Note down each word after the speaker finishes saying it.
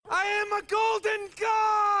am a golden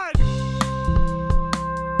god!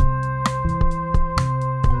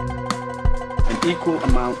 An equal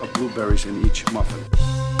amount of blueberries in each muffin.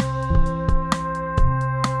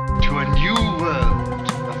 To a new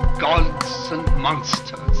world of gods and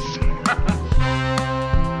monsters.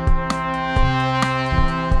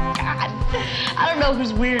 God, I don't know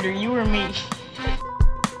who's weirder, you or me.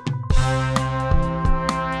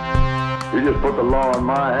 You just put the law in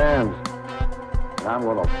my hands, and I'm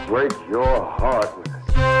gonna break your heart with it.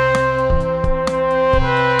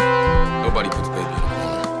 Nobody puts baby in a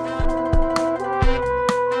corner.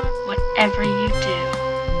 Whatever you do,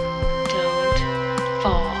 don't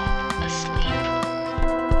fall asleep.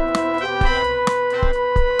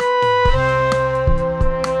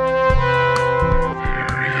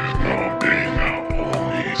 There is nothing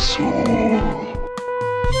only soul.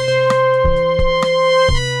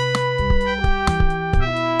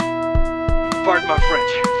 Pardon my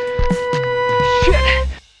French. Shit!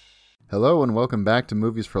 Hello and welcome back to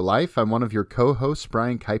Movies for Life. I'm one of your co-hosts,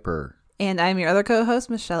 Brian Kuiper. And I'm your other co-host,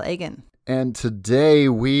 Michelle Egan. And today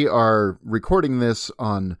we are recording this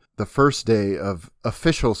on the first day of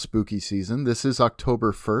official spooky season. This is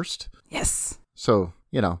October 1st. Yes. So,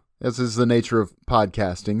 as is the nature of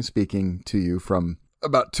podcasting, speaking to you from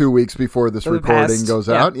about 2 weeks before this recording goes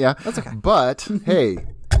out. Yeah. That's okay. But, hey,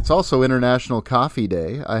 it's also International Coffee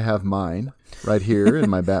Day. I have mine right here in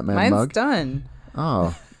my Batman Mine's mug. done.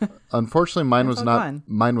 Oh, unfortunately, mine was not. fun.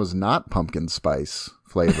 Mine was not pumpkin spice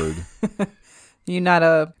flavored. You not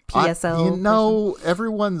a PSL?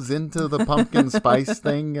 Everyone's into the pumpkin spice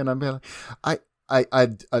thing, and I'm like, I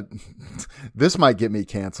this might get me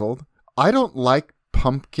canceled. I don't like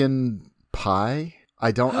pumpkin pie.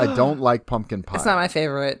 I don't like pumpkin pie. It's not my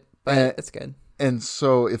favorite, but it's good. And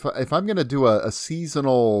so if I'm gonna do a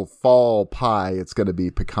seasonal fall pie, it's gonna be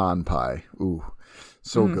pecan pie. Ooh.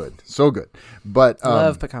 So good. But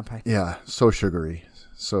Love pecan pie. Yeah, so sugary.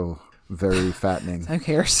 So very fattening. Who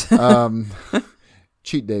cares?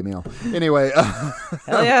 Cheat day meal. Anyway,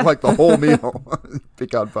 Hell yeah. like the whole meal.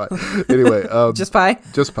 Pecan pie. Anyway, Just pie?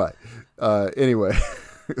 Just pie. Anyway,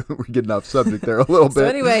 we're getting off subject there a little bit. So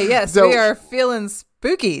anyway, yes, So- we are feeling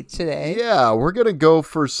spooky today. Yeah, we're going to go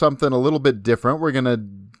for something a little bit different. We're going to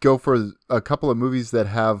go for a couple of movies that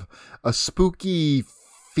have a spooky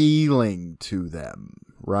feeling to them,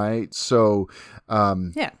 right? So,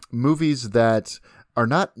 movies that are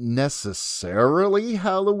not necessarily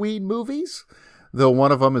Halloween movies, though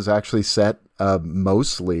one of them is actually set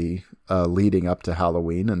mostly leading up to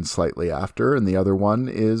Halloween and slightly after, and the other one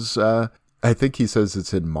is, I think he says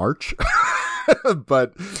it's in March.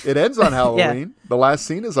 But it ends on Halloween. The last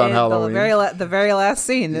scene is on Halloween. The very last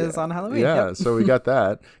scene is on Halloween. Yeah, Yep. so we got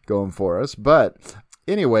that going for us. But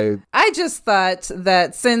anyway, I just thought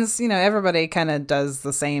that since, everybody kind of does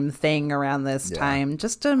the same thing around this time,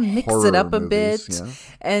 just to mix Horror it up a movies, bit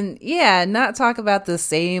and not talk about the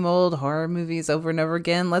same old horror movies over and over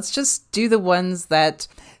again. Let's just do the ones that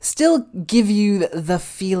still give you the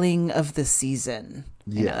feeling of the season.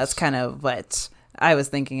 Yes. That's kind of what I was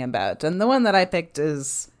thinking about. And the one that I picked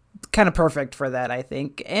is kind of perfect for that, I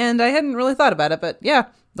think. And I hadn't really thought about it, but yeah,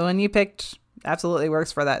 the one you picked absolutely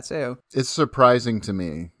works for that too. it's surprising to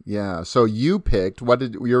me. Yeah. So you picked,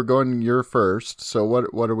 you're first. So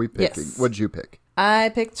what are we picking? Yes. What did you pick? I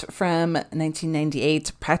picked from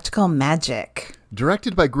 1998, Practical Magic.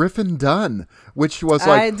 Directed by Griffin Dunn, which was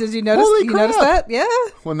like, did you notice? holy You crap! noticed that? Yeah.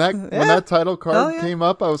 When that title card yeah. came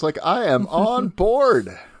up, I was like, I am on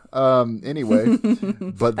board. Anyway,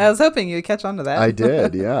 but I was hoping you'd catch on to that. I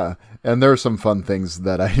did, yeah. And there are some fun things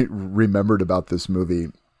that I remembered about this movie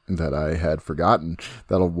that I had forgotten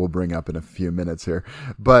that we'll bring up in a few minutes here.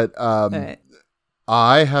 But Right.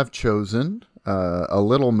 I have chosen a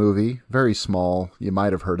little movie, very small. You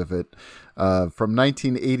might have heard of it, from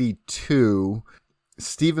 1982,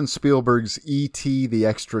 Steven Spielberg's E.T. the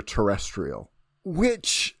Extraterrestrial,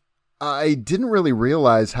 which I didn't really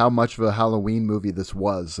realize how much of a Halloween movie this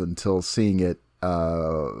was until seeing it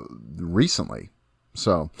recently.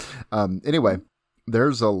 So anyway,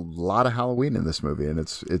 there's a lot of Halloween in this movie, and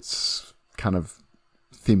it's kind of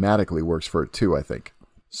thematically works for it too, I think.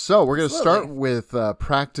 So we're going to start with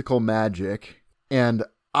Practical Magic, and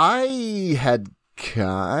I had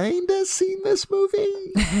kind of seen this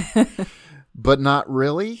movie, but not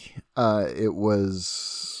really. It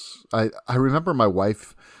was, I remember my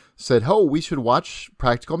wife said, "Oh, we should watch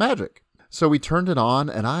Practical Magic." So we turned it on,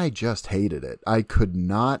 and I just hated it. I could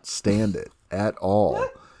not stand it at all.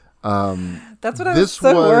 That's what I was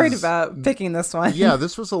so worried about picking this one. Yeah,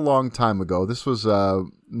 this was a long time ago. This was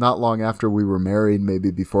not long after we were married,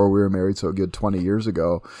 maybe before we were married, so a good 20 years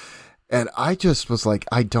ago. And I just was like,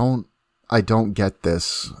 I don't I don't get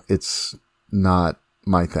this. It's not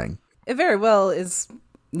my thing. It very well is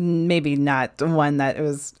maybe not the one that it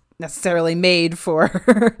was necessarily made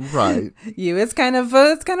for Right. you. It's kind of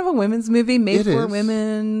a women's movie made It for is.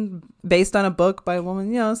 women, based on a book by a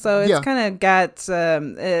woman, so it's Yeah. kind of got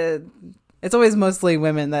it's always mostly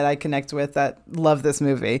women that I connect with that love this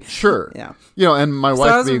movie. Sure. Yeah. And my So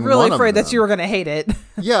wife I was being really one afraid of that them. you were going to hate it.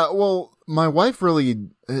 Yeah, well, my wife really,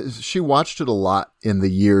 she watched it a lot in the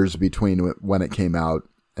years between when it came out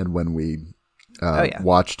and when we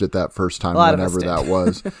watched it that first time, A lot of us whenever did. that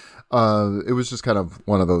was. It was just kind of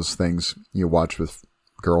one of those things you watch with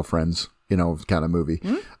girlfriends, kind of movie.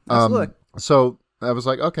 Absolutely. So I was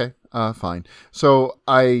like, okay, fine. So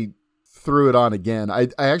I threw it on again. I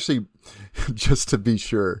actually, just to be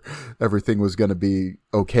sure everything was going to be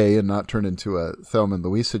okay and not turn into a Thelma and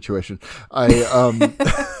Louise situation,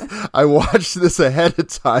 I watched this ahead of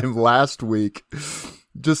time last week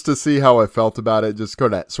just to see how I felt about it. Just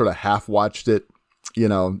sort of half watched it,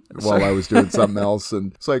 while I was doing something else,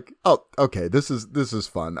 and it's like, oh, okay, this is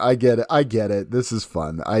fun. I get it. This is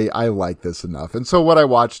fun. I like this enough. And so when I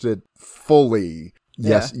watched it fully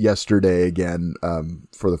yesterday again,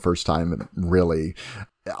 for the first time, and really,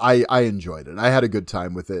 I enjoyed it. I had a good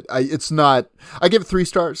time with it. I give it 3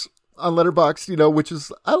 stars on Letterboxd, which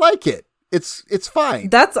is, I like it. It's fine.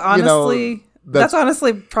 That's honestly that's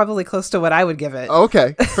honestly probably close to what I would give it.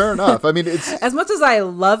 Okay, fair enough. I mean, it's as much as I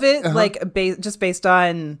love it, just based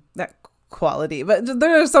on that quality. But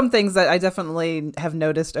there are some things that I definitely have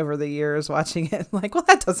noticed over the years watching it. Like, well,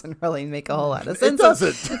 that doesn't really make a whole lot of sense. It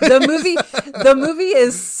doesn't. The movie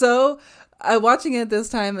is so. Watching it this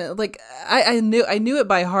time, like I knew it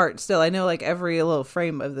by heart. Still, I know like every little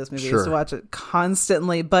frame of this movie. I used to watch it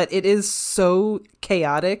constantly, but it is so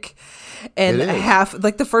chaotic, and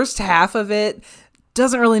the first half of it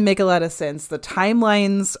doesn't really make a lot of sense. The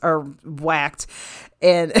timelines are whacked,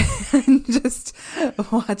 and just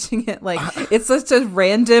watching it, like it's such a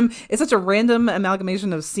random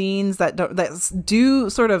amalgamation of scenes that do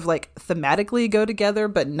sort of like thematically go together,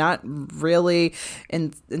 but not really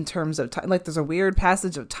in terms of time. Like there's a weird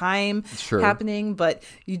passage of time happening, but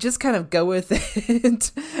you just kind of go with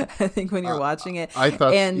it. I think when you're watching it, I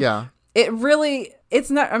thought, it really,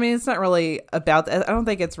 it's not really about, I don't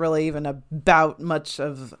think it's really even about much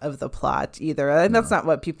of the plot either. And that's not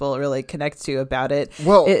what people really connect to about it.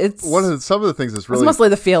 Well, it's some of the things that's really, it's mostly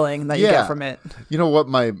the feeling that you get from it. You know what,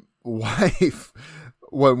 my wife,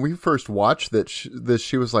 when we first watched this,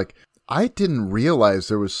 she was like, I didn't realize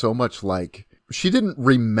there was so much, like, she didn't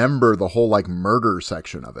remember the whole like murder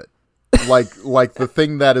section of it. Like the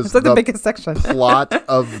thing that is the biggest section plot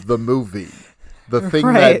of the movie. The thing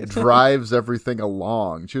that drives everything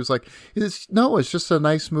along. She was like, it's just a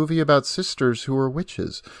nice movie about sisters who are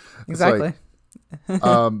witches. Exactly.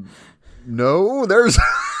 Like, no, there's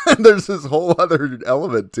this whole other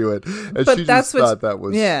element to it. And but she that's just thought that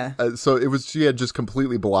was... Yeah. So it was, she had just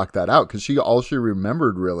completely blocked that out because all she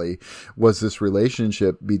remembered really was this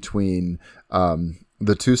relationship between...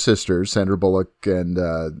 the 2 sisters, Sandra Bullock and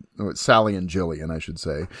Sally and Jillian, I should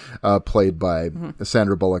say, played by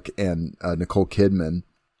Sandra Bullock and Nicole Kidman,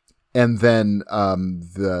 and then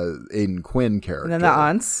the Aidan Quinn character, and then the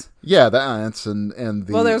aunts. Yeah, the aunts and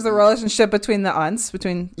the. Well, there's the relationship between the aunts,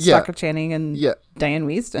 between Stockard Channing and Diane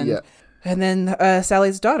Wiest, and then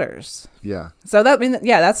Sally's daughters. Yeah. So that's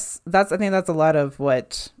I think that's a lot of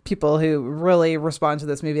what people who really respond to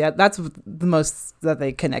this movie, that's the most that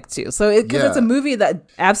they connect to. So because it's a movie that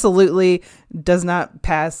absolutely does not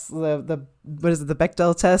pass the what is it, the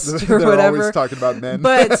Bechdel test or They're whatever. Always talking about men,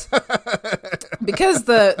 but because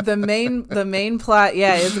the main plot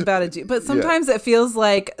is about a dude, but sometimes it feels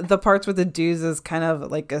like the parts with the dudes is kind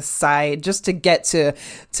of like a side just to get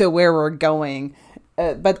to where we're going.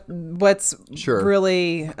 But what's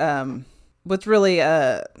really I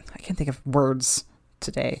can't think of words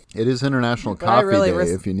today. It is International Coffee Day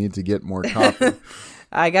if you need to get more coffee.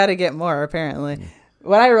 I got to get more, apparently.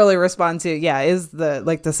 What I really respond to, is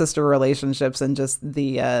the sister relationships and just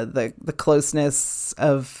the closeness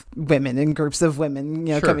of women and groups of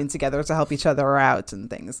women, coming together to help each other out and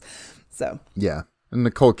things. So yeah, and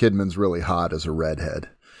Nicole Kidman's really hot as a redhead.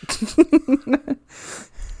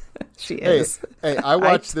 She is. Hey, I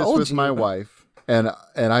watched this with my wife, and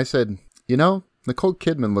I said, Nicole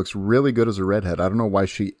Kidman looks really good as a redhead. I don't know why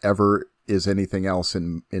she ever is anything else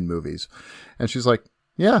in movies. And she's like,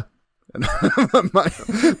 yeah. And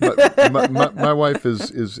my wife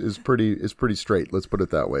is pretty straight. Let's put it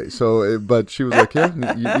that way. So, but she was like,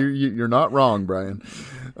 yeah, you're not wrong, Brian.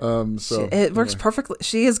 So it works perfectly.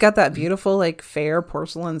 She has got that beautiful, like, fair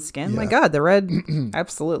porcelain skin. Yeah. My God, the red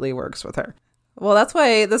absolutely works with her. Well, that's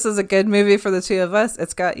why this is a good movie for the two of us.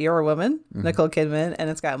 It's got your woman, Nicole Kidman, and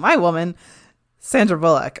it's got my woman, Sandra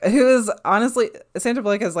Bullock, who is honestly, Sandra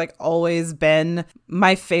Bullock has like always been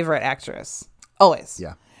my favorite actress. Always.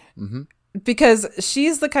 Yeah. Because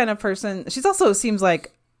she's the kind of person, she's also seems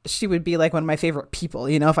like she would be like one of my favorite people,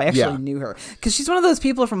 you know, if I actually knew her. Because she's one of those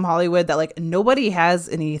people from Hollywood that like nobody has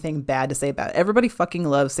anything bad to say about. Everybody fucking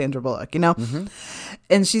loves Sandra Bullock, you know?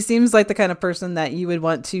 And she seems like the kind of person that you would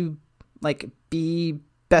want to like be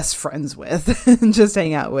best friends with and just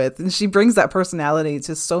hang out with. And she brings that personality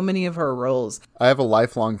to so many of her roles. I have a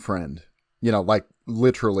lifelong friend, you know, like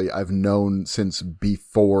literally I've known since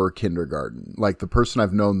before kindergarten, like the person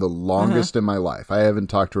I've known the longest in my life. I haven't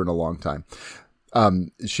talked to her in a long time.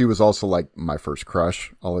 She was also like my first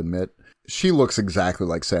crush, I'll admit. She looks exactly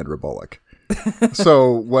like Sandra Bullock.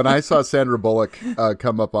 So when I saw Sandra Bullock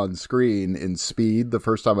come up on screen in Speed the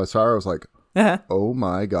first time I saw her, I was like, oh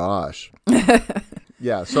my gosh.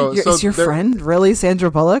 Yeah. So is your friend really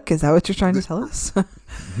Sandra Bullock? Is that what you're trying to tell us?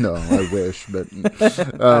 No, I wish, but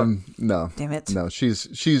no. Damn it. No, she's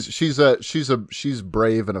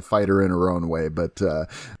brave and a fighter in her own way. But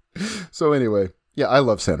so anyway, yeah, I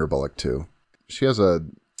love Sandra Bullock too. She has a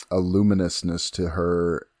luminousness to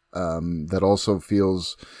her that also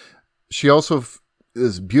feels. She also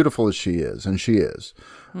as beautiful as she is, and she is.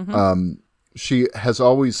 She has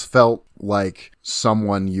always felt like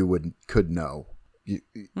someone you could know. It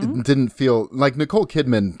didn't feel like Nicole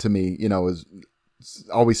Kidman to me, you know,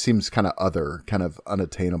 always seems kind of other, kind of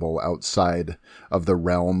unattainable outside of the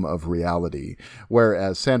realm of reality.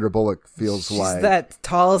 Whereas Sandra Bullock feels she's like that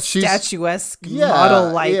tall, statuesque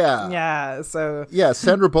model, like So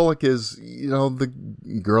Sandra Bullock is, you know, the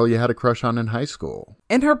girl you had a crush on in high school,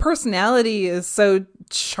 and her personality is so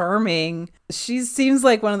charming. She seems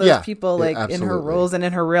like one of those people, like in her roles and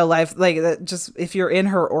in her real life, like that. Just if you're in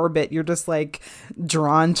her orbit, you're just like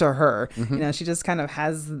drawn to her. You know, she just kind of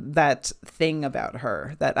has that thing about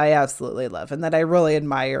her that I absolutely love and that I really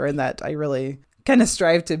admire and that I really kind of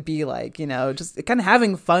strive to be like. You know, just kind of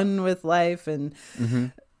having fun with life and.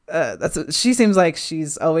 That's what she seems like.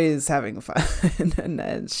 She's always having fun,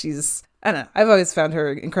 and she's. I don't know. I've always found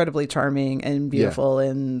her incredibly charming and beautiful,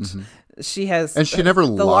 and she has. And she never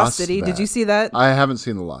the lost Lost City. that. Did you see that? I haven't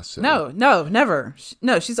seen The Lost City. No, never.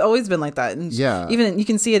 No, she's always been like that, and even you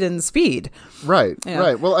can see it in Speed. Right.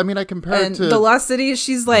 Well, I mean, I compare it to The Lost City.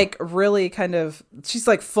 She's like really kind of. She's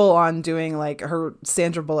like full on doing like her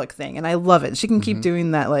Sandra Bullock thing, and I love it. She can keep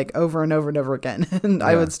doing that like over and over and over again, and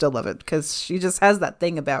I would still love it because she just has that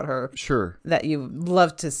thing about her. Sure. That you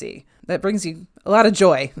love to see. That brings you a lot of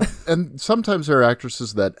joy. And sometimes there are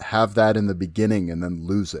actresses that have that in the beginning and then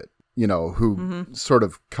lose it, you know, who sort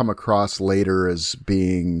of come across later as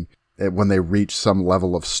being, when they reach some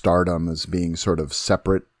level of stardom, as being sort of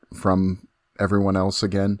separate from everyone else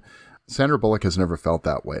again. Sandra Bullock has never felt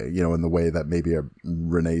that way, you know, in the way that maybe a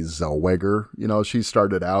Renee Zellweger, you know, she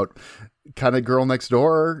started out kind of girl next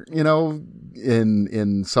door, you know,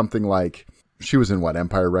 in something like, she was in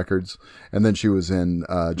Empire Records, and then she was in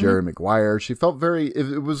Jerry Maguire. She felt very,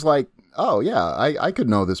 it was like, oh yeah, I could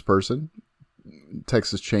know this person.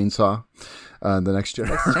 Texas Chainsaw, The Next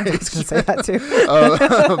Generation. I was going to say that too.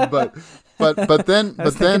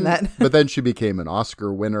 but then she became an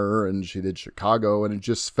Oscar winner, and she did Chicago, and it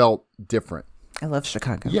just felt different. I love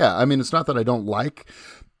Chicago. Yeah, I mean, it's not that I don't like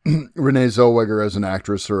Renee Zellweger as an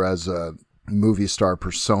actress or as a movie star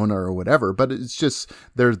persona or whatever, but it's just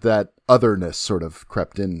there's that otherness sort of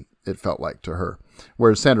crept in, it felt like, to her,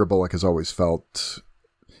 whereas Sandra Bullock has always felt,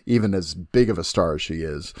 even as big of a star as she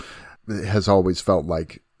is, has always felt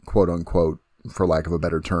like, quote unquote, for lack of a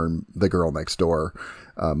better term, the girl next door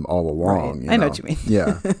all along. Right. You I know what you mean.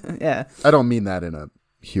 Yeah. Yeah, I don't mean that in a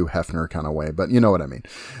Hugh Hefner kind of way, but you know what I mean.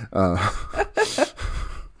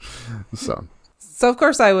 So of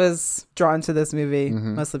course I was drawn to this movie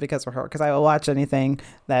mostly because of her, because I will watch anything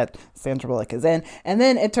that Sandra Bullock is in. And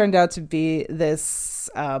then it turned out to be this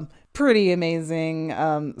pretty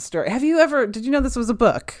amazing story. Did you know this was a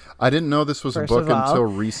book? I didn't know this was a book until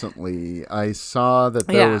recently. I saw that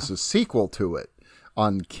there was a sequel to it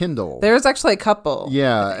on Kindle. There's actually a couple.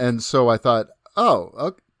 Yeah, and so I thought,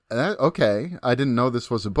 oh, okay, I didn't know this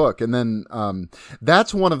was a book. And then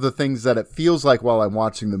that's one of the things that it feels like while I'm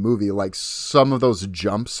watching the movie, like some of those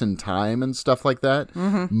jumps in time and stuff like that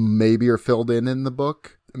maybe are filled in the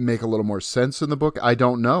book, make a little more sense in the book. I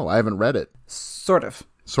don't know. I haven't read it. Sort of.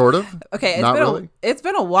 Okay, it's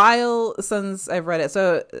been a while since I've read it.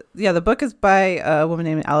 So yeah, the book is by a woman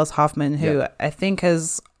named Alice Hoffman, who I think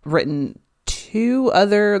has written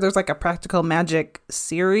there's like a practical magic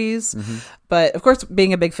series. But of course,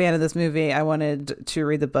 being a big fan of this movie, I wanted to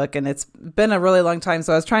read the book, and it's been a really long time.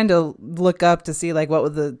 So I was trying to look up to see like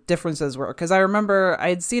what the differences were. Cause I remember I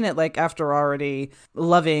had seen it like after already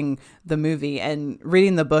loving the movie, and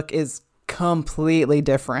reading the book is completely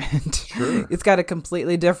different. Sure. It's got a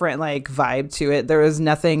completely different like vibe to it. There is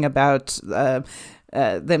nothing about,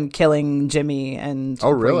 them killing Jimmy and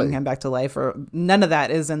bringing him back to life, or none of that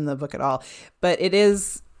is in the book at all. But it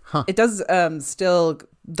is, it does still,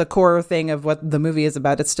 the core thing of what the movie is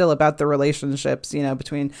about. It's still about the relationships,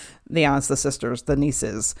 between the aunts, the sisters, the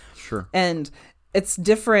nieces. Sure. And it's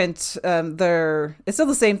different. It's still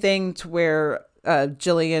the same thing to where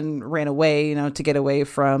Jillian ran away, to get away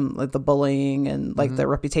from like the bullying and like the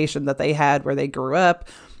reputation that they had where they grew up.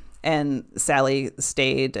 And Sally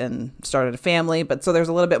stayed and started a family. But so there's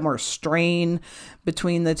a little bit more strain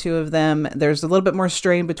between the two of them. There's a little bit more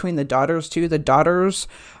strain between the daughters, too. The daughters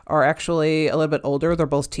are actually a little bit older. They're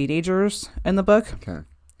both teenagers in the book. Okay.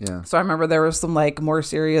 Yeah. So I remember there was some like more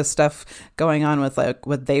serious stuff going on with like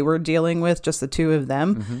what they were dealing with, just the two of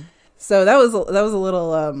them. So that was a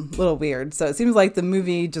little weird. So it seems like the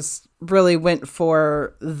movie just really went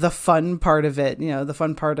for the fun part of it, the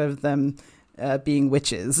fun part of them being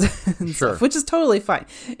witches and stuff, which is totally fine.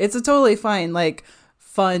 It's a totally fine, like,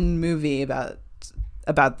 fun movie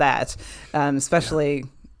about that, especially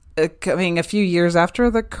coming a few years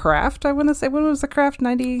after The Craft, I want to say. When was The Craft?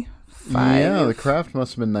 95? Yeah, The Craft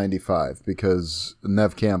must have been 95 because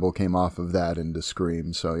Neve Campbell came off of that into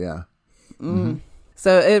Scream, so yeah.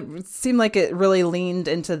 So it seemed like it really leaned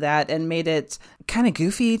into that and made it kind of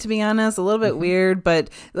goofy, to be honest, a little bit weird. But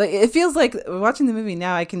like, it feels like watching the movie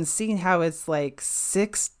now, I can see how it's like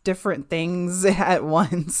 6 different things at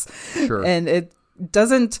once. Sure. And it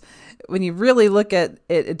doesn't, when you really look at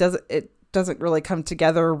it, it doesn't really come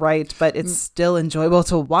together right, but it's still enjoyable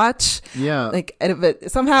to watch. Yeah. Like, but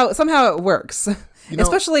somehow it works.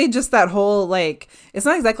 Especially just that whole, like, it's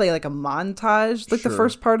not exactly like a montage, like the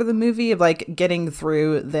first part of the movie of like getting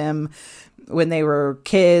through them when they were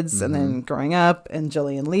kids and then growing up, and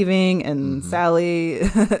Jillian leaving and Sally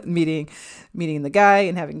meeting the guy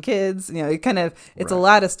and having kids. It's a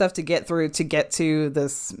lot of stuff to get through to get to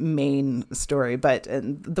this main story. But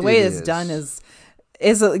the way it's done is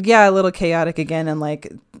a little chaotic again, and like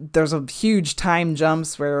there's a huge time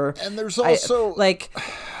jumps where, and there's also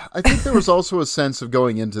I think there was also a sense of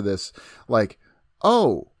going into this like,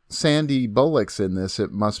 oh, Sandy Bullock's in this,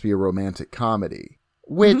 it must be a romantic comedy,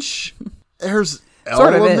 which there's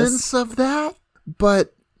elements of that,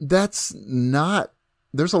 but that's not,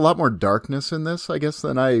 there's a lot more darkness in this, I guess,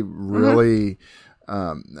 than I really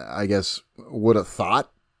I guess would have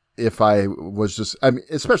thought. If I was just, I mean,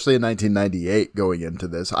 especially in 1998 going into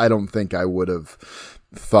this, I don't think I would have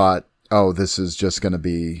thought, oh, this is just going to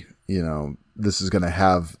be, this is going to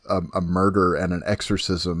have a murder and an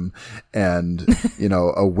exorcism and,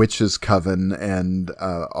 a witch's coven and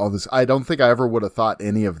all this. I don't think I ever would have thought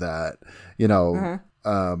any of that,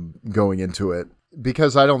 going into it.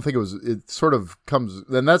 Because I don't think it sort of comes,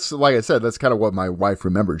 and that's, like I said, that's kind of what my wife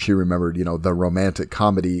remembered. She remembered, the romantic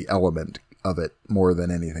comedy element of it more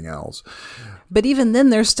than anything else. But even then,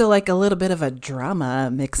 there's still like a little bit of a drama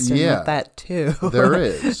mixed in with that too. There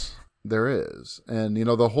is. And,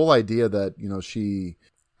 the whole idea that,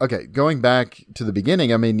 going back to the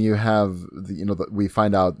beginning, I mean, you have, we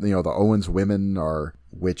find out, the Owens women are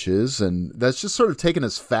witches, and that's just sort of taken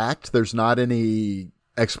as fact. There's not any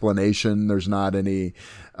explanation. There's not any,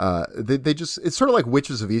 they just, it's sort of like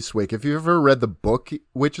Witches of Eastwick. If you've ever read the book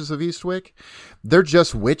Witches of Eastwick, they're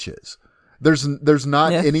just witches. There's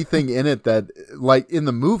not anything in it that, like in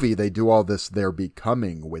the movie, they do all this, they're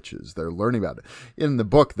becoming witches. They're learning about it. In the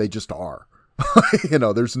book, they just are.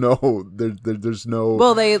 There's no.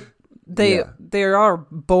 Well, they are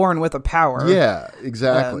born with a power. Yeah,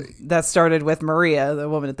 exactly. That started with Maria, the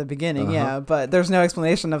woman at the beginning. Yeah, but there's no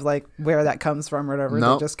explanation of like where that comes from or whatever.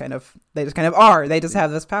 Nope. They just kind of are. They just have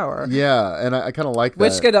this power. Yeah, and I kind of like that.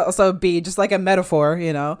 Which could also be just like a metaphor,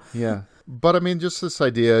 Yeah. But I mean, just this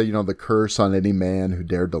idea, the curse on any man who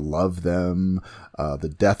dared to love them, the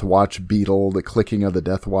Death Watch beetle, the clicking of the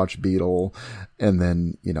Death Watch beetle. And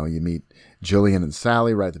then, you meet Jillian and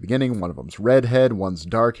Sally right at the beginning. One of them's redhead, one's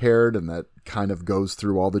dark haired, and that kind of goes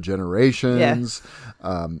through all the generations.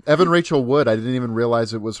 Yeah. Evan Rachel Wood, I didn't even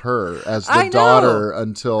realize it was her as the daughter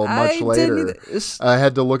until much later. I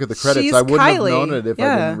had to look at the credits. I wouldn't have known it if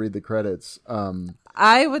I didn't read the credits.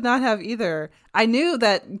 I would not have either. I knew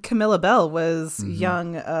that Camilla Bell was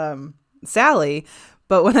young Sally,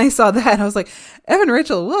 But when I saw that, I was like, Evan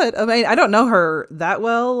Rachel Wood. I mean, I don't know her that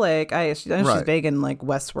well. Like I know she's big in like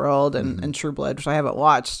Westworld and True Blood, which I haven't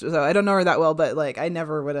watched, so I don't know her that well. But like, I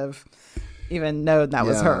never would have even known that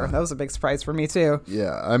was her. That was a big surprise for me too.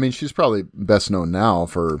 Yeah, I mean, she's probably best known now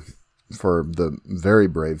for the very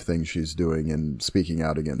brave thing she's doing in speaking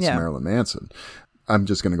out against Marilyn Manson. I'm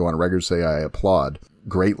just going to go on record and say I applaud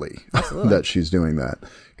greatly that she's doing that,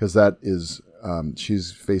 because that is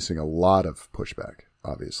she's facing a lot of pushback.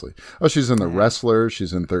 Obviously, she's in The Wrestler.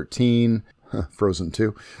 She's in 13, Frozen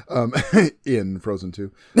 2, in Frozen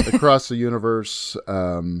 2, Across the Universe.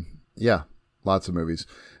 Lots of movies.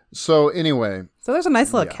 So anyway, so there's a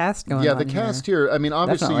nice little cast going on. Yeah, the cast here. I mean,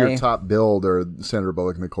 obviously your top build are Sandra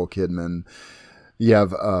Bullock, Nicole Kidman. You have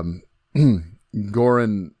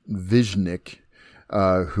Goran Viznik,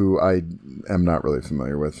 who I am not really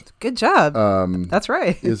familiar with. Good job. That's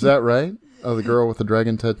right. Is that right? Oh, the girl with the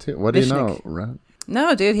dragon tattoo. What do you know? Right?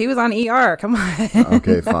 No, dude, he was on ER. Come on.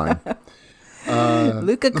 Okay, fine.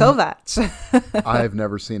 Luka Kovac. I've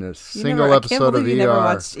never seen a single episode of ER. You never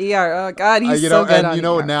watched ER. Oh God, he's so good.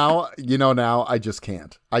 And now I just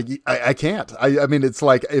can't. I can't. I mean, it's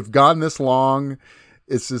like if gone this long,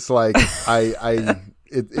 it's just like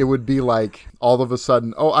it would be like all of a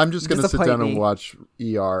sudden. Oh, I'm just going to sit down and watch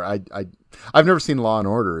ER. I've never seen Law and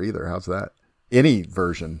Order either. How's that? Any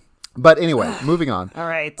version. But anyway, moving on. All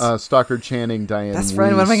right. Stockard Channing, Diane Best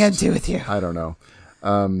friend, Wiest. what am I going to do with you? I don't know.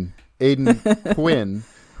 Aidan Quinn,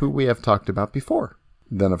 who we have talked about before.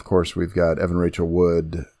 Then, of course, we've got Evan Rachel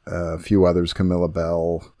Wood, a few others, Camilla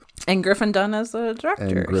Bell. And Griffin Dunne as the director.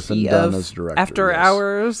 And Griffin Dunne as director, After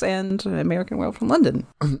Hours and American Werewolf in London.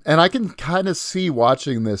 And I can kind of see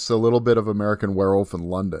watching this a little bit of American Werewolf in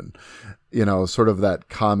London. You know, sort of that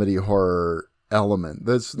comedy horror element.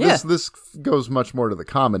 This goes much more to the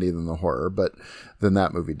comedy than the horror, but than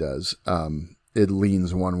that movie does. It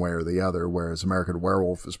leans one way or the other, whereas American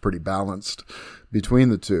Werewolf is pretty balanced between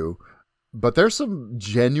the two. But there's some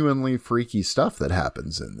genuinely freaky stuff that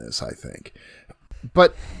happens in this, I think.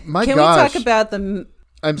 But my gosh. Can we talk about the...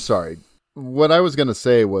 I'm sorry. What I was going to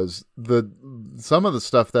say was some of the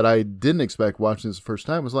stuff that I didn't expect watching this the first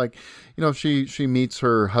time was like, you know, she meets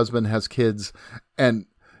her husband, has kids, and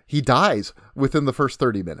he dies within the first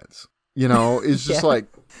 30 minutes. You know, it's just like,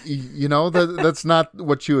 you know, that's not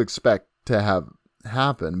what you expect to have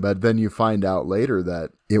happen. But then you find out later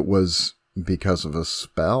that it was because of a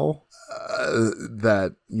spell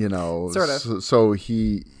that, you know, sort of. So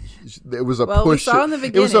it was a push. We saw in the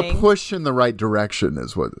beginning, it was a push in the right direction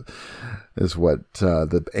is what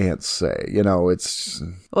the ants say. You know, it's...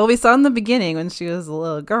 Well, we saw in the beginning when she was a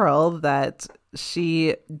little girl that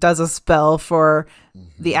she does a spell for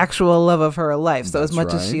the actual love of her life. So as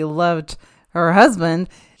much as she loved her husband,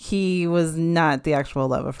 he was not the actual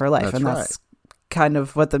love of her life. That's kind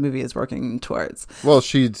of what the movie is working towards. Well,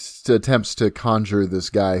 she attempts to conjure this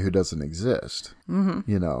guy who doesn't exist.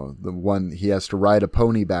 You know, the one, he has to ride a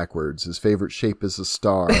pony backwards. His favorite shape is a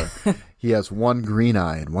star. He has one green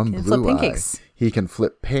eye and one blue eye. He can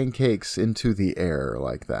flip pancakes into the air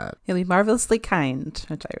like that. He'll be marvelously kind,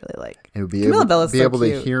 which I really like. He'll be able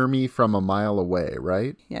to hear me from a mile away,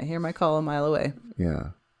 right? Yeah, hear my call a mile away. Yeah.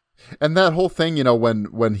 And that whole thing, you know,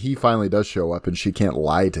 when he finally does show up and she can't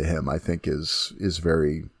lie to him, I think is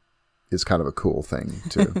kind of a cool thing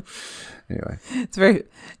too. Anyway,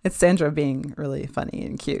 it's Sandra being really funny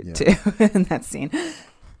and cute too in that scene.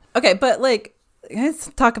 Okay, but like, let's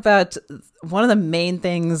talk about one of the main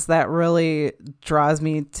things that really draws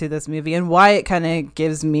me to this movie and why it kind of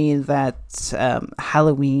gives me that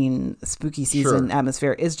Halloween spooky season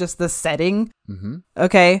atmosphere is just the setting.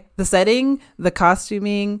 Okay, the setting, the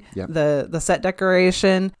costuming, the set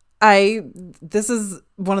decoration. This is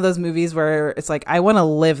one of those movies where it's like, I want to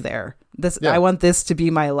live there. I want this to be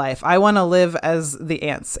my life. I want to live as the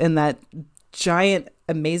ants in that giant,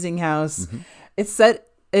 amazing house. It's set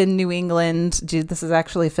in New England. Dude, this is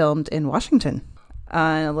actually filmed in Washington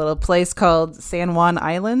on a little place called San Juan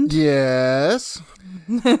Island. Yes.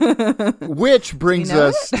 Which brings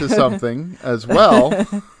us to something as well.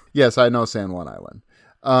 Yes, I know San Juan Island.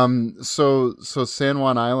 So San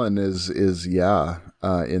Juan Island is in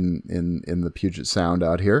the Puget Sound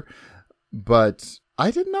out here. But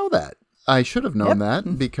I didn't know that. I should have known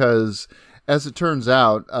that because as it turns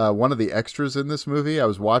out, one of the extras in this movie, I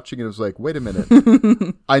was watching and it was like, wait a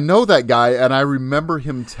minute. I know that guy and I remember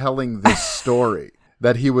him telling this story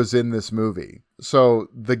that he was in this movie. So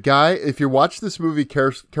the guy, if you watch this movie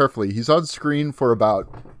carefully, he's on screen for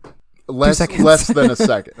about less than a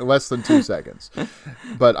second, less than 2 seconds.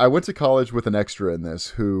 But I went to college with an extra in this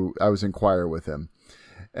who I was in choir with him.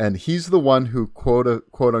 and he's the one who quote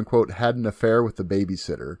unquote had an affair with the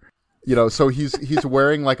babysitter. You know, so he's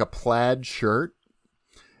wearing like a plaid shirt.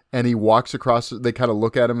 And he walks across. They kind of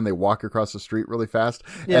look at him, and they walk across the street really fast.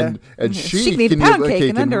 Yeah. And she can eat a pound cake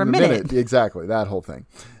in under a minute. Exactly, that whole thing.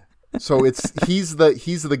 So he's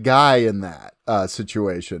the guy in that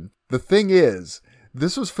situation. The thing is,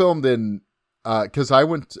 this was filmed in because I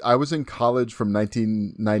was in college from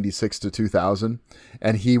 1996 to 2000,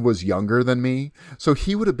 and he was younger than me, so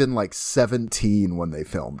he would have been like 17 when they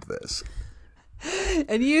filmed this.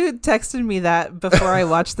 And you texted me that before I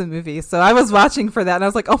watched the movie. So I was watching for that and I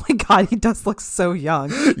was like, oh my God, he does look so young.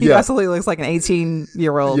 He absolutely looks like an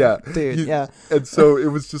 18-year-old dude. And so it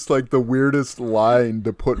was just like the weirdest line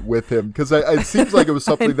to put with him because it seems like it was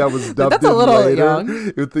something that was dubbed that's a in little later.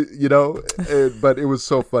 young. But it was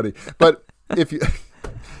so funny. But if you...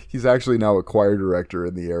 He's actually now a choir director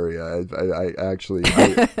in the area.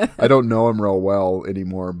 I don't know him real well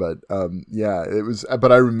anymore, but it was.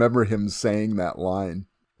 But I remember him saying that line,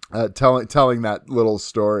 telling that little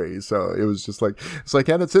story. So it was just like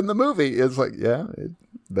and it's in the movie. It's like,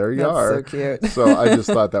 there you are. So cute. So I just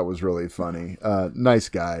thought that was really funny. Nice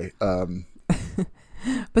guy.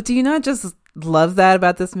 But do you not just love that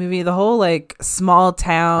about this movie? The whole like small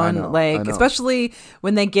town, I know. Especially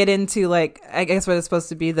when they get into like, I guess what is supposed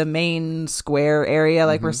to be the main square area,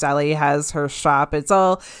 like where Sally has her shop. It's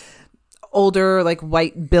all older, like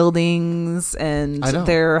white buildings, and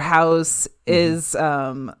their house is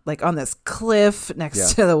like on this cliff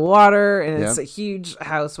next to the water, and it's a huge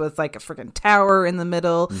house with like a freaking tower in the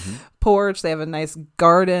middle, porch. They have a nice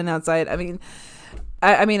garden outside.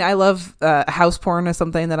 I mean, I love house porn is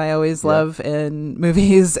something that I always love in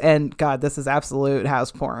movies, and God, this is absolute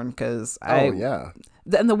house porn because and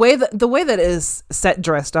the way that it is set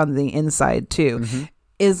dressed on the inside too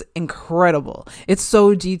is incredible. It's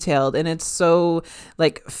so detailed and it's so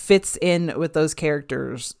like fits in with those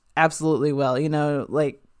characters absolutely well. You know,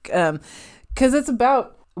 like because it's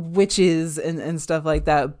about witches and stuff like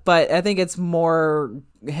that, but I think it's more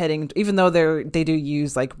heading, even though they do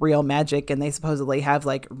use like real magic and they supposedly have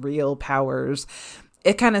like real powers,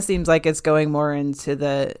 it kind of seems like it's going more into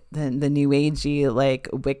the new agey like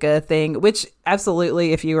Wicca thing, which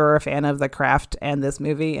absolutely, if you were a fan of The Craft and this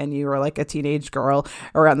movie and you were like a teenage girl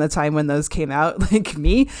around the time when those came out, like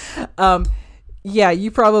me,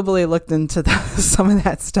 you probably looked into some of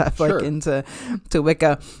that stuff, like into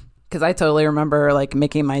Wicca. Because I totally remember like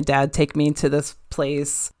making my dad take me to this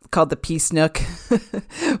place called the Peace Nook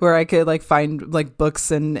where I could like find like books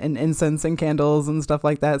and incense and candles and stuff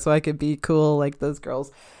like that so I could be cool like those girls.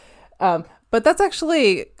 But that's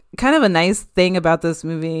actually kind of a nice thing about this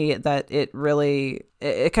movie, that it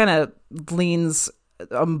kind of leans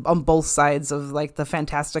on both sides of like the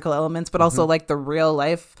fantastical elements, but also like the real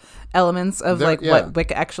life elements of what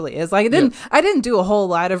Wicca actually is. Like I didn't do a whole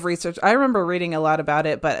lot of research. I remember reading a lot about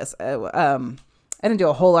it, but I didn't do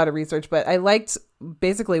a whole lot of research, but I liked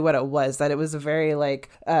basically what it was, that it was a very like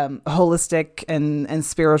holistic and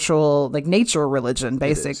spiritual, like nature religion,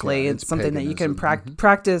 basically. It's something that you can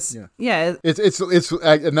practice. It's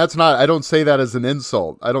and that's not, I don't say that as an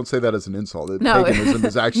insult. No. Paganism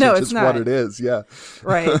is actually just what it is. Yeah.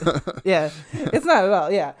 Right. Yeah. It's not at all.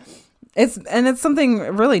 Yeah. It's something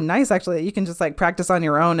really nice actually that you can just like practice on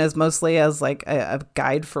your own, as mostly as like a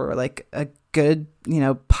guide for like a good,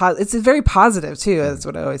 it's very positive too. That's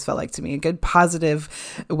what it always felt like to me, a good positive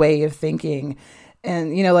way of thinking.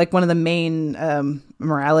 And, like one of the main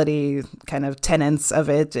morality kind of tenets of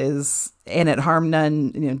it is, and it harm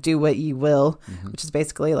none, do what you will, which is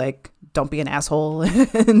basically like, don't be an asshole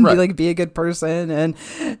and be a good person and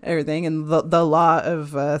everything. And the law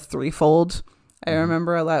of threefold, I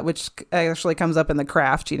remember a lot, which actually comes up in The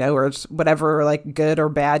Craft, where it's whatever like good or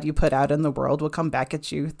bad you put out in the world will come back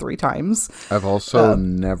at you 3 times. I've also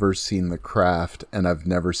never seen The Craft, and I've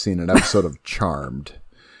never seen an episode of Charmed.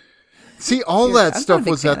 See, all that stuff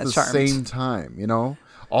was at the same time,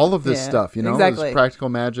 all of this stuff, exactly. It was practical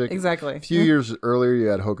magic. Exactly. A few years earlier, you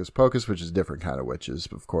had Hocus Pocus, which is a different kind of witches,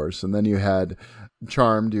 of course. And then you had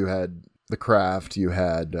Charmed, you had The Craft, you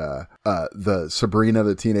had the Sabrina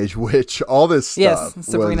the Teenage Witch. All this stuff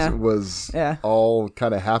was all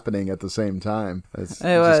kind of happening at the same time. It's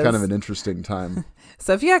just kind of an interesting time.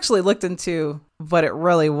 So if you actually looked into what it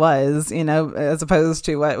really was, as opposed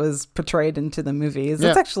to what was portrayed into the movies,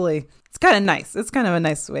 it's kind of nice. It's kind of a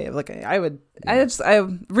nice way of looking at it.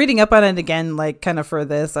 I'm reading up on it again, like kind of for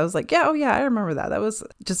this. I was like, I remember that. That was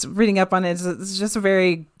just reading up on it. It's just a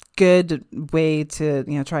very good way to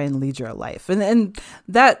try and lead your life, and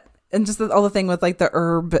that, and just all the thing with like the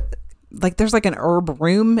herb, like there's like an herb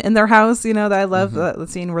room in their house, that I love, the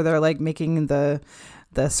scene where they're like making the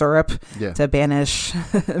the syrup Yeah. to banish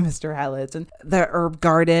Mr. Hallett, and the herb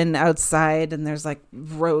garden outside, and there's like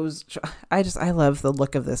rose. I love the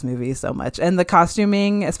look of this movie so much, and the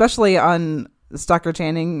costuming, especially on Stockard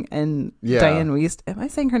Channing and Diane Wiest. Am I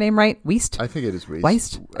saying her name right? Wiest? I think it is Wiest.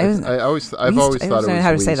 Wiest? I've always thought it was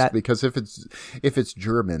how to say Wiest, that. because if it's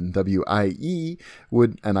German, W-I-E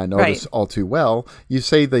would, and I know Right. this all too well, you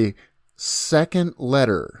say the second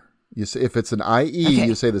letter. You say, if it's an I-E, Okay.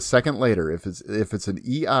 you say the second letter. If it's an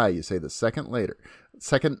E-I, you say the second letter.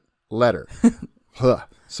 Huh.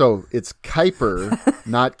 So it's Kuiper,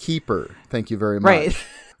 not keeper. Thank you very much. Right.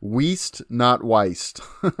 Wiest, not Weist.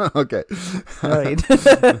 Okay.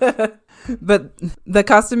 Right. But the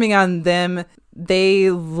costuming on them, they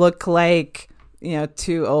look like,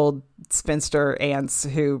 two old spinster aunts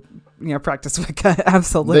who, practice Wicca.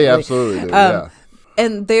 Absolutely. They absolutely do. Yeah.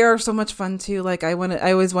 And they are so much fun too. Like I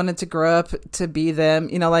always wanted to grow up to be them.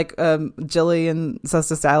 Like Jilly and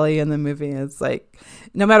Sister Sally in the movie. It's like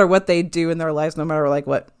no matter what they do in their lives, no matter like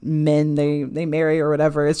what men they marry or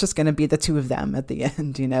whatever, it's just going to be the two of them at the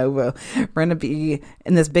end. We're going to be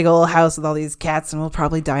in this big old house with all these cats, and we'll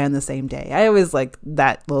probably die on the same day. I always like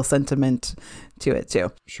that little sentiment to it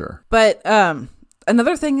too. Sure. But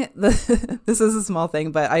another thing, this is a small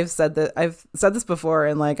thing, but I've said this before,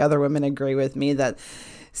 and like other women agree with me, that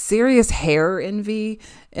serious hair envy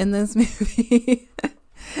in this movie.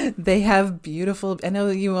 They have beautiful. I know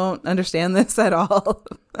you won't understand this at all,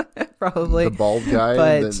 probably. The bald guy.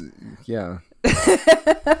 But yeah.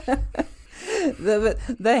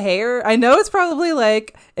 The hair, I know it's probably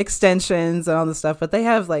like extensions and all this stuff, but they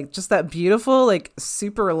have like just that beautiful like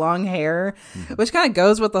super long hair, which kind of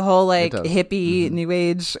goes with the whole like hippie new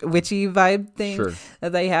age witchy vibe thing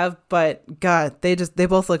that they have. But God, they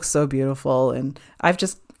both look so beautiful, and I've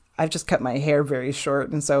just cut my hair very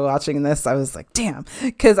short, and so watching this I was like, damn,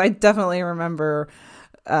 because I definitely remember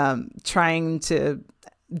trying to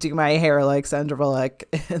do my hair like Sandra Bullock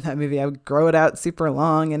in that movie. I would grow it out super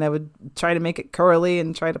long, and I would try to make it curly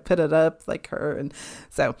and try to put it up like her. And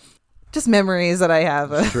so just memories that I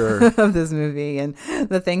have of this movie and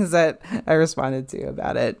the things that I responded to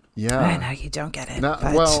about it. Yeah. I know you don't get it.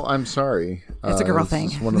 Well, I'm sorry. It's a girl thing.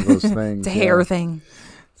 It's one of those things. It's a hair thing.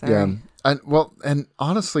 Sorry. Yeah. And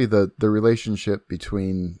honestly, the relationship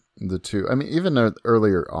between the two, I mean, even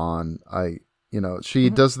earlier on, she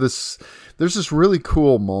does this, there's this really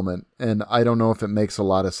cool moment, and I don't know if it makes a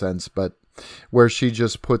lot of sense, but where she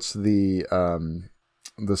just puts the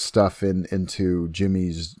stuff into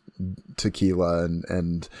Jimmy's tequila,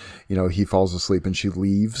 and he falls asleep, and she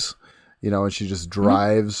leaves, and she just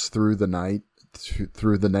drives through the night,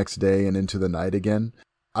 through the next day and into the night again.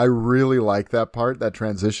 I really like that part. That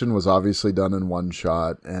transition was obviously done in one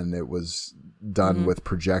shot, and it was done with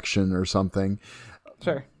projection or something.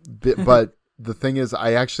 Sure. But the thing is,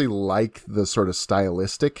 I actually like the sort of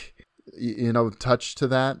stylistic, touch to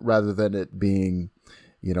that, rather than it being,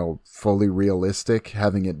 fully realistic.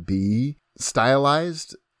 Having it be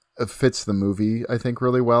stylized fits the movie, I think,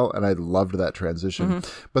 really well, and I loved that transition.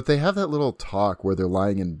 But they have that little talk where they're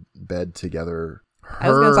lying in bed together. I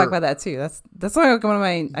was going to talk about that too. That's like one of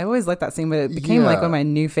my. I always liked that scene, but it became like one of my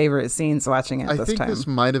new favorite scenes watching it. I think this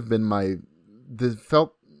might have been this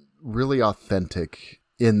felt really authentic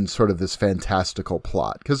in sort of this fantastical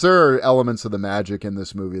plot, because there are elements of the magic in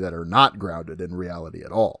this movie that are not grounded in reality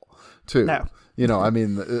at all, too. No. I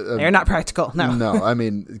mean, they're not practical. No, I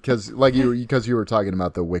mean, because you were talking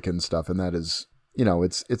about the Wiccan stuff, and that is,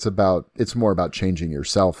 it's more about changing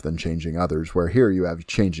yourself than changing others. Where here you have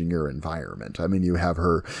changing your environment. I mean, you have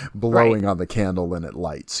her blowing on the candle and it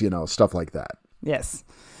lights, stuff like that. Yes.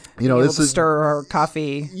 This is stir her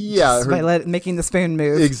coffee. Yeah, by making the spoon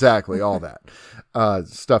move. Exactly, all that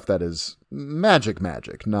stuff that is magic,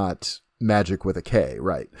 not magic with a K,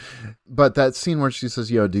 right? But that scene where she says,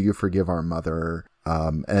 "Do you forgive our mother?"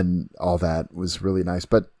 And all that was really nice.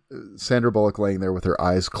 But Sandra Bullock laying there with her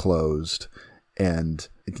eyes closed, and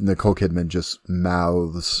Nicole Kidman just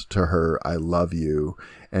mouths to her, "I love you,"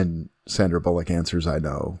 and Sandra Bullock answers, "I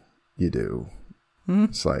know you do."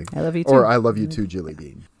 It's like, I love you too. Or I love you too, Jilly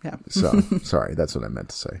Bean. Yeah. So sorry, that's what I meant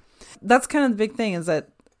to say. That's kind of the big thing, is that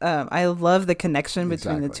I love the connection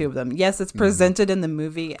between the two of them. Yes, it's presented in the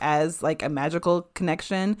movie as like a magical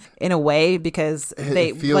connection in a way, because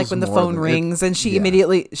they like when the phone rings and she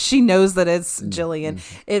immediately knows that it's Jillian.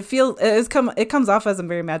 It comes off as a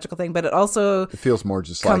very magical thing, but it feels more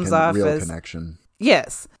just like a real connection.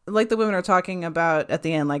 Yes. Like the women are talking about at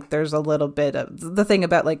the end, like there's a little bit of the thing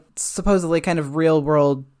about like supposedly kind of real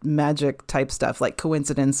world magic type stuff, like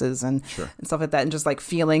coincidences and stuff like that. And just like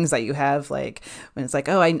feelings that you have, like when it's like,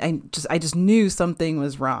 oh, I just knew something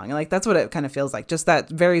was wrong. And like, that's what it kind of feels like. Just that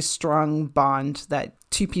very strong bond that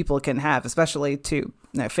two people can have, especially two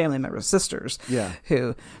family members, sisters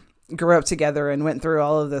who grew up together and went through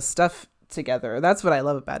all of this stuff together. That's what I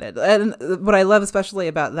love about it. And what I love especially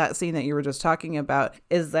about that scene that you were just talking about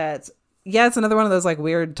is that it's another one of those like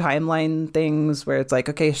weird timeline things where it's like,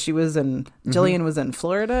 okay, Jillian was in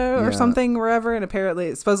Florida or something, wherever, and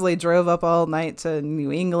apparently supposedly drove up all night to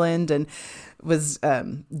New England and was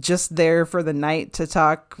just there for the night to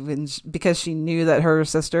talk because she knew that her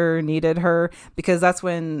sister needed her, because that's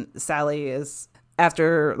when Sally is,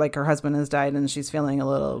 after like her husband has died and she's feeling a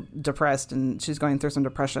little depressed and she's going through some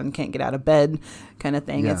depression, can't get out of bed kind of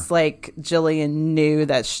thing. It's like Jillian knew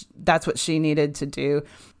that that's what she needed to do.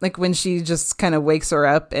 Like when she just kind of wakes her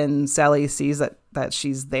up and Sally sees that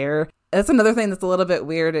she's there. That's another thing that's a little bit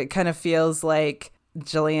weird. It kind of feels like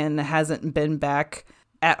Jillian hasn't been back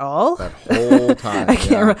at all that whole time.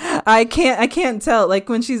 I can't tell. Like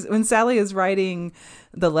when Sally is writing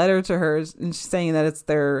the letter to her and she's saying that it's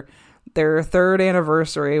their third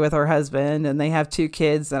anniversary with her husband and they have 2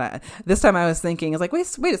 kids, and this time I was thinking, I was like, wait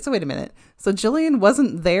a minute, so Jillian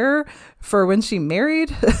wasn't there for when she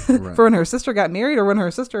married for when her sister got married, or when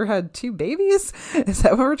her sister had 2 babies? Is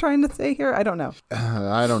that what we're trying to say here? I don't know.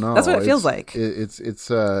 I don't know. That's what it feels like. It's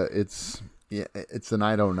an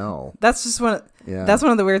I don't know. That's just one. That's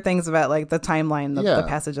one of the weird things about like the timeline, the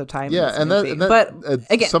passage of time. Yeah, and that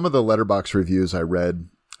again, some of the Letterboxd reviews I read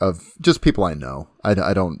of just people I know, I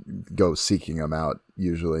don't go seeking them out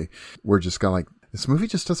usually, we're just kind of like, this movie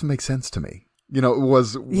just doesn't make sense to me. You know, it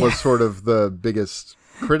was sort of the biggest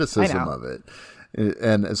criticism of it.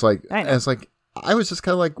 And it's like, I was just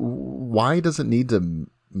kind of like, why does it need to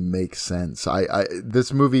make sense?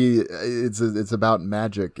 This movie, it's about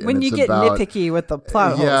magic. And when you get nitpicky with the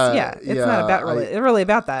plot holes, it's not about really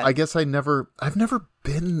about that. I guess I've never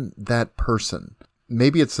been that person.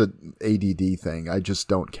 Maybe it's an ADD thing. I just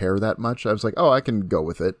don't care that much. I was like, I can go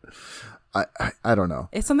with it. I don't know.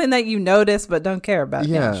 It's something that you notice but don't care about.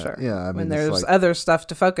 Yeah, sure. Yeah, I mean, when there's other stuff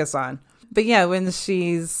to focus on. But yeah, when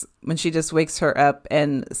she just wakes her up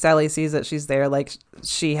and Sally sees that she's there, like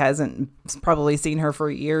she hasn't probably seen her for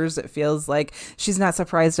years. It feels like she's not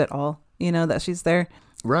surprised at all, that she's there.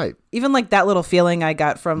 Right. Even like that little feeling I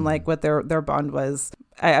got from like what their bond was,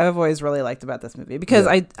 I've always really liked about this movie, because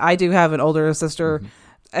I do have an older sister. Mm-hmm.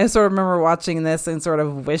 I sort of remember watching this and sort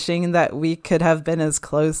of wishing that we could have been as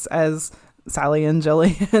close as Sally and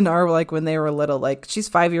Jillian are, like when they were little. Like she's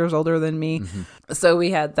 5 years older than me. Mm-hmm. So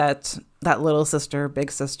we had that little sister,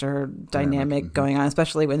 big sister dynamic going on,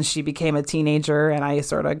 especially when she became a teenager and I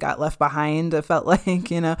sort of got left behind. It felt like,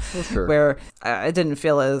 where I didn't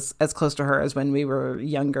feel as close to her as when we were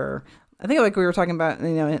younger. I think like we were talking about,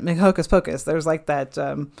 in Hocus Pocus, there's like that,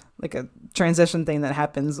 like a transition thing that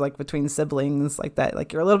happens like between siblings like that.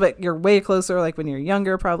 Like you're way closer like when you're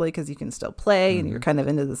younger, probably because you can still play and you're kind of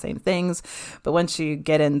into the same things. But once you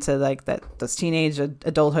get into like those teenage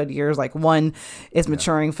adulthood years, like one is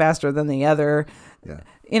maturing faster than the other. Yeah.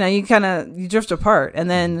 You drift apart,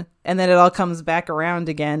 and then it all comes back around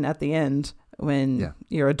again at the end when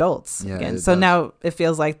you're adults again. So now it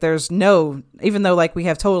feels like there's even though like we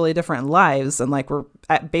have totally different lives and like we're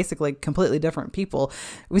basically completely different people,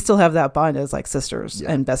 we still have that bond as like sisters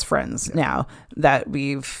and best friends now that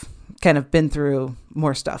we've kind of been through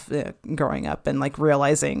more stuff growing up, and like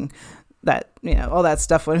realizing that, all that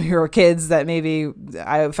stuff when we were kids, that maybe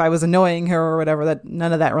if I was annoying her or whatever, that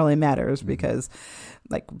none of that really matters, because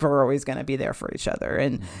like we're always going to be there for each other.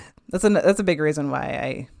 And that's a big reason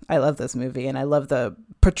why I love this movie, and I love the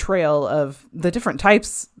portrayal of the different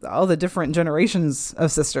types, all the different generations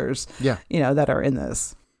of sisters, that are in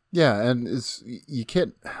this. Yeah, and you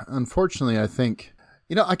can't, unfortunately, I think,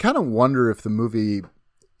 I kind of wonder if the movie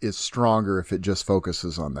is stronger if it just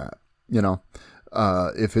focuses on that,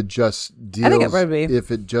 if it just deals, I think it would be.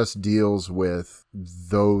 If it just deals with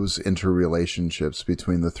those interrelationships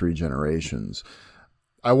between the 3 generations.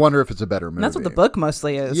 I wonder if it's a better movie. And that's what the book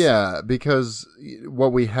mostly is. Yeah, because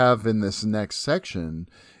what we have in this next section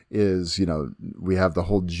is, we have the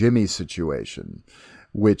whole Jimmy situation,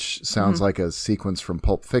 which sounds like a sequence from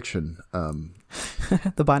Pulp Fiction.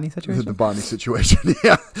 The Bonnie situation? The Bonnie situation,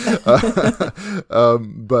 yeah.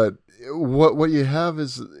 But what you have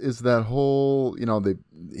is that whole,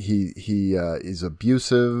 he is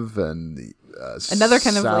abusive, and another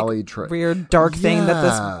kind of Sally like weird dark thing that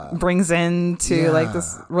this brings into like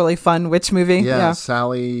this really fun witch movie. Yeah.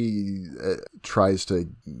 Sally tries to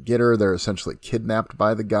get her. They're essentially kidnapped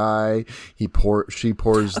by the guy. She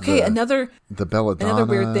pours the belladonna. Another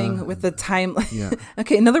weird thing with the time. Yeah.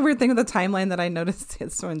 Okay, another weird thing with the timeline that I noticed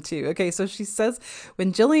this one too. Okay, so she says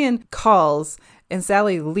when Jillian calls and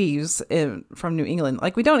Sally leaves from New England,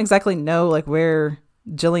 like we don't exactly know like where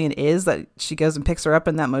Jillian is, that she goes and picks her up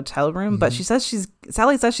in that motel room, but she says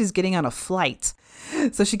Sally says she's getting on a flight.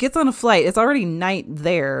 So she gets on a flight. It's already night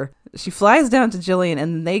there. She flies down to Jillian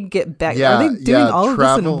and they get back. Are they doing all of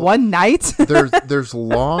this in one night? there's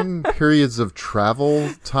long periods of travel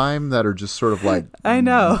time that are just sort of like I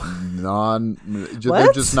know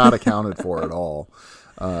they're just not accounted for at all.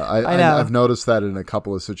 I know. I've noticed that in a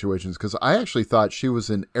couple of situations because I actually thought she was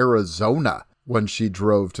in Arizona when she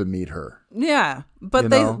drove to meet her. Yeah, but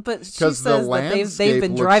she says that they've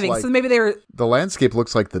been driving, so maybe they were. The landscape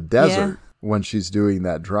looks like the desert when she's doing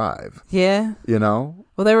that drive. Yeah,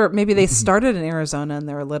 Well, they started in Arizona and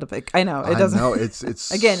they're a little bit. I know it doesn't. No,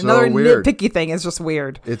 it's again so another weird. nitpicky thing. It's just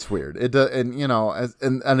weird. It's weird. It and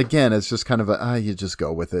and again, it's just kind of you just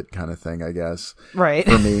go with it kind of thing, I guess. Right.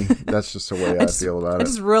 For me, that's just the way I feel about it. I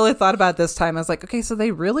just really thought about this time. I was like, okay, so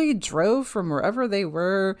they really drove from wherever they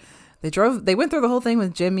were. They went through the whole thing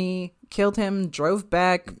with Jimmy, killed him, drove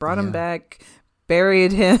back, brought him back,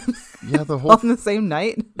 buried him. Yeah, the whole on the same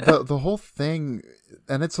night. the whole thing,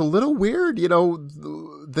 and it's a little weird.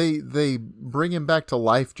 They bring him back to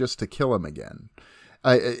life just to kill him again.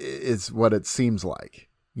 Is what it seems like.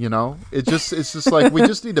 It's just like we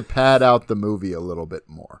just need to pad out the movie a little bit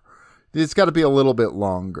more. It's got to be a little bit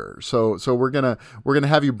longer. So we're gonna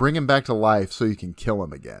have you bring him back to life so you can kill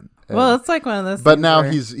him again. Well, it's like one of those. But now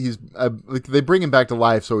he's they bring him back to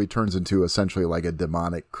life so he turns into essentially like a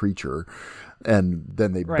demonic creature, and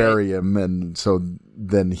then they bury him, and so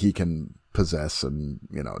then he can possess and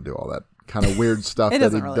do all that kind of weird stuff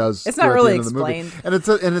that he does. It's not really explained, and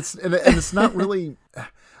it's not really.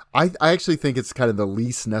 I actually think it's kind of the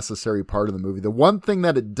least necessary part of the movie. The one thing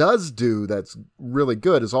that it does do that's really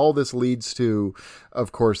good is all this leads to,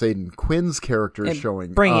 of course, Aidan Quinn's character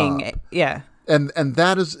showing up. Yeah. And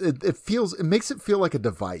that is, it makes it feel like a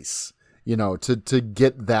device, to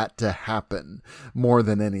get that to happen more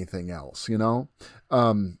than anything else,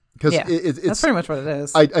 Because that's pretty much what it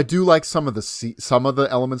is. I do like some of the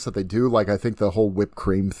elements that they do. Like I think the whole whipped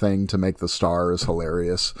cream thing to make the star is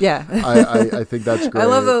hilarious. Yeah, I think that's great. I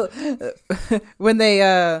love when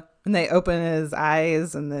they open his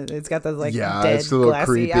eyes and it's got those like dead glassy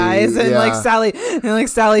creepy eyes and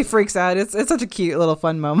Sally freaks out. It's such a cute little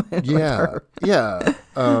fun moment. Yeah, yeah.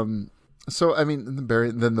 So I mean,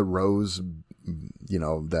 then the rose.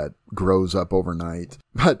 That grows up overnight.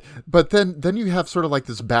 But then you have sort of like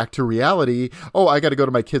this back to reality. Oh, I got to go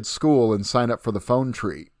to my kid's school and sign up for the phone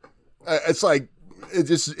tree. It's like,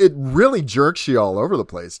 it really jerks you all over the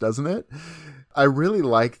place, doesn't it? I really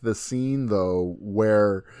like the scene though,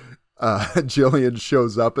 where Jillian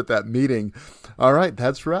shows up at that meeting. All right,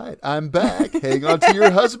 that's right. I'm back. Hang on to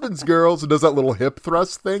your husbands, girls. And does that little hip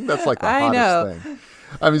thrust thing. That's like the hottest thing.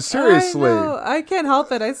 I mean, seriously. I can't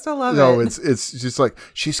help it. I still love it. No, it's just like,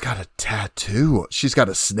 she's got a tattoo. She's got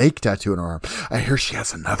a snake tattoo on her arm. I hear she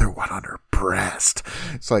has another one on her breast.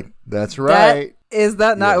 It's like, that's right. Is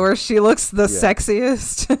that not where she looks the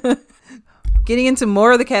sexiest? Getting into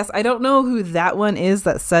more of the cast, I don't know who that one is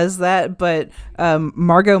that says that, but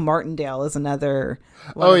Margot Martindale is another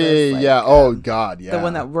one of those, oh God, yeah. The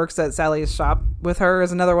one that works at Sally's shop with her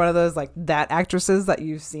is another one of those like that actresses that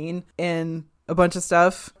you've seen in a bunch of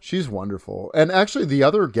stuff. She's wonderful. And actually the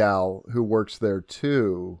other gal who works there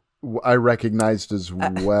too, I recognized as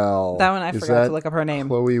well. That one I forgot to look up her name.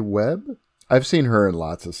 Chloe Webb? I've seen her in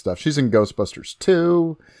lots of stuff. She's in Ghostbusters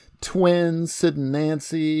 2, Twins, Sid and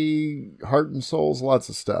Nancy, Heart and Souls, lots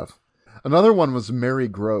of stuff. Another one was Mary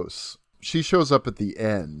Gross. She shows up at the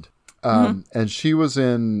end. And she was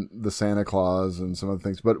in The Santa Claus and some other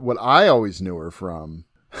things. But what I always knew her from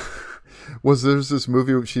was there's this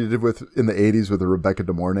movie she did in the 80s with Rebecca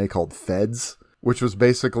De Mornay called Feds, which was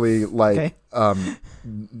basically like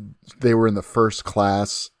they were in the first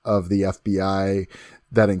class of the FBI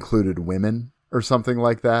that included women or something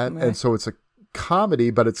like that. Okay. And so it's a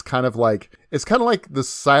comedy, but it's kind of like The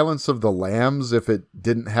Silence of the Lambs if it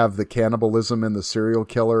didn't have the cannibalism and the serial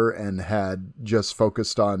killer and had just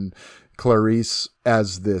focused on Clarice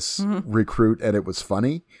as this recruit and it was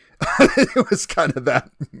funny. It was kind of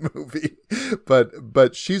that movie,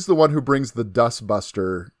 but she's the one who brings the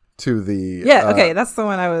Dustbuster to the. That's the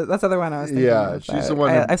one that's the other one I was thinking. Yeah, she's the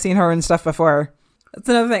one. I've seen her and stuff before. That's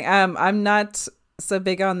another thing. I'm not so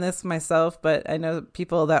big on this myself, but I know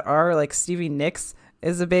people that are, like Stevie Nicks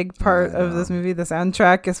is a big part of this movie, the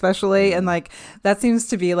soundtrack especially, and like that seems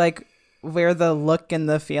to be like where the look and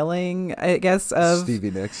the feeling, I guess, of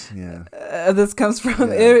Stevie Nicks, this comes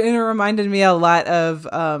from. It reminded me a lot of.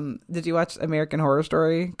 Did you watch American Horror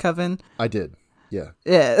Story, Coven? I did. Yeah.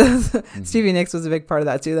 Stevie Nicks was a big part of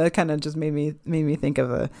that too. That kind of just made me think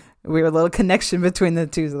of a weird little connection between the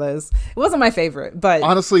two of those. It wasn't my favorite, but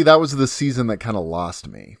honestly, that was the season that kind of lost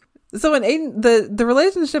me. So when Aiden, the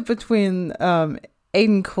relationship between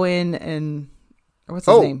Aidan Quinn and what's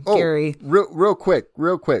his name? Gary. Real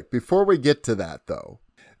quick. Before we get to that, though,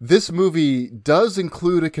 this movie does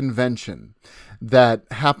include a convention that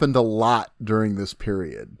happened a lot during this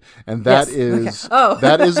period. And that is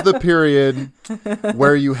that is the period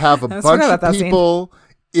where you have a bunch of people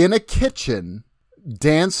in a kitchen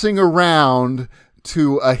dancing around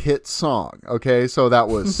to a hit song. Okay, so that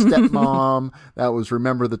was Stepmom, that was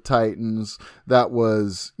Remember the Titans, that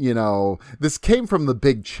was, this came from The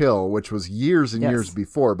Big Chill, which was years and years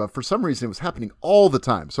before, but for some reason it was happening all the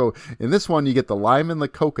time. So in this one you get the lime and the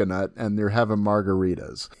coconut and they're having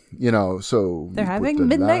margaritas, so they're having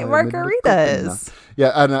midnight margaritas.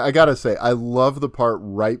 Yeah, and I gotta say, I love the part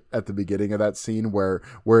right at the beginning of that scene where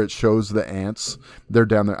it shows the ants. They're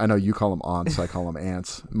down there. I know you call them aunts, I call them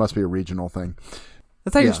ants. It must be a regional thing.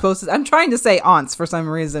 That's how you're supposed to. I'm trying to say aunts for some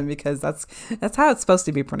reason because that's how it's supposed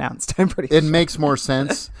to be pronounced. I'm pretty sure. It makes more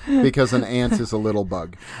sense because an ant is a little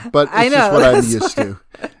bug, but it's just what I'm used to.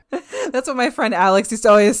 That's what my friend Alex used to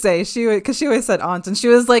always say. Because she always said aunt, and she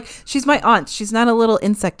was like, "She's my aunt. She's not a little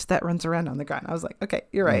insect that runs around on the ground." I was like, "Okay,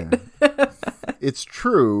 you're right." Yeah. It's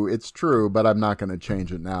true, but I'm not going to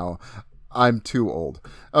change it now. I'm too old.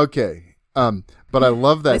 Okay, but I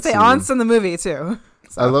love that. They say aunts in the movie too.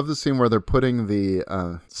 So. I love the scene where they're putting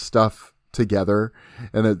the stuff together,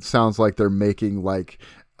 and it sounds like they're making like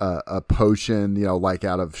a potion, like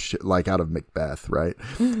out of Macbeth, right?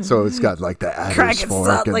 So it's got like the adder's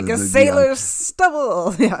fork and like a sailor's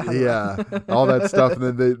stubble, yeah, all that stuff,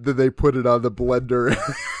 and then they put it on the blender.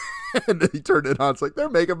 And they turned it on. It's like they're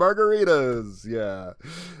making margaritas. Yeah,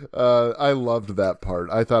 I loved that part.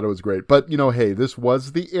 I thought it was great. But hey, this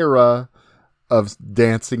was the era of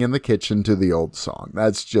dancing in the kitchen to the old song.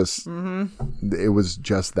 That's just, It was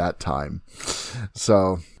just that time.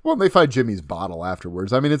 So, they find Jimmy's bottle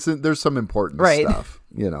afterwards. I mean, there's some important stuff,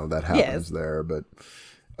 that happens there.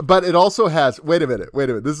 But it also has, wait a minute.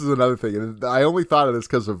 This is another thing. And I only thought of this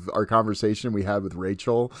because of our conversation we had with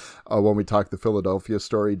Rachel when we talked the Philadelphia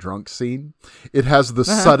Story drunk scene. It has the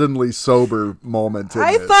suddenly sober moment in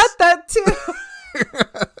this. Thought that too.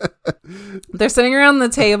 They're sitting around the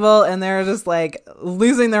table and they're just like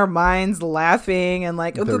losing their minds, laughing, and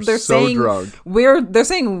like they're so saying drunk. They're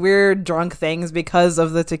saying weird drunk things because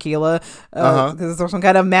of the tequila. Because there's some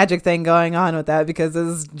kind of magic thing going on with that because this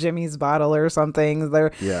is Jimmy's bottle or something.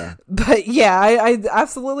 But yeah, I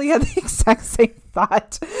absolutely had the exact same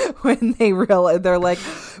thought when they realized, they're like,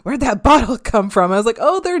 where'd that bottle come from? I was like,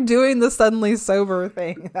 they're doing the suddenly sober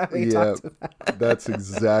thing that we talked about. That's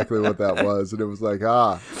exactly what that was. And it was like,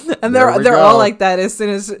 and they're all like that as soon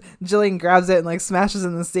as Jillian grabs it and like smashes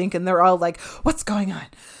in the sink, and they're all like, what's going on?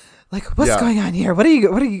 Like, what's going on here?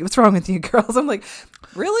 What's wrong with you girls? I'm like,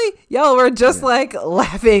 really? Y'all were just like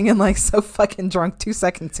laughing and like so fucking drunk 2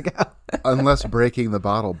 seconds ago. Unless breaking the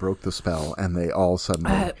bottle broke the spell and they all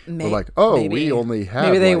suddenly were like, we only had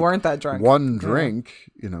maybe they weren't that drunk. One drink,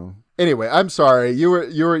 Anyway, I'm sorry. You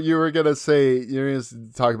were gonna say, you're gonna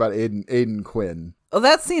talk about Aidan Quinn. Well,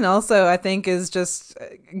 that scene also, I think, is just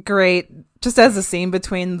great, just as a scene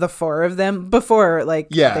between the four of them before, like,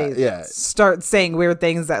 they start saying weird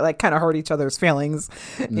things that, like, kind of hurt each other's feelings,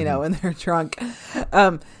 when they're drunk.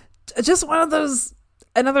 Just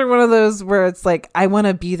another one of those where it's like, I want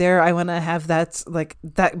to be there. I want to have that, like,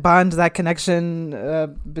 that bond, that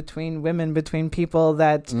connection between women, between people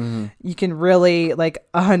that you can really, like,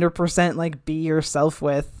 100%, like, be yourself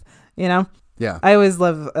with, Yeah, I always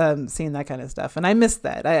love seeing that kind of stuff, and I missed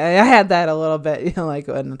that. I had that a little bit, like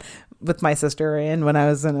with my sister and when I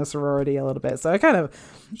was in a sorority a little bit. So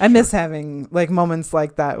I miss having like moments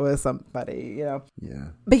like that with somebody, Yeah.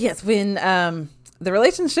 But yes, when the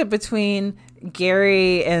relationship between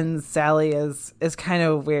Gary and Sally is kind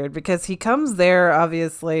of weird because he comes there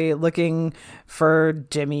obviously looking for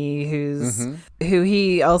Jimmy, who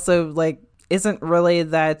he also like isn't really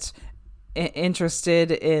that interested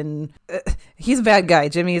in. He's a bad guy.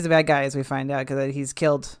 Jimmy is a bad guy, as we find out, because he's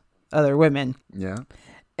killed other women. Yeah.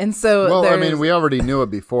 And so we already knew it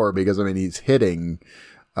before because he's hitting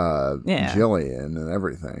Jillian and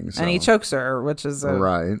everything. So. And he chokes her, which is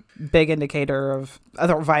a big indicator of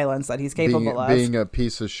other violence that he's capable of. Being a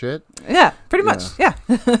piece of shit? Yeah, pretty much. Yeah.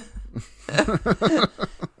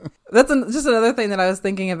 That's just another thing that I was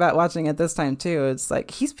thinking about watching it this time, too. It's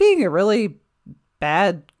like he's being a really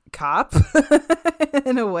bad cop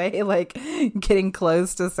in a way, like getting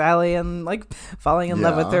close to Sally and like falling in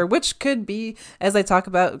love with her, which could be, as I talk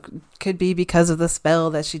about, could be because of the spell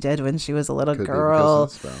that she did when she was a little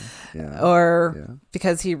girl, or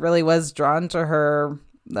because he really was drawn to her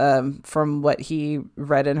from what he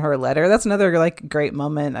read in her letter. That's another like great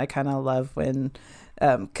moment I kind of love when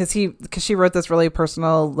because she wrote this really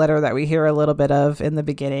personal letter that we hear a little bit of in the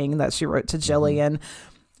beginning that she wrote to Jillian.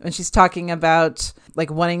 And she's talking about like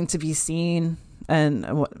wanting to be seen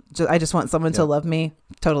and I just want someone to love me.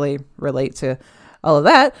 Totally relate to all of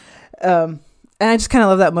that. And I just kind of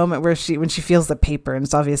love that moment where when she feels the paper, and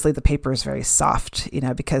it's obviously the paper is very soft,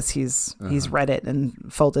 because he's read it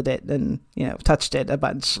and folded it and, touched it a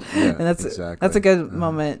bunch. Yeah, and that's a good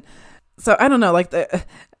moment. So I don't know, like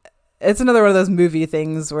it's another one of those movie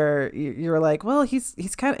things where you're like, well, he's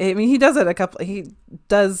kind of, I mean, he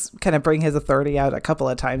does kind of bring his authority out a couple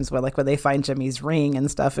of times when they find Jimmy's ring and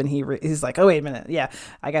stuff. And he's like, oh, wait a minute. Yeah,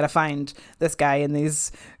 I got to find this guy. And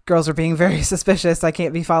these girls are being very suspicious. I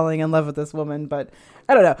can't be falling in love with this woman. But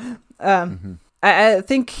I don't know. I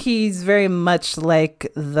think he's very much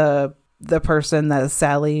like the person that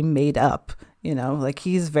Sally made up, like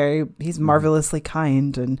he's marvelously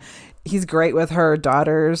kind and he's great with her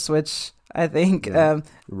daughters, which I think,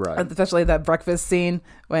 especially that breakfast scene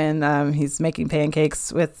when he's making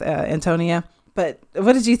pancakes with Antonia. But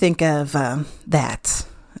what did you think of that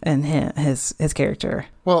and his character?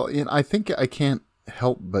 Well, I think I can't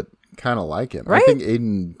help but kind of like him. Right? I think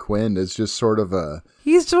Aidan Quinn is just sort of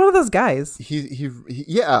he's just one of those guys.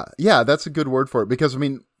 Yeah, that's a good word for it, because I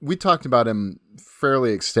mean, we talked about him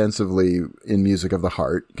fairly extensively in Music of the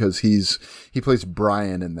Heart because he plays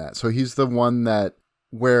Brian in that. So he's the one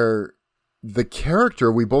where the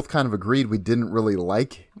character, we both kind of agreed we didn't really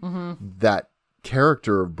like that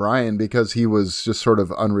character of Brian because he was just sort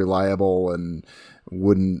of unreliable and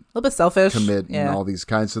wouldn't a little bit selfish commit and all these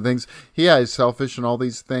kinds of things. He's selfish and all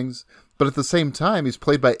these things. But at the same time, he's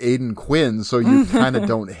played by Aidan Quinn, so you kind of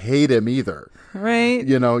don't hate him either. Right.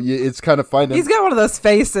 It's kind of fun. He's got one of those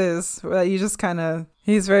faces where you just kind of,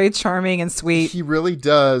 he's very charming and sweet. He really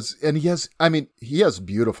does. And he has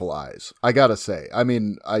beautiful eyes, I gotta say. I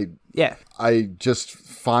mean, I just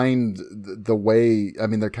find the way, I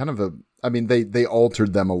mean, they're kind of they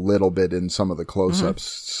altered them a little bit in some of the close-ups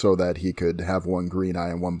so that he could have one green eye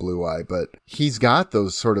and one blue eye. But he's got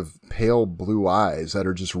those sort of pale blue eyes that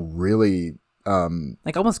are just really...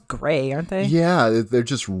 like almost gray, aren't they? Yeah, they're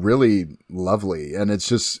just really lovely. And it's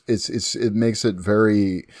just, it makes it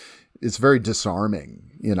very disarming,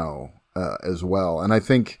 as well. And I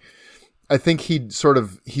think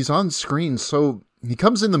he's on screen he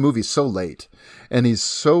comes in the movie so late and he's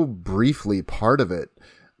so briefly part of it,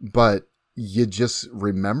 but you just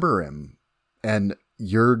remember him and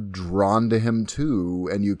you're drawn to him too.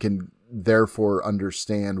 And you can therefore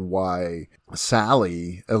understand why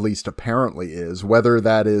Sally, at least apparently, is, whether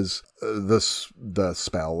that is the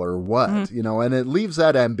spell or what, and it leaves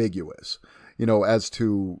that ambiguous, as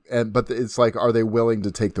to, but it's like, are they willing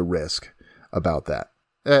to take the risk about that?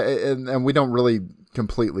 And we don't really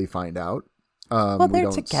completely find out. Well, they're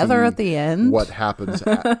together at the end. What happens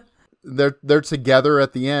they're together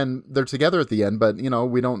at the end. They're together at the end, but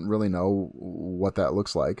we don't really know what that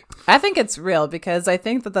looks like. I think it's real because I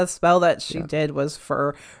think that the spell that she did was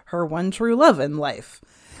for her one true love in life.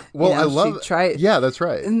 Well, I love. Yeah, that's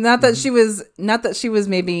right. Not that she was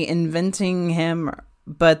maybe inventing him,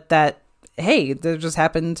 but that hey, there just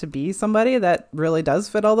happened to be somebody that really does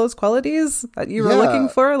fit all those qualities that you were looking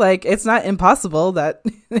for. Like, it's not impossible that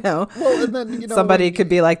well, and then, somebody could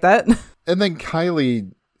be like that. And then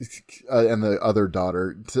Kylie. And the other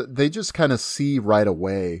daughter, they just kind of see right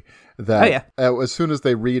away that as soon as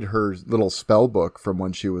they read her little spell book from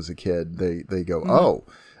when she was a kid, they go,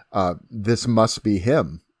 this must be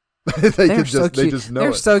him. They just know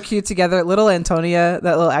They're so cute together. Little Antonia,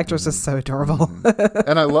 that little actress is so adorable.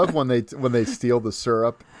 And I love when they steal the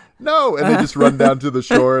syrup. No, and they just run down to the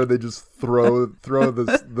shore and they just throw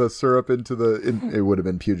the syrup into it would have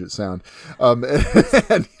been Puget Sound.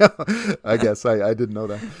 And I guess I didn't know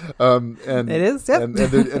that. And it is, yep. And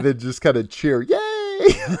they just kind of cheer, yay!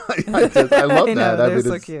 I love that. They're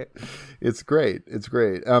so cute. It's great. It's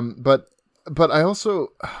great. But I also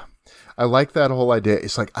I like that whole idea.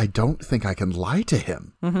 It's like, I don't think I can lie to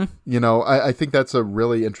him. Mm-hmm. You know, I think that's a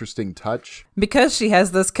really interesting touch. Because she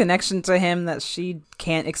has this connection to him that she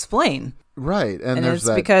can't explain. Right. And it's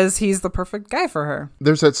because he's the perfect guy for her.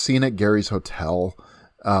 There's that scene at Gary's hotel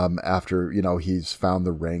after, you know, he's found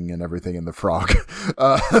the ring and everything, and the frog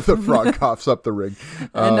coughs up the ring.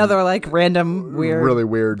 Another like random really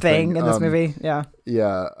weird thing in this movie. Yeah.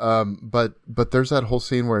 Yeah. But there's that whole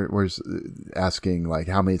scene where he's asking like,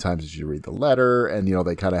 how many times did you read the letter? And, you know,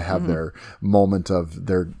 they kind of have their moment of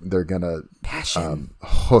they're going to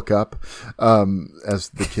hook up, as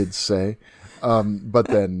the kids say. But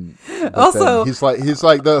then he's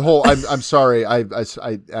like the whole, I'm sorry, I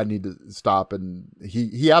need to stop. And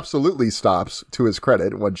he absolutely stops, to his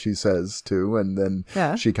credit, when she says to, and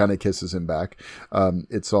then she kind of kisses him back.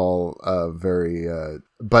 It's all very,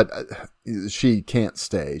 but she can't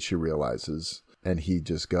stay, she realizes, and he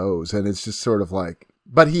just goes, and it's just sort of like,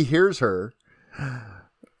 but he hears her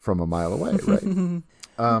from a mile away, right?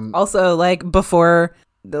 Also, like, before,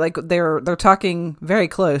 like, they're talking very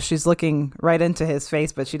close. She's looking right into his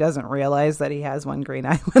face, but she doesn't realize that he has one green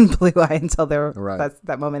eye, one blue eye until that's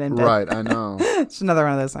that moment in bed. Right, I know. It's another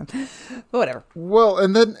one of those times. But whatever. Well,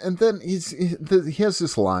 and then he has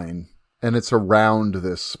this line, and it's around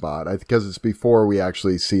this spot, because it's before we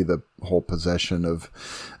actually see the whole possession of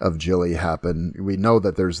Jilly happen. We know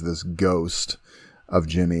that there's this ghost of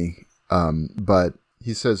Jimmy, but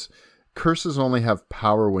he says, curses only have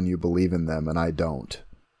power when you believe in them, and I don't.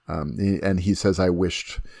 And he says, I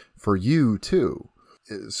wished for you too.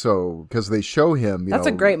 So, because they show him, that's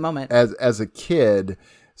a great moment, as a kid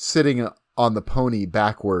sitting on the pony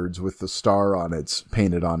backwards with the star on its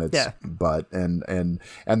painted on its butt, and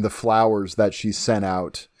the flowers that she sent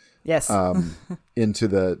out, into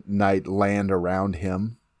the night land around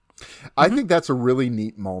him. I think that's a really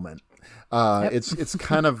neat moment. It's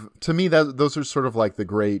kind of, to me, that those are sort of like the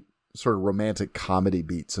great sort of romantic comedy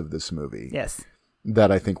beats of this movie. Yes.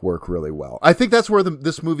 That I think work really well. I think that's where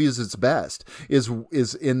this movie is its best, is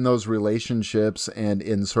in those relationships and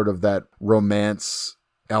in sort of that romance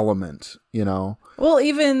element, you know? Well,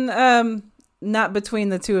 even not between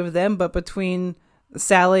the two of them, but between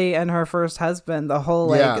Sally and her first husband, the whole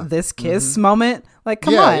like this kiss moment. Like,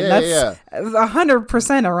 come on, that's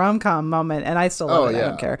 100% a rom-com moment, and I still love it. I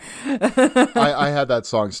don't care. I had that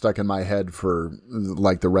song stuck in my head for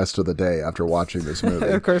like the rest of the day after watching this movie.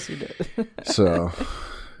 Of course you did. So,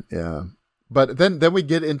 yeah. But then we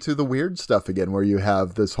get into the weird stuff again, where you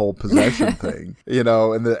have this whole possession thing, you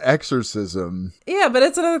know, and the exorcism. Yeah, but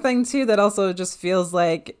it's another thing too that also just feels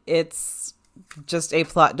like it's just a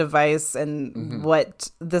plot device, and what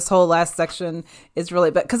this whole last section is really,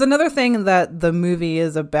 but because another thing that the movie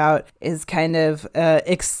is about is kind of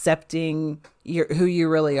accepting who you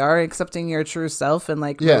really are, accepting your true self, and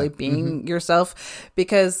like really being yourself,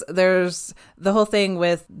 because there's the whole thing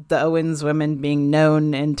with the Owens women being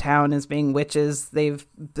known in town as being witches. They've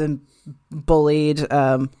been bullied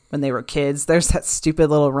when they were kids. There's that stupid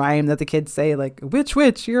little rhyme that the kids say, like, witch,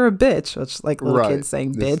 you're a bitch, which like little kids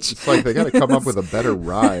saying bitch. It's like they got to come up with a better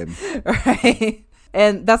rhyme. Right.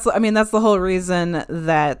 And that's the whole reason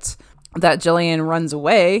that Jillian runs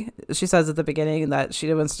away. She says at the beginning that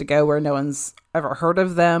she wants to go where no one's ever heard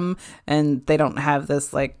of them, and they don't have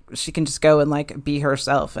this, like, she can just go and like be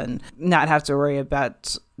herself and not have to worry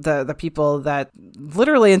about the people that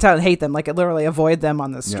literally in town hate them, like literally avoid them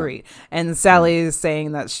on the street. And Sally is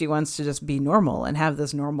saying that she wants to just be normal and have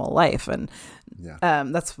this normal life, and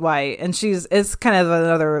that's why. And it's kind of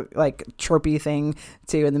another like tropey thing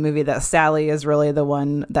too in the movie, that Sally is really the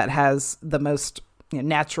one that has the most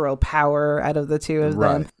natural power out of the two of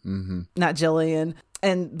them, not Jillian.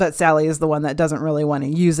 But Sally is the one that doesn't really want to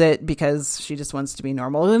use it because she just wants to be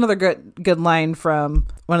normal. Another good line from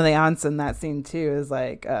one of the aunts in that scene too is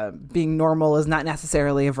like, being normal is not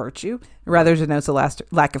necessarily a virtue, rather denotes a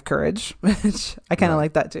lack of courage, which I kind of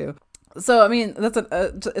like that too. So, I mean, that's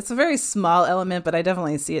it's a very small element, but I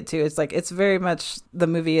definitely see it too. It's like, it's very much, the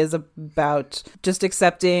movie is about just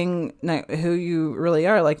accepting who you really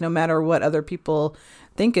are, like no matter what other people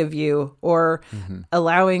think of you, or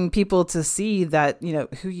allowing people to see that,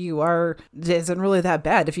 who you are isn't really that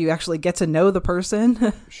bad if you actually get to know the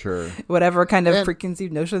person. Sure. Whatever kind of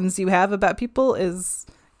preconceived notions you have about people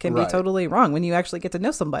can be totally wrong when you actually get to know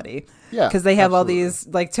somebody. Yeah, because they have all these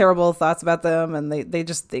like terrible thoughts about them, and they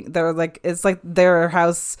just think they're like, it's like their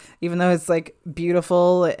house, even though it's like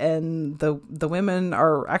beautiful, and the women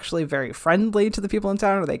are actually very friendly to the people in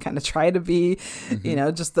town, or they kind of try to be,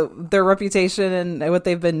 just their reputation and what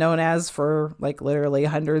they've been known as for like literally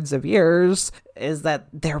hundreds of years is that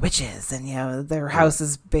they're witches, and their house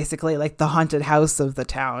is basically like the haunted house of the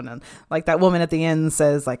town. And like that woman at the end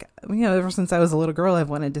says, like, ever since I was a little girl, I've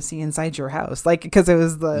wanted to see inside your house, like, because it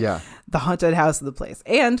was the haunted house of the place.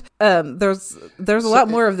 And there's a lot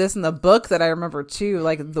more of this in the book that I remember too,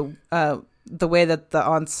 like the way that the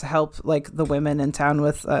aunts help like the women in town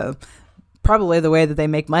with probably the way that they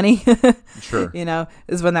make money. Sure.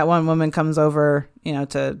 Is when that one woman comes over,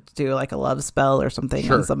 to do like a love spell or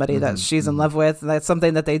something on somebody that she's in love with. That's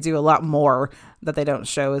something that they do a lot more that they don't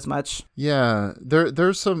show as much. Yeah.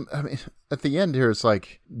 There's some, I mean, at the end here, it's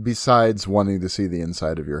like, besides wanting to see the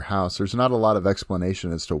inside of your house, there's not a lot of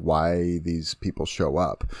explanation as to why these people show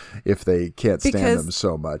up if they can't stand them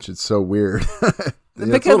so much. It's so weird.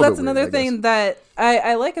 Because that's another thing that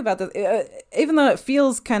I like about this, even though it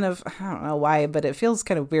feels kind of, I don't know why, but it feels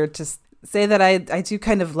kind of weird to say that I do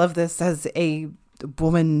kind of love this as a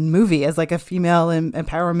woman movie, as like a female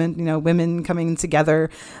empowerment, women coming together,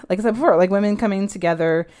 like I said before, like women coming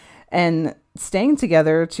together and staying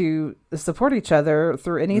together to support each other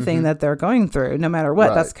through anything that they're going through, no matter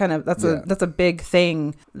what. Right. That's a big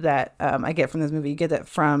thing that I get from this movie. You get it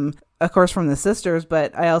from, of course, from the sisters,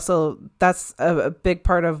 but that's a big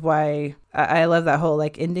part of why I love that whole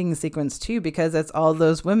like ending sequence too, because it's all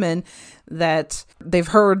those women that they've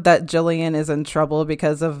heard that Jillian is in trouble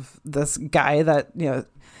because of this guy that,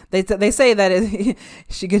 they say that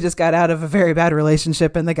she just got out of a very bad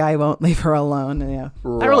relationship and the guy won't leave her alone.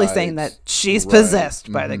 Not really saying that she's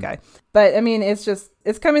possessed by the guy. But I mean,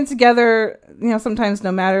 it's coming together, sometimes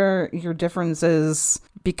no matter your differences,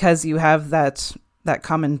 because you have that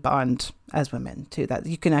common bond as women too, that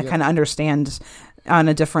you can kind of understand on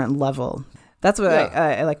a different level. That's what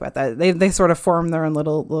I like about that. They sort of form their own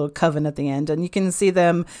little coven at the end, and you can see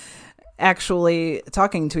them actually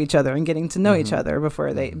talking to each other and getting to know each other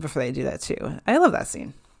before they do that too. I love that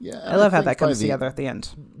scene. Yeah, I love how that comes together at the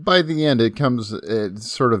end. By the end, it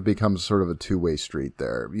sort of becomes sort of a two-way street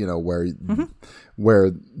there, where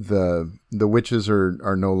the witches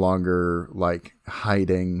are no longer like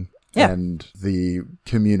hiding, and the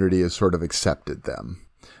community has sort of accepted them.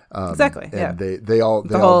 Exactly. And they all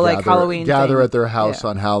Halloween gather thing. At their house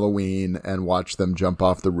on Halloween and watch them jump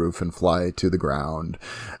off the roof and fly to the ground,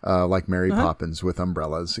 like Mary Poppins with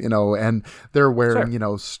umbrellas, and they're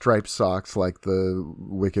wearing striped socks like the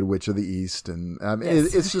Wicked Witch of the East, and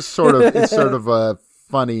it's just sort of a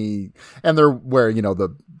funny, and they're wearing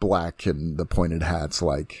the black and the pointed hats,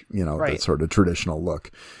 like that sort of traditional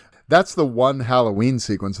look. That's the one Halloween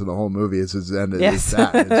sequence in the whole movie is that.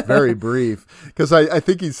 It's very brief, because I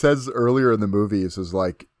think he says earlier in the movie, he says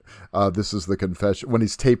like, this is the confession, when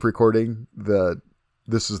he's tape recording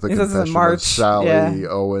this is the confession of Sally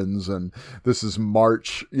Owens, and this is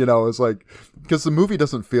March, it's like, because the movie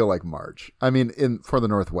doesn't feel like March. I mean, for the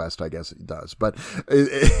Northwest, I guess it does, but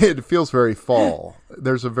it feels very fall.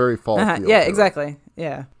 There's a very fall feel. Yeah, exactly.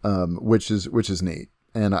 Yeah. Which is neat.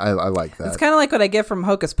 And I like that. It's kind of like what I get from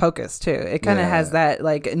Hocus Pocus too. It kind of has that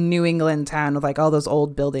like New England town with like all those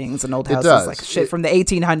old buildings and old houses, like shit from the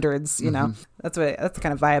 1800s. That's the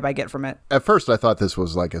kind of vibe I get from it. At first, I thought this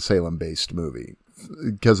was like a Salem-based movie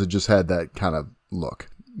because it just had that kind of look.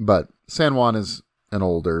 But San Juan is an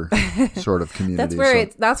older sort of community.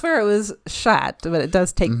 That's where it was shot, but it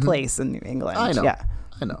does take place in New England. I know. Yeah,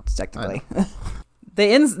 I know. Technically.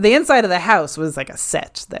 The inside of the house was like a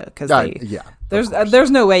set though, because there's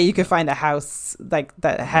no way you could find a house like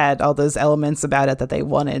that had all those elements about it that they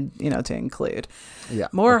wanted to include. Yeah,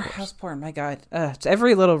 more house porn. My God,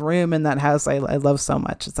 every little room in that house I love so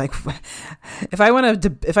much. It's like if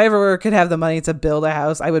I ever could have the money to build a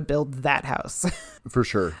house, I would build that house for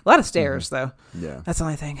sure. A lot of stairs though. Yeah, that's the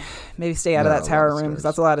only thing. Maybe stay out of that tower room because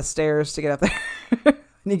that's a lot of stairs to get up there.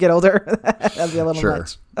 When you get older, that'd be a little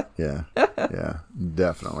much. Yeah,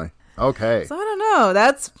 definitely. Okay. So I don't know.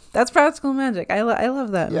 That's Practical Magic. I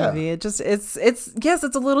love that movie. It just it's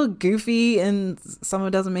a little goofy and some of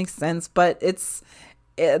it doesn't make sense, but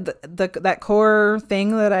that core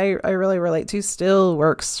thing that I really relate to still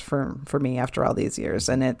works for me after all these years,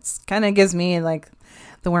 and it's kind of gives me like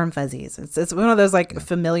the warm fuzzies. It's one of those like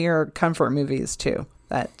familiar comfort movies too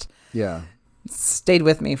that stayed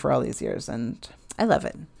with me for all these years, and I love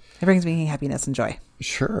it. It brings me happiness and joy.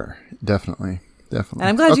 Sure. Definitely. And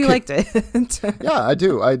I'm glad you liked it. Yeah, I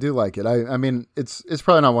do like it. I mean, it's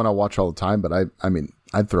probably not one I watch all the time, but I mean,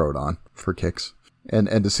 I'd throw it on for kicks and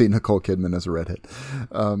to see Nicole Kidman as a redhead.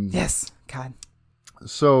 Yes. God.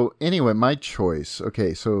 So anyway, my choice.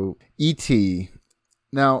 Okay. So E.T.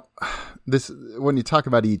 Now when you talk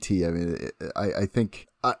about E.T., I mean, I think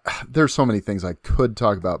there's so many things I could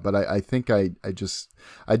talk about, but I think I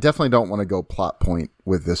definitely don't want to go plot point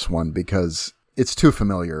with this one because it's too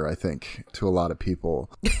familiar, I think, to a lot of people.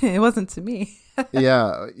 It wasn't to me.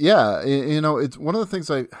 Yeah. It's one of the things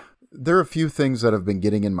there are a few things that have been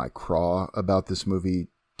getting in my craw about this movie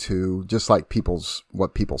too, just like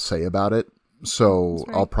what people say about it. So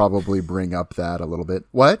I'll probably bring up that a little bit.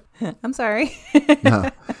 What? I'm sorry. No,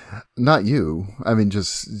 not you. I mean,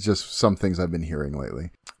 just some things I've been hearing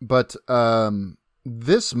lately. But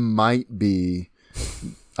this might be.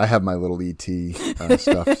 I have my little ET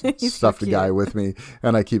stuffed guy with me,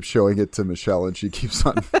 and I keep showing it to Michelle, and she keeps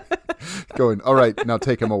on going, all right, now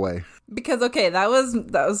take him away. Because,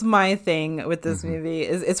 that was my thing with this movie.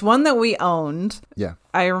 It's one that we owned. Yeah.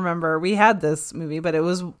 I remember we had this movie, but it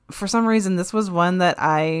was, for some reason, this was one that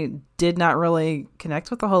I did not really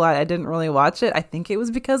connect with a whole lot. I didn't really watch it. I think it was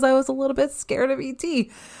because I was a little bit scared of E.T.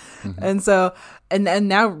 And so, and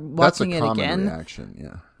now watching it again. That's a common reaction,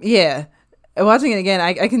 yeah. Yeah. Watching it again,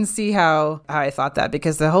 I can see how I thought that,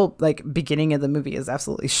 because the whole beginning of the movie is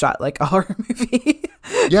absolutely shot like a horror movie.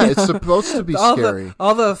 Yeah, it's supposed to be scary.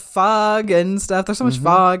 All the fog and stuff. There's so much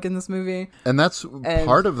fog in this movie, and that's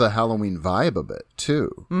part of the Halloween vibe of it too.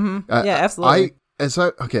 Yeah, absolutely. As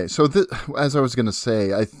I was going to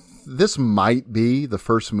say, this might be the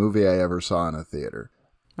first movie I ever saw in a theater.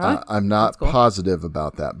 I'm not positive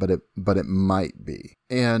about that, but it might be.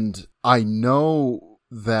 And I know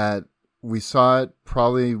that we saw it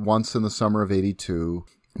probably once in the summer of '82,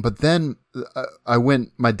 but then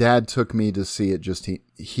my dad took me to see it, just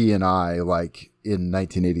he and I, like in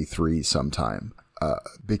 1983 sometime,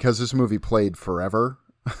 because this movie played forever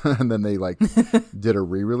and then they did a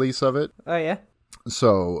re-release of it. Oh yeah.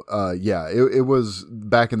 So, it was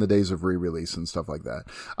back in the days of re-release and stuff like that.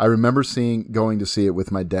 I remember going to see it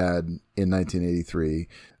with my dad in 1983.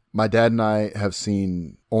 My dad and I have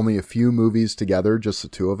seen only a few movies together, just the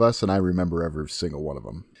two of us, and I remember every single one of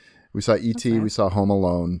them. We saw E.T., we saw Home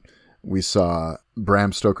Alone, we saw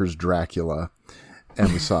Bram Stoker's Dracula,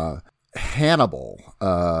 and we saw Hannibal.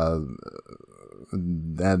 And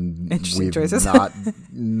we've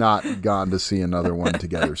not gone to see another one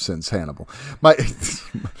together since Hannibal. Was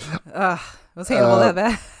Hannibal that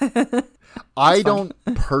bad? I don't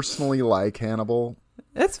personally like Hannibal.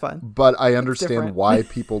 It's fun. But I understand why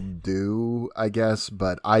people do, I guess,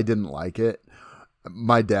 but I didn't like it.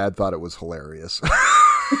 My dad thought it was hilarious.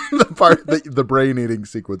 The brain eating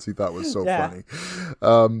sequence he thought was so funny.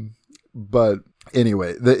 But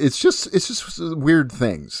anyway, it's just weird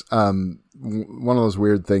things. One of those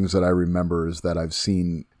weird things that I remember is that I've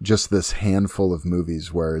seen just this handful of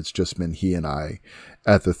movies where it's just been he and I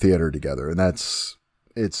at the theater together, and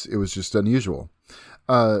it was just unusual.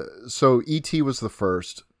 So E.T. was the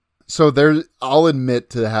first. So I'll admit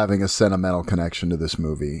to having a sentimental connection to this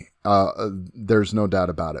movie. There's no doubt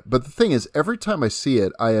about it. But the thing is, every time I see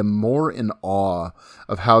it, I am more in awe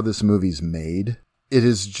of how this movie's made. It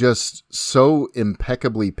is just so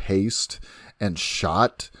impeccably paced and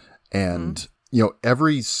shot, and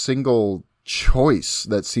every single choice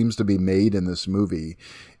that seems to be made in this movie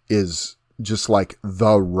is just like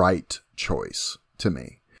the right choice to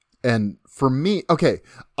me. And for me,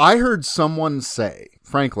 I heard someone say,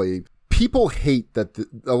 frankly,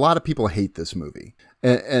 a lot of people hate this movie.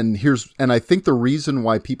 And I think the reason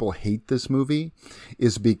why people hate this movie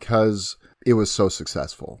is because it was so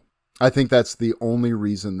successful. I think that's the only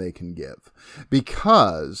reason they can give.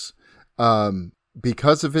 Because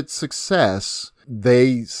of its success,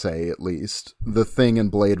 they say, at least, The Thing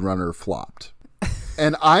and Blade Runner flopped.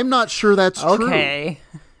 And I'm not sure that's true. Okay.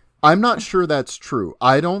 I'm not sure that's true.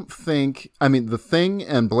 The Thing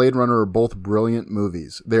and Blade Runner are both brilliant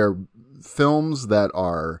movies. They're films that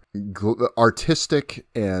are artistic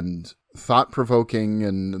and thought-provoking,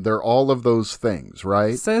 and they're all of those things,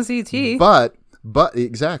 right? So's E.T. But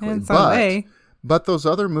exactly. In some way. But those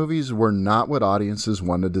other movies were not what audiences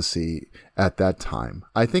wanted to see at that time.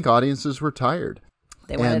 I think audiences were tired.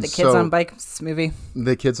 They wanted a Kids on Bikes movie.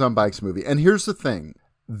 The Kids on Bikes movie. And here's the thing.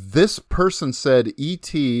 This person said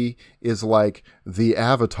E.T. is like the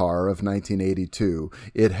Avatar of 1982.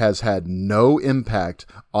 It has had no impact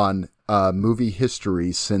on movie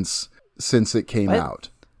history since it came out.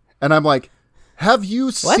 And I'm like, have you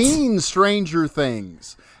seen Stranger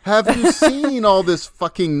Things? Have you seen all this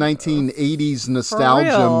fucking 1980s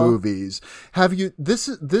nostalgia movies? Have you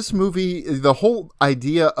this movie, the whole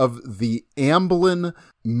idea of the Amblin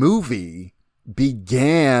movie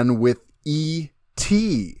began with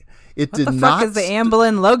E.T. What the fuck is the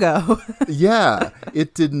Amblin logo? Yeah,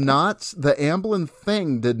 it did not. The Amblin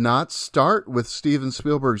thing did not start with Steven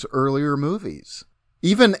Spielberg's earlier movies.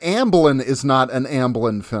 Even Amblin is not an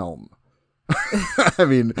Amblin film. I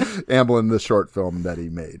mean, Amblin, the short film that he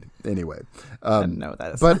made. Anyway, I didn't know what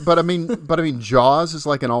that is. but I mean, Jaws is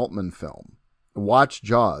like an Altman film. Watch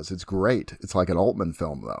Jaws; it's great. It's like an Altman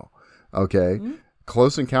film, though. Okay,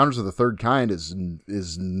 Close Encounters of the Third Kind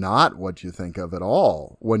is not what you think of at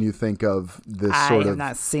all when you think of this sort of. I have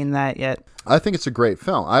not seen that yet. I think it's a great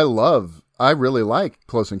film. I really like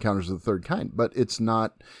Close Encounters of the Third Kind, but it's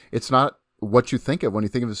not what you think of when you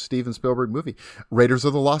think of a Steven Spielberg movie. Raiders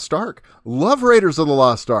of the Lost Ark. Love Raiders of the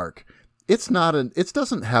Lost Ark. It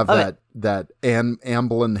doesn't have that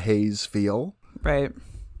Amblin Hayes feel. Right.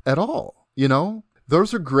 At all. You know?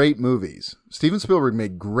 Those are great movies. Steven Spielberg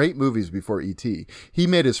made great movies before E.T. He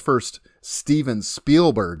made his first Steven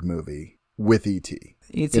Spielberg movie with E.T.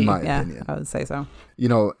 E.T., in my opinion. I would say so. You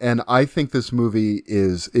know, and I think this movie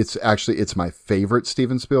it's my favorite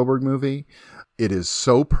Steven Spielberg movie. It is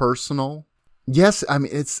so personal. Yes, I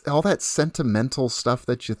mean, it's all that sentimental stuff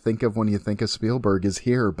that you think of when you think of Spielberg is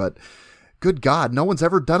here, but good God, no one's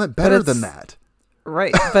ever done it better than that.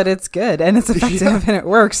 Right, but it's good and it's effective and it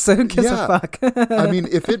works, so who gives a fuck? I mean,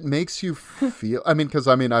 if it makes you feel, because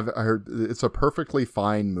I've heard it's a perfectly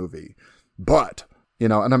fine movie, but, you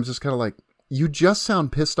know, and I'm just kind of like, you just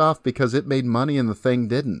sound pissed off because it made money and The Thing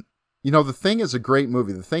didn't. You know, The Thing is a great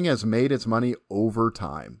movie. The Thing has made its money over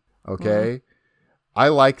time, okay? I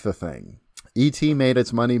like The Thing. E.T. made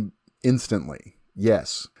its money instantly,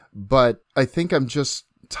 yes, but I think I'm just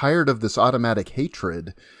tired of this automatic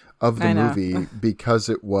hatred of the movie because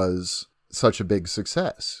it was such a big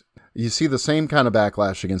success. You see the same kind of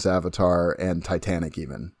backlash against Avatar and Titanic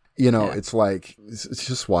even. You know, it's like, it's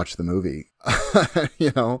just watch the movie.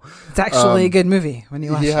 You know? It's actually a good movie when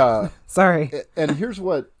you watch it. Sorry. And here's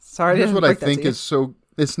what Sorry, I think is so,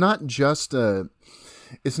 it's not just a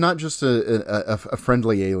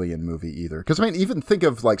friendly alien movie either. Because I mean, even think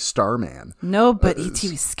of like Starman. No, but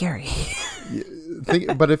E.T. was scary.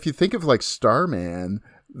 But if you think of like Starman,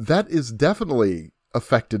 that is definitely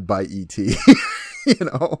affected by E.T. You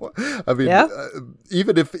know, I mean,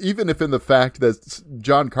 even if in the fact that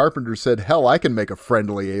John Carpenter said, "Hell, I can make a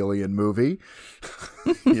friendly alien movie,"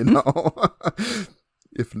 you know,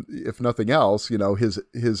 if nothing else, you know,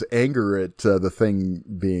 his anger at The Thing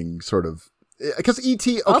being sort of. Because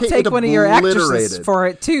E.T. Okay, I'll take one of your actresses for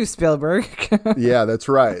it too, Spielberg. Yeah, that's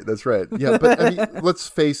right. Yeah, but I mean, let's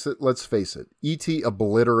face it. E.T.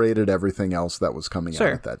 obliterated everything else that was coming out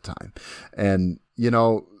at that time, and you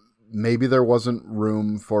know, maybe there wasn't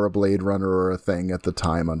room for a Blade Runner or a Thing at the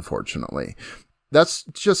time. Unfortunately, that's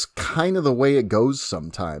just kind of the way it goes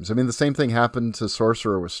sometimes. I mean, the same thing happened to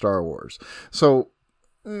Sorcerer with Star Wars. So,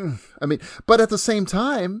 I mean, but at the same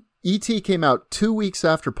time. E.T. came out 2 weeks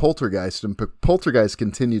after Poltergeist, and Poltergeist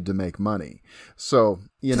continued to make money. So,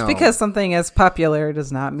 you know. Just because something is popular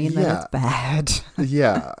does not mean that it's bad.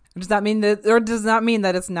 Yeah. Does not mean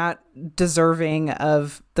that it's not deserving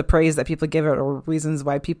of the praise that people give it or reasons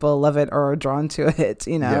why people love it or are drawn to it.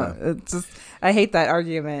 You know, it's just, I hate that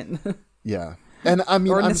argument. Yeah. And I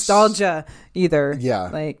mean, or nostalgia either. Yeah.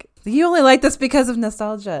 Like, you only like this because of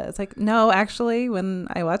nostalgia. It's like, no, actually, when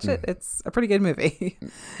I watch it, it's a pretty good movie.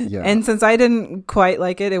 Yeah. And since I didn't quite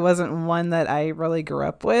like it, it wasn't one that I really grew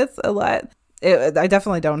up with a lot. I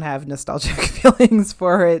definitely don't have nostalgic feelings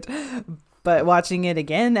for it. But watching it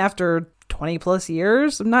again after 20 plus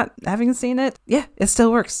years of not having seen it, it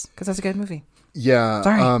still works because that's a good movie. Yeah.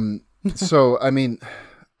 Sorry. So, I mean,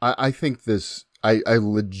 I think this... I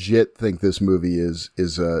legit think this movie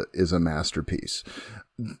is a masterpiece.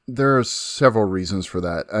 There are several reasons for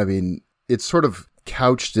that. I mean, it's sort of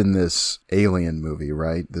couched in this alien movie,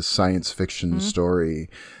 right? This science fiction story.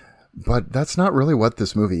 But that's not really what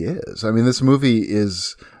this movie is. I mean, this movie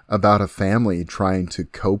is about a family trying to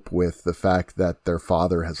cope with the fact that their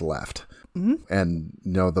father has left. And,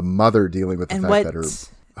 you know, the mother dealing with the fact that her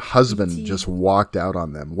husband just walked out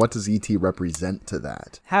on them. What does E.T. represent to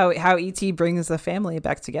that? How E.T. brings the family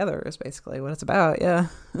back together is basically what it's about. Yeah.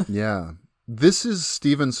 Yeah. This is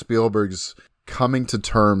Steven Spielberg's coming to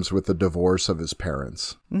terms with the divorce of his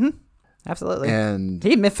parents. Absolutely. And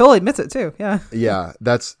he fully admits it too. Yeah. Yeah.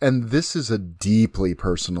 And this is a deeply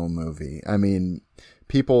personal movie. I mean,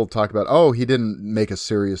 people talk about, he didn't make a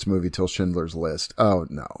serious movie till Schindler's List. Oh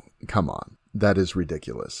no, come on. That is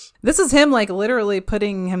ridiculous. This is him like literally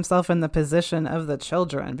putting himself in the position of the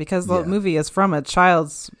children because the movie is from a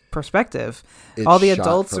child's perspective. All the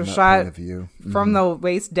adults are shot from the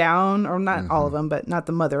waist down, or not all of them, but not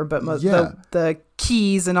the mother, but the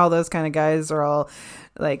Keys and all those kind of guys are all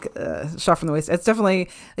like shot from the waist. It's definitely,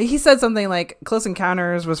 he said something like Close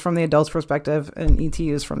Encounters was from the adult's perspective and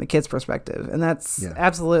E.T. was from the kid's perspective. And that's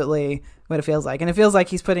absolutely what it feels like. And it feels like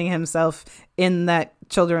he's putting himself in that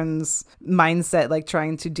children's mindset, like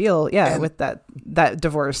trying to deal with that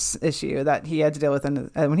divorce issue that he had to deal with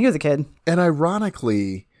when he was a kid. And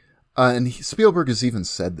ironically, Spielberg has even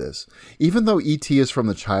said this, even though E.T. is from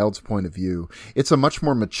the child's point of view, it's a much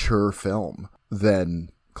more mature film than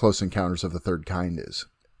Close Encounters of the Third Kind is.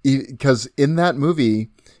 Because in that movie,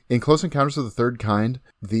 in Close Encounters of the Third Kind,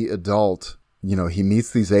 the adult, he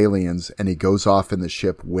meets these aliens and he goes off in the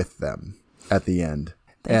ship with them at the end.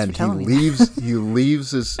 Thanks and he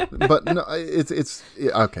leaves his, but no, it's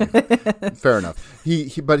okay, fair enough.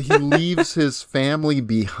 But he leaves his family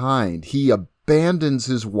behind. He abandons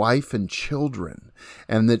his wife and children,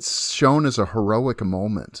 and it's shown as a heroic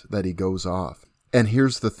moment that he goes off. And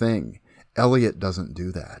here's the thing. Elliot doesn't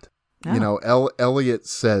do that. Oh. Elliot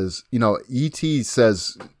says, E.T.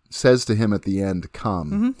 says to him at the end,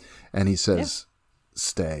 come. And he says,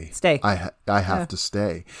 stay. I have to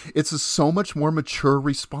stay. It's so much more mature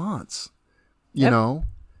response. You know?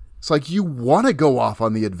 It's like you want to go off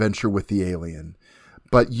on the adventure with the alien,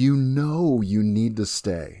 but you need to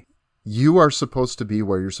stay. You are supposed to be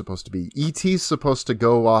where you're supposed to be. E.T.'s supposed to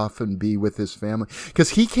go off and be with his family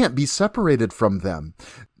because he can't be separated from them.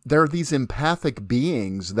 There are these empathic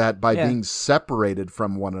beings that by being separated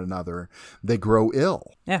from one another, they grow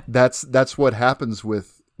ill. Yeah. That's what happens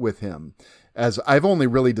with him. As I've only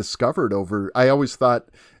really discovered I always thought,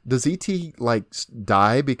 does E.T.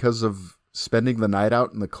 die because of spending the night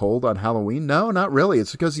out in the cold on Halloween? No, not really.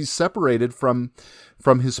 It's because he's separated from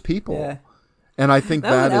his people. Yeah. And I think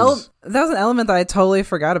that was an element that I totally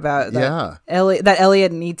forgot about. That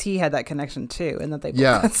Elliot and E.T. had that connection too, and that they both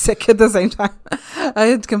got sick at the same time. I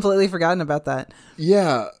had completely forgotten about that.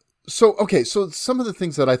 Yeah. So some of the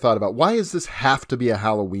things that I thought about, why does this have to be a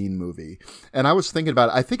Halloween movie? And I was thinking about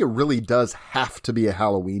it. I think it really does have to be a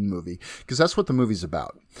Halloween movie because that's what the movie's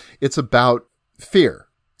about. It's about fear.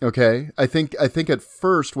 Okay. I think at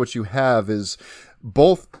first what you have is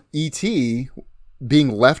both E.T. being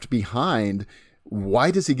left behind.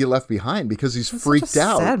 Why does he get left behind? Because he's freaked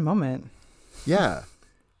out. Sad moment. Yeah.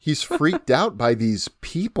 He's freaked out by these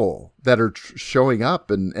people that are showing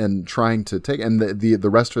up and trying to take, and the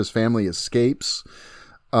rest of his family escapes.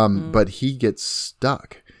 But he gets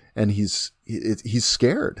stuck and he's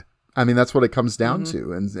scared. I mean, that's what it comes down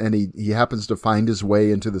to. And he happens to find his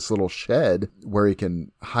way into this little shed where he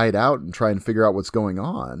can hide out and try and figure out what's going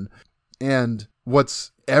on. And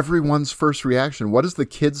what's everyone's first reaction? What is the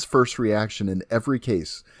kid's first reaction in every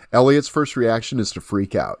case? Elliot's first reaction is to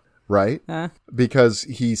freak out, right? Because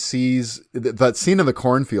he sees that scene in the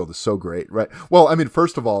cornfield is so great, right? Well, I mean,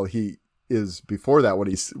 first of all, he is before that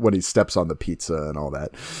when he steps on the pizza and all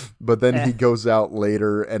that, but then he goes out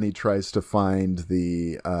later and he tries to find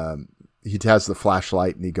he has the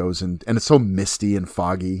flashlight and he goes in, and it's so misty and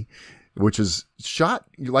foggy, which is shot,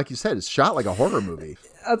 like you said, it's shot like a horror movie.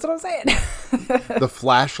 That's what I'm saying. The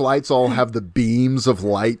flashlights all have the beams of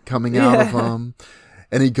light coming out of them.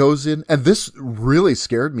 And he goes in, and this really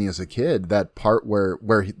scared me as a kid, that part where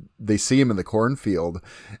they see him in the cornfield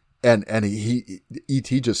and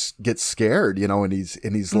E.T. just gets scared, and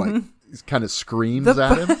he's like, he kind of screams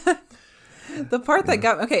at him. The part that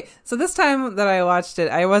got okay, so this time that I watched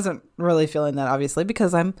it, I wasn't really feeling that, obviously,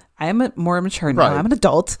 because I am more mature now. Right. I'm an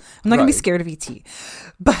adult. I'm not gonna be scared of E.T.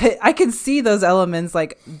 But I could see those elements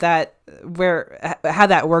like that, how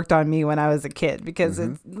that worked on me when I was a kid, because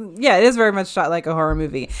it is very much shot like a horror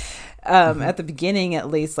movie. At the beginning, at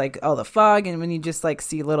least, like all the fog, and when you just like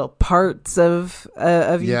see little parts of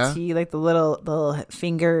E.T., like the little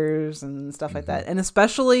fingers and stuff like that, and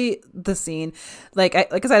especially the scene, like I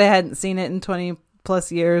said, I hadn't seen it in 20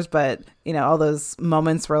 plus years, but all those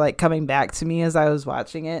moments were like coming back to me as I was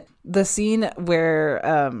watching it. The scene where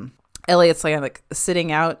Elliot's like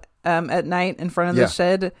sitting out at night in front of the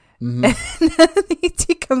shed. And then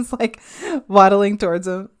E.T. comes like waddling towards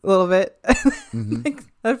him a little bit. Like,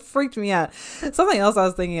 that freaked me out. Something else I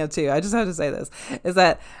was thinking of too, I just have to say this, is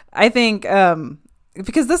that I think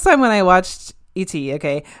because this time when I watched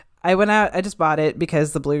E.T., I went out, I just bought it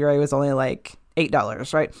because the Blu-ray was only like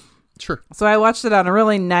 $8, right? Sure. So I watched it on a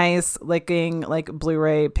really nice looking like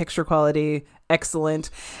Blu-ray, picture quality,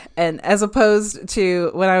 excellent. And as opposed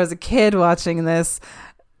to when I was a kid watching this,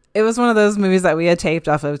 it was one of those movies that we had taped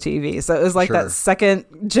off of TV. So it was like that second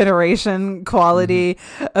generation quality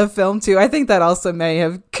of film too. I think that also may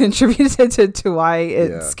have contributed to why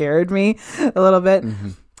it scared me a little bit.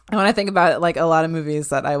 And when I think about it, like a lot of movies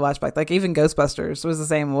that I watch back, like even Ghostbusters was the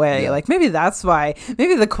same way. Yeah. Like maybe that's why,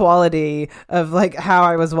 maybe the quality of like how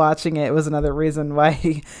I was watching it was another reason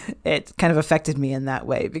why it kind of affected me in that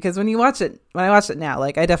way. Because when I watch it now,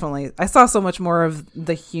 like I saw so much more of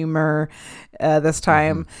the humor this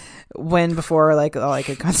time. When before, like all I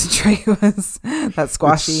could concentrate was that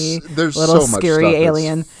squashy There's little so much scary stuff that's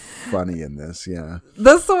alien. funny in this, yeah.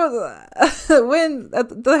 This one, when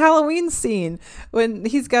at the Halloween scene, when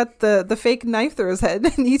he's got the fake knife through his head,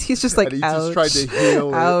 and he's just like, And he's ouch, just trying to heal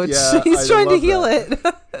it. ouch. Yeah, He's I trying to love heal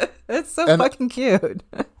that. it. It's so fucking cute.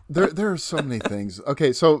 There are so many things.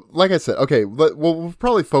 Okay, so like I said, we'll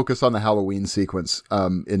probably focus on the Halloween sequence.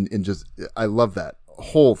 In just, I love that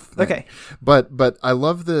whole thing. Okay, but I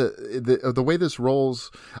love the way this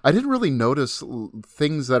rolls. I didn't really notice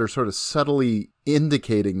things that are sort of subtly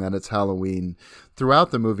indicating that it's Halloween throughout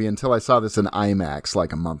the movie until I saw this in IMAX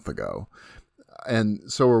like a month ago.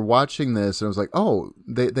 And so we're watching this, and I was like, oh,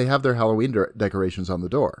 they have their Halloween decorations on the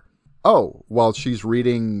door. Oh, while she's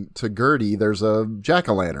reading to Gertie, there's a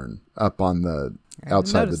jack-o'-lantern up on the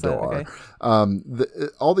outside the door. Okay.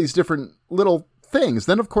 All these different little things.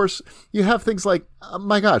 Then, of course, you have things like, oh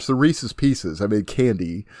my gosh, the Reese's Pieces. I mean,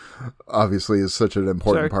 candy obviously is such an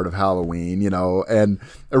important part of Halloween, and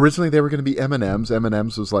originally they were going to be M&Ms.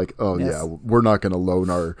 M&Ms was like, oh yeah, we're not going to loan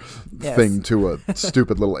our thing to a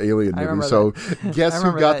stupid little alien movie. So guess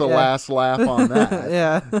who got the last laugh on that?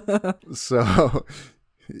 Yeah. So...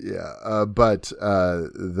 yeah, but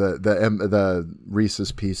the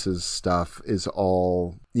Reese's Pieces stuff is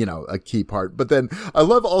all, a key part. But then I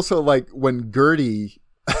love also like when Gertie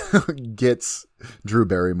gets Drew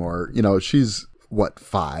Barrymore, she's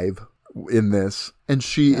 5 in this, and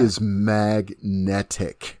she is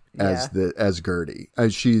magnetic as Gertie.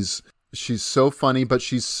 And she's so funny, but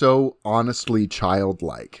she's so honestly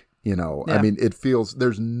childlike. I mean,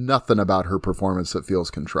 there's nothing about her performance that feels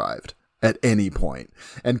contrived at any point.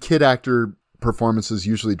 And kid actor performances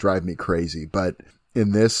usually drive me crazy, but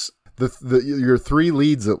in this, your 3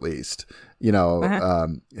 leads at least,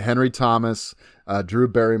 Henry Thomas, Drew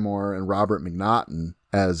Barrymore, and Robert McNaughton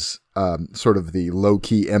as sort of the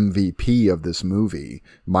low-key MVP of this movie,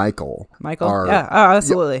 Michael.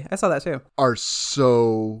 Absolutely. I saw that too. Are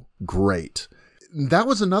so great. That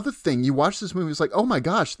was another thing. You watch this movie, it's like, oh my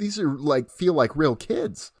gosh, these are feel like real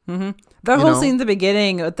kids. Mm-hmm. The whole scene at the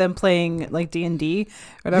beginning with them playing like D&D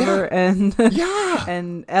or whatever, and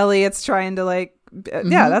and Elliot's trying to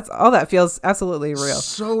that's all that feels absolutely real.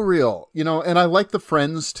 So real, and I like the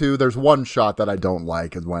friends too. There's one shot that I don't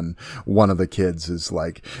like is when one of the kids is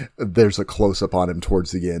like, there's a close up on him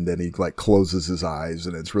towards the end and he closes his eyes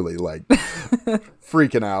and it's really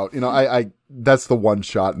freaking out. I that's the one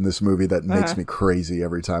shot in this movie that makes me crazy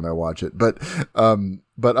every time I watch it. But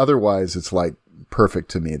otherwise it's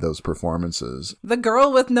perfect to me, those performances. The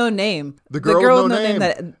girl with no name. The girl with no name.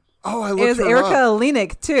 That I looked it was her Erica up.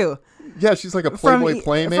 Lenick too. Yeah, she's like a Playboy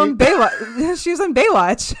Playmate. From Baywatch. She was on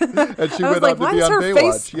Baywatch. And she went on to be on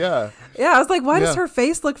Baywatch. Yeah, I was like, why does her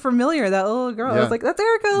face look familiar, that little girl? I was like, that's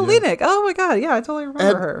Erica Lenick. Oh my God. Yeah, I totally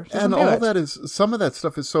remember her. And all that is, some of that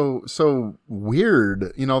stuff is so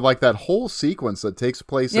weird. Like that whole sequence that takes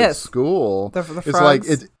place at school. The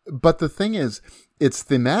frogs. But the thing is, it's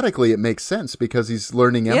thematically, it makes sense because he's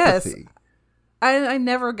learning empathy. Yes. I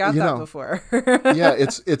never got that before. Yeah,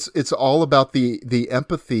 it's all about the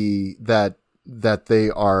empathy that they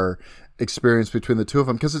are experienced between the two of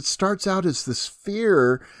them, because it starts out as this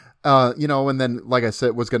fear, and then, like I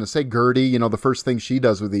said, was going to say Gertie, the first thing she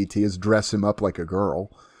does with E.T. is dress him up like a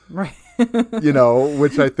girl. Right.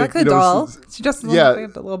 Which I think, like a doll. She just like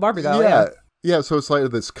a little Barbie doll. Yeah, so it's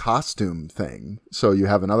like this costume thing. So you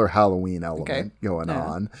have another Halloween element going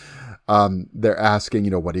on. They're asking,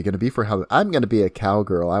 what are you going to be for Halloween? I'm going to be a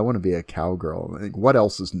cowgirl. I want to be a cowgirl. What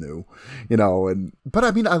else is new? But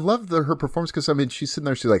I mean, I love her performance because, I mean, she's sitting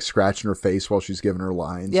there, she's scratching her face while she's giving her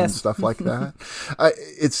lines and stuff like that.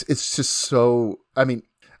 It's just so, I mean,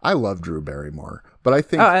 I love Drew Barrymore, but I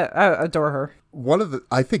think I adore her.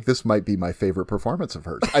 I think this might be my favorite performance of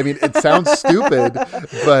hers. I mean, it sounds stupid,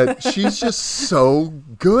 but she's just so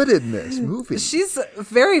good in this movie. She's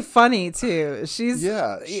very funny too.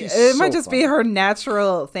 It might just be her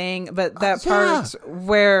natural thing, but that part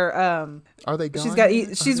where are they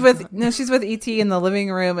gone? She's with E.T. in the living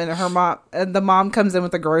room, and the mom comes in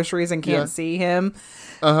with the groceries and can't see him.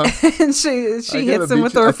 And she hits him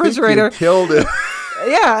with the refrigerator. I think you killed it.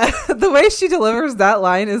 Yeah, the way she delivers that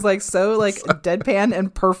line is so deadpan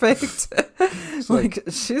and perfect.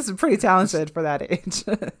 She's pretty talented for that age.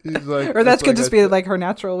 Or that could just be her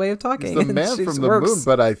natural way of talking. He's the man from the moon,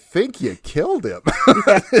 but I think you killed him.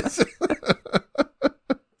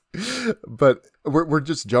 But we're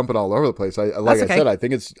just jumping all over the place. I said, I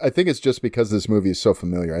think it's just because this movie is so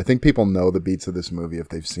familiar. I think people know the beats of this movie if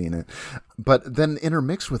they've seen it. But then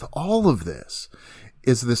intermixed with all of this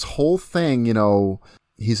is this whole thing,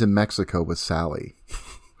 he's in Mexico with Sally.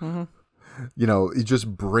 He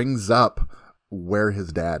just brings up where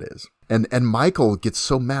his dad is. And Michael gets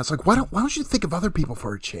so mad. It's like, why don't you think of other people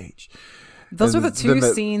for a change? Those are the two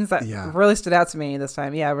scenes that really stood out to me this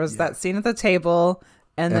time. Yeah, it was that scene at the table,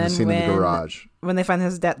 and then the scene in the garage when they find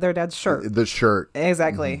their dad's shirt. The shirt,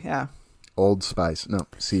 exactly. Yeah. Old Spice, no,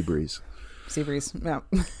 Seabreeze. Yeah.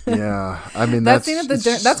 Yeah, I mean that scene at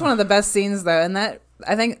that's one of the best scenes though, and that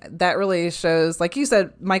I think that really shows, like you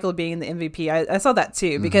said, Michael being the MVP. I saw that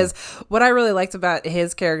too, because what I really liked about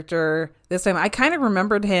his character this time, I kind of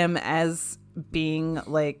remembered him as being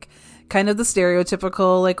like kind of the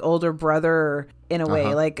stereotypical like older brother in a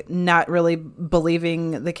way, like not really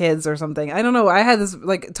believing the kids or something. I don't know. I had this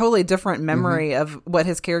like totally different memory of what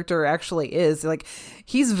his character actually is. Like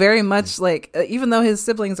he's very much like, even though his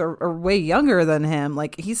siblings are way younger than him,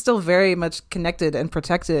 like he's still very much connected and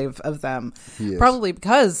protective of them. Probably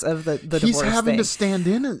because of the divorce he's having thing. To stand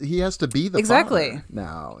in. He has to be the father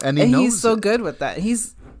now, and he's so good with that.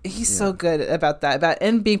 He's so good about that,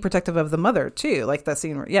 and being protective of the mother too. Like that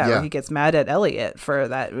scene where he gets mad at Elliot for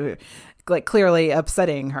that, like clearly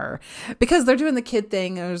upsetting her because they're doing the kid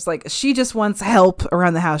thing. It was like she just wants help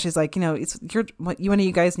around the house. She's like, it's one of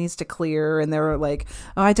you guys needs to clear, and they were like,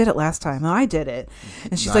 oh, I did it last time. Oh, I did it,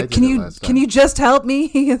 and she's like, can you just help me?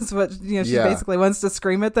 Is what she basically wants to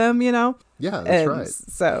scream at them. Yeah, that's right.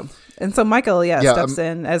 So Michael steps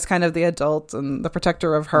in as kind of the adult and the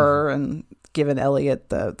protector of her and giving Elliot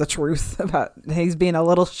the truth about he's being a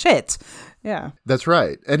little shit. Yeah, that's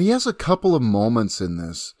right. And he has a couple of moments in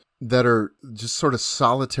this that are just sort of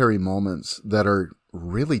solitary moments that are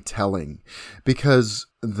really telling, because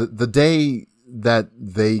the day that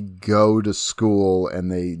they go to school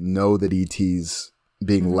and they know that E.T.'s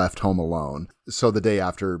being left home alone. So the day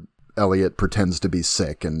after Elliot pretends to be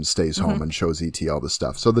sick and stays home and shows E.T. all this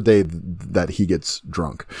stuff. So the day that he gets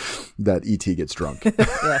drunk, that E.T. gets drunk.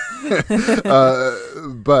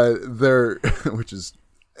 But they're,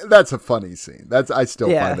 that's a funny scene. I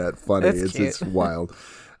still find that funny. It's wild.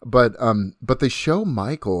 But they show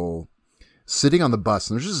Michael sitting on the bus,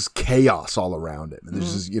 and there's just chaos all around him. And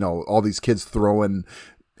there's just, all these kids throwing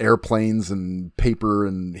airplanes and paper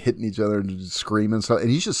and hitting each other and screaming and stuff. And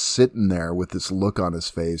he's just sitting there with this look on his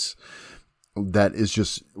face that is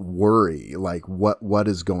just worry. Like, what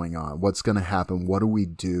is going on? What's going to happen? What do we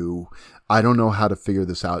do? I don't know how to figure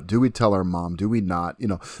this out. Do we tell our mom? Do we not?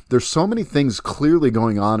 There's so many things clearly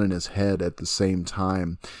going on in his head at the same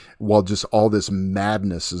time, while just all this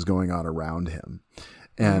madness is going on around him.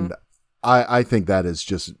 And I think that is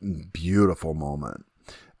just a beautiful moment.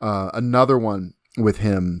 Another one with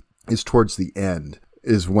him is towards the end,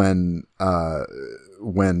 is when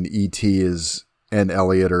E.T. and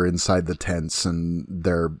Elliot are inside the tents and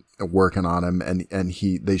they're working on him, and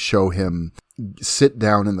they show him sit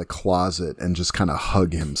down in the closet and just kind of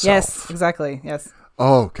hug himself. Yes, exactly. Yes.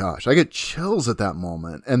 Oh gosh, I get chills at that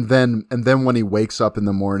moment. And then when he wakes up in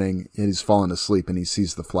the morning and he's fallen asleep and he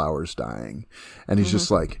sees the flowers dying, and he's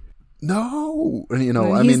just like, no, and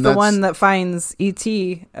he's the one that finds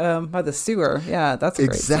E.T. By the sewer. Yeah, that's a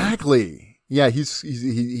great exactly. Scene. Yeah, he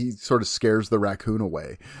sort of scares the raccoon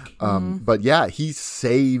away, but yeah, he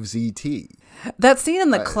saves E.T. That scene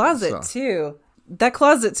in the closet too. That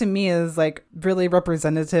closet to me is like really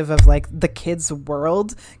representative of like the kid's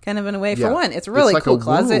world, kind of in a way. For one, it's a really cool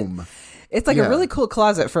closet. It's like a really cool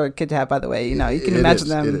closet for a kid to have. By the way, you can imagine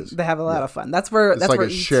them. They have a lot of fun. That's where E.T.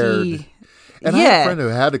 shared. And I had a friend who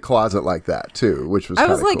had a closet like that too, which was. I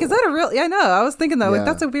was like, cool. Is that a real? Yeah, I know. I was thinking that like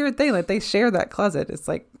that's a weird thing. Like they share that closet. It's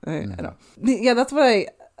like I don't know. Yeah, that's why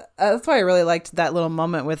I really liked that little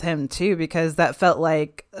moment with him too, because that felt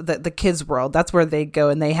like the kids' world. That's where they go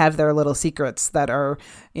and they have their little secrets that are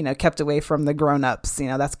kept away from the grown-ups.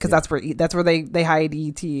 That's because that's where they hide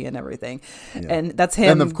E.T. and everything, and that's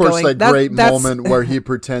him. And of course, that great moment where he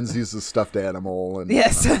pretends he's a stuffed animal. And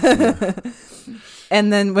yes.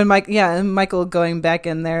 And then when Michael going back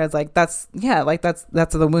in there is like that's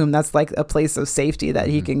the womb. That's like a place of safety that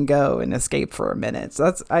he can go and escape for a minute.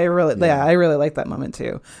 So I really like that moment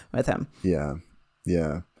too with him. Yeah,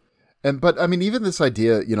 yeah. But I mean, even this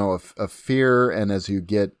idea, of fear, and as you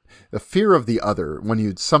get the fear of the other,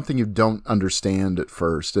 when something you don't understand at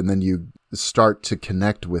first, and then you start to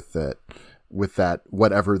connect with that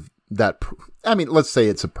whatever I mean, let's say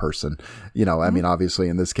it's a person, I mean, obviously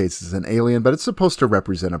in this case it's an alien, but it's supposed to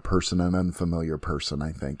represent a person, an unfamiliar person,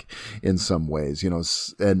 I think, in some ways,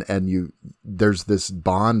 and there's this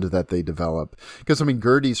bond that they develop. Because, I mean,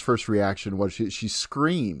 Gertie's first reaction was she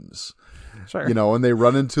screams. Sure. And they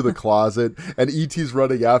run into the closet and E.T.'s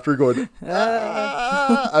running after going,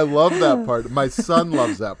 ah! I love that part. My son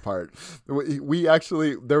loves that part. We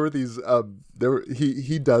actually, there were these,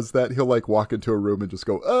 he does that. He'll like walk into a room and just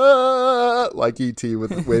go, ah! Like E.T.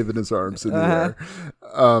 with waving his arms in the air.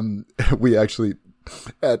 We actually,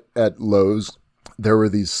 at Lowe's, there were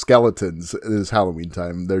these skeletons. It was Halloween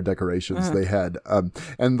time. Their decorations they had.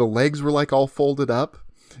 And the legs were like all folded up.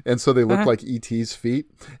 And so they looked like E.T.'s feet,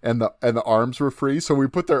 and the arms were free. So we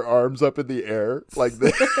put their arms up in the air like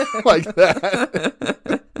this, like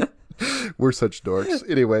that. We're such dorks.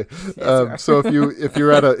 Anyway, so if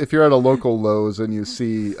you're at a local Lowe's and you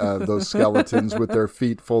see those skeletons with their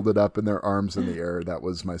feet folded up and their arms in the air, that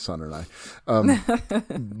was my son and I.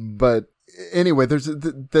 But anyway,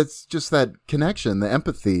 that's just that connection, the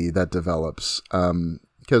empathy that develops.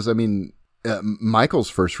 Because I mean, Michael's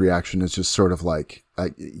first reaction is just sort of like,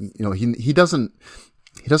 he doesn't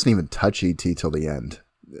even touch E.T. till the end.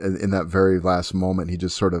 In that very last moment, he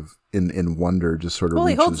just sort of in wonder, just sort of. Well,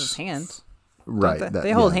 reaches, he holds his hand. Right.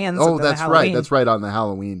 They hold hands. Oh, that's right. That's right on the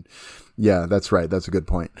Halloween. Yeah, that's right. That's a good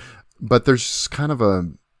point. But there's kind of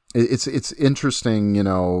it's interesting,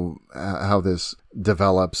 how this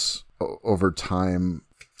develops over time.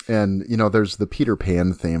 And, there's the Peter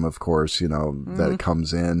Pan theme, of course, that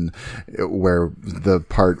comes in where the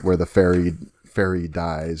part where the fairy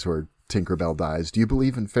dies or Tinkerbell dies. Do you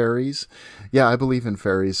believe in fairies? Yeah, I believe in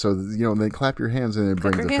fairies. So, they clap your hands and it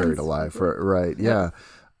brings the fairy to life. Right. Yeah.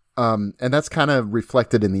 And that's kind of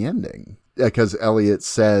reflected in the ending. Because Elliot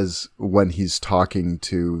says when he's talking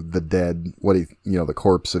to the dead, the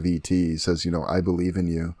corpse of E.T., he says, I believe in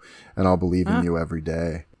you and I'll believe in you every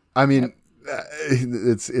day. I mean,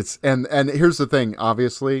 it's and here's the thing.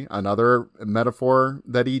 Obviously, another metaphor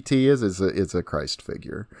that E.T. it's a Christ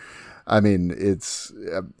figure. I mean, it's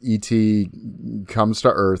E.T. comes to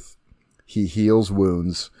Earth, he heals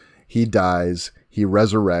wounds, he dies, he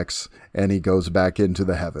resurrects, and he goes back into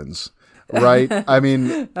the heavens. Right? I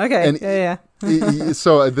mean, okay, and yeah.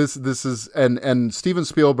 So this is and Steven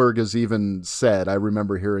Spielberg has even said, I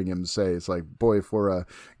remember hearing him say, it's like, boy, for a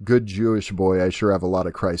good Jewish boy, I sure have a lot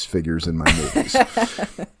of Christ figures in my movies.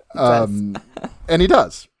 And he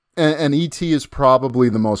does. And E.T. is probably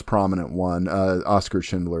the most prominent one. Oscar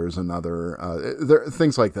Schindler is another. There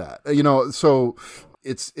things like that. So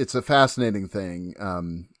it's a fascinating thing.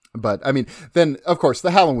 But I mean, then of course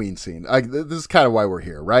the Halloween scene. This is kind of why we're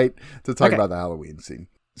here, right? To talk about the Halloween scene.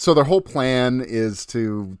 So their whole plan is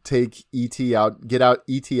to take E.T. out, get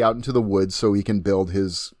E.T. out into the woods so he can build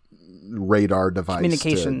his radar device,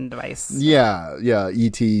 communication device. Yeah,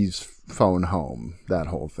 E.T.'s phone home, that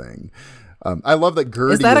whole thing. I love that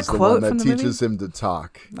Gertie is the one that teaches him to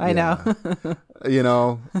talk. I know.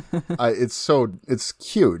 It's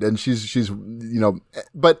cute, and she's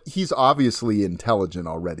but he's obviously intelligent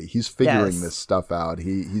already. He's figuring this stuff out.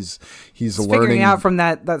 He's learning, figuring out from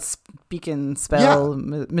that speak and spell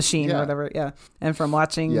machine or whatever. Yeah, and from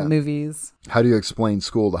watching movies. How do you explain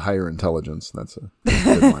school to higher intelligence? That's a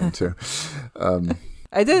good line too.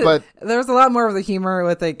 I did. But there was a lot more of the humor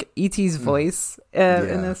with like E.T.'s voice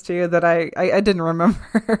in this too that I didn't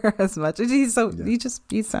remember as much. He sounds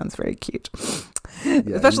very cute,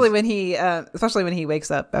 especially when he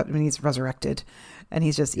wakes up when he's resurrected, and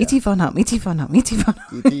he's just E.T. phone home, E.T. phone home, E.T. phone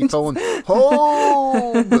home, E.T. phone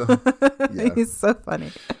home. He's so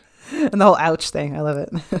funny, and the whole ouch thing. I love it.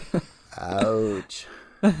 Ouch.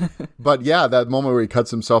 But yeah, that moment where he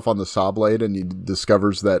cuts himself on the saw blade and he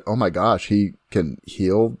discovers that, oh my gosh, he can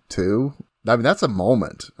heal too. I mean, that's a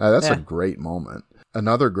moment. That's a great moment.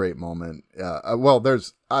 Another great moment.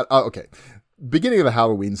 There's okay. Beginning of the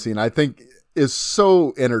Halloween scene, I think, is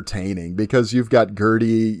so entertaining because you've got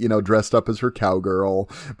Gertie, dressed up as her cowgirl,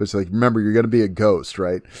 but it's like, remember, you're going to be a ghost,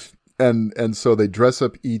 right? And so they dress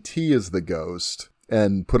up E.T. as the ghost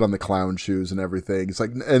and put on the clown shoes and everything. It's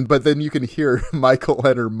like, but then you can hear Michael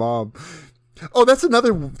and her mom. Oh, that's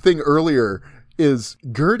another thing earlier is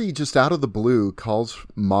Gertie just out of the blue calls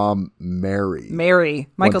mom Mary. Mary.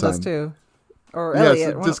 Michael does too. Or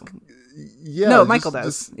Elliot. No, Michael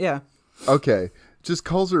does. Yeah. Okay. Just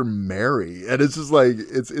calls her Mary, and it's just like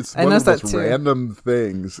it's one of the most random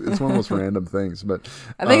things. It's one of the most random things, but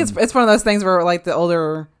I think it's one of those things where like the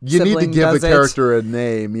older you need to give the character a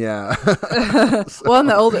name, yeah. Well,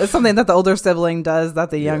 and it's something that the older sibling does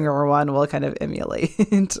that the younger one will kind of emulate.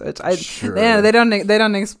 They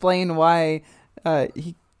don't explain why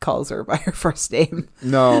he calls her by her first name.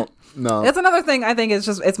 No. It's another thing. I think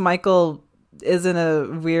it's Michael is in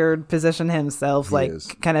a weird position himself,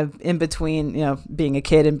 kind of in between, being a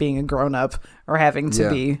kid and being a grown up, or having to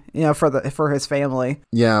be, for his family.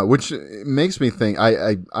 Yeah, which makes me think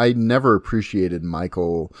I never appreciated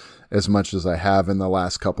Michael as much as I have in the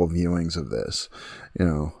last couple viewings of this,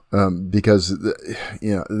 because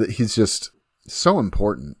he's just so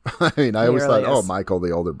important. I mean, I always thought, oh, Michael,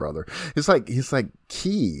 the older brother, he's like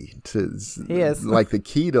key to, he is like the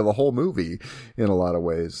key to the whole movie in a lot of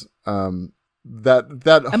ways.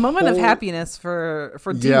 That a moment of happiness for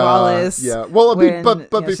Dee Wallace. Yeah. Well,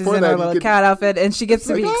 but before she's in that, her little cat outfit, and she gets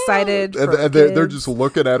to be excited. And they're just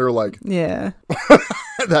looking at her like, yeah.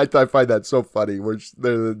 I find that so funny. Which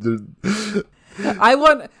they're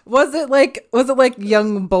was it like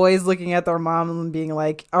young boys looking at their mom and being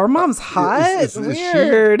like, our mom's hot? It's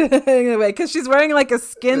weird. Anyway, because she's wearing like a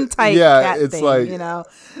skin tight cat thing, like,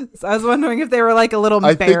 so I was wondering if they were like a little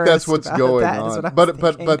embarrassed. I think that's what's going on. But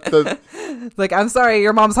like, I'm sorry,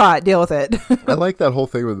 your mom's hot, deal with it. I like that whole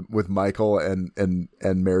thing with Michael and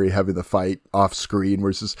Mary having the fight off screen where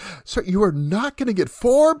it's just, sir, you are not going to get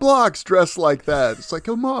 4 blocks dressed like that. It's like,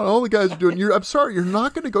 come on, all the guys are doing, I'm sorry, you're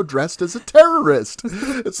not going to go dressed as a terrorist.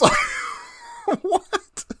 It's like,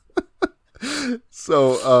 what?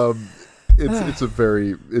 So I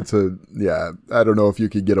don't know if you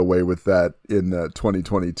could get away with that in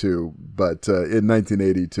 2022, but in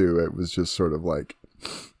 1982 it was just sort of like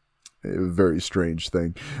a very strange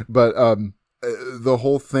thing. But the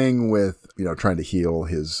whole thing with trying to heal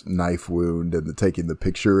his knife wound and taking the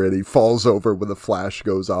picture, and he falls over when the flash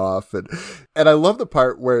goes off, and I love the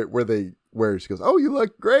part where she goes, "Oh, you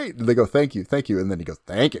look great," and they go, "Thank you," and then he goes,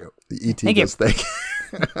 "Thank you." The ET goes, "Thank you."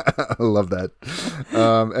 I love that.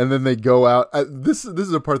 And then they go out. This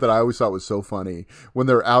is a part that I always thought was so funny when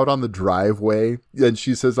they're out on the driveway, and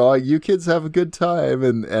she says, "Oh, you kids have a good time,"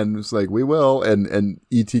 and it's like, "We will," and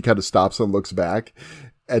ET kind of stops and looks back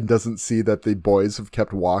and doesn't see that the boys have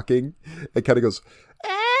kept walking. It kind of goes,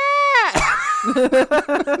 "Ah!"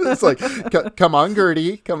 It's like, come on,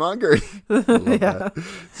 Gertie. Come on, Gertie. That.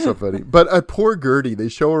 So funny. But poor Gertie, they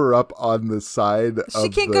show her up on the side. She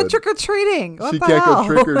can't go trick-or-treating. She can't go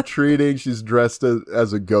trick-or-treating. She's dressed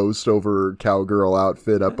as a ghost over her cowgirl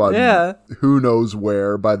outfit up on who knows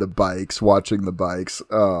where by the bikes, watching the bikes.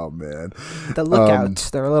 Oh, man. The lookout.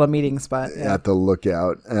 Their little meeting spot. Yeah. At the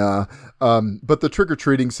lookout. But the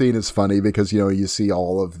trick-or-treating scene is funny because, you see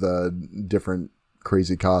all of the different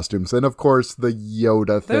crazy costumes, and of course the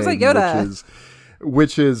Yoda thing. There's a Yoda,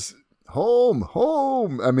 which is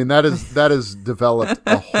home. I mean, that has developed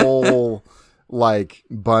a whole like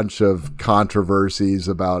bunch of controversies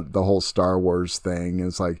about the whole Star Wars thing.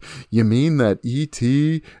 It's like, you mean that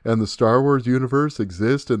E.T. and the Star Wars universe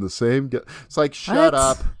exist in the same? It's like, shut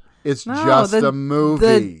up. It's just a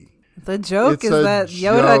movie. The joke is that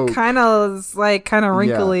Yoda kind of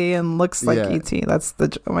wrinkly and looks like E.T. That's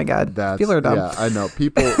oh my God. People are dumb. Yeah, I know.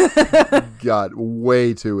 People got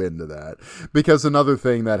way too into that. Because another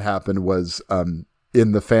thing that happened was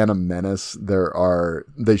in the Phantom Menace,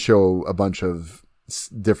 they show a bunch of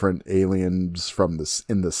different aliens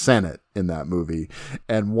in the Senate in that movie,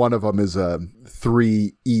 and one of them is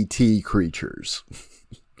 3 E.T. creatures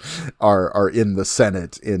are in the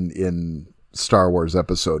Senate in Star Wars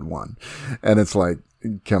Episode 1, and it's like,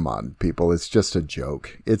 come on, people, it's just a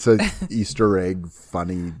joke. It's a Easter egg,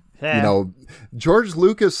 funny. George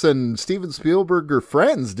Lucas and Steven Spielberg are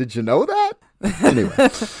friends. Did you know that? Anyway,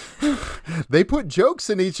 they put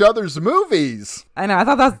jokes in each other's movies. I know. I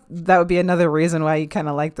thought that would be another reason why you kind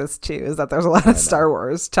of like this too, is that there's a lot of Star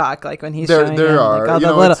Wars talk, like when he's showing him, like, all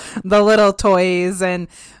the little toys, and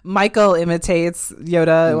Michael imitates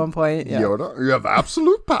Yoda at one point. Yeah. Yoda, you have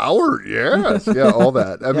absolute power. Yes, yeah, all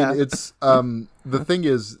that. I mean, it's the thing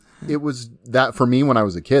is, it was that for me when I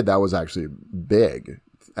was a kid, that was actually a big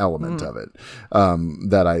element of it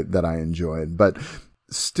that I enjoyed, but.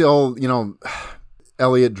 Still,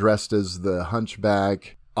 Elliot dressed as the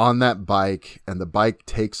Hunchback on that bike, and the bike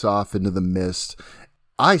takes off into the mist.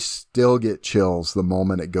 I still get chills the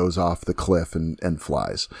moment it goes off the cliff and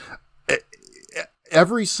flies.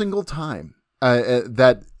 Every single time.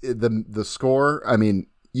 That the score, I mean,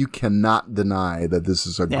 you cannot deny that this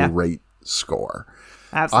is a great score.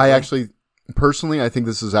 Absolutely. I think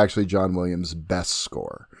this is actually John Williams' best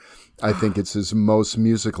score. I think it's his most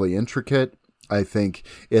musically intricate. I think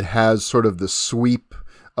it has sort of the sweep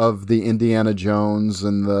of the Indiana Jones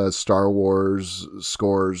and the Star Wars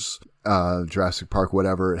scores, Jurassic Park,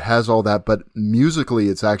 whatever. It has all that, but musically,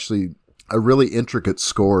 it's actually a really intricate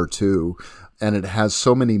score too. and it has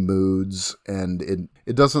so many moods, and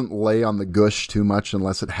it doesn't lay on the gush too much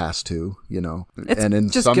unless it has to, It's and in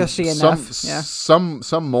just some, gushy enough.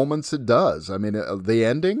 some moments it does. I mean, the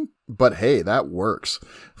ending, but hey, that works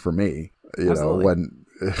for me. Absolutely.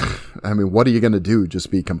 What are you going to do?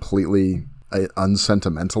 Just be completely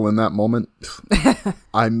unsentimental in that moment?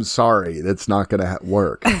 I'm sorry, that's not going to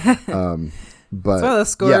work. But it's one of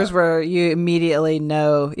those scores where you immediately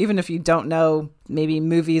know, even if you don't know maybe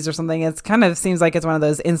movies or something, it kind of seems like it's one of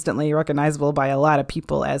those instantly recognizable by a lot of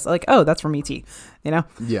people as like, oh, that's from E.T., Yeah.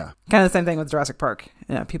 Kind of the same thing with Jurassic Park.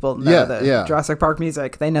 People know the Jurassic Park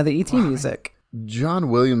music. They know the E.T. music. John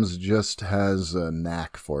Williams just has a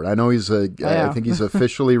knack for it. I know I think he's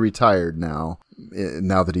officially retired now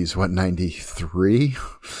that he's 93.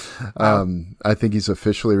 I think he's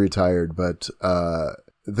officially retired, but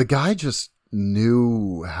the guy just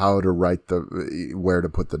knew how to write where to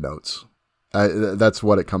put the notes. That's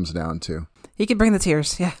what it comes down to. He could bring the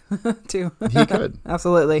tears, too. He could.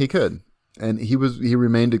 Absolutely. He could. And he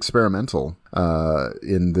remained experimental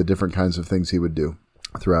in the different kinds of things he would do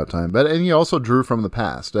throughout time. And he also drew from the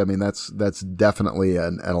past. I mean, that's definitely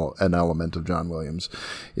an element of John Williams,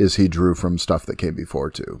 is he drew from stuff that came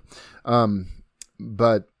before too.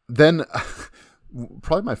 But then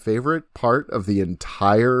probably my favorite part of the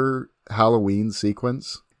entire Halloween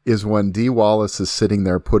sequence is when Dee Wallace is sitting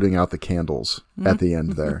there putting out the candles at the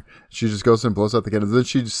end there. She just goes and blows out the candles. Then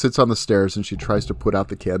she just sits on the stairs and she tries to put out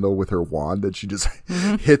the candle with her wand, and she just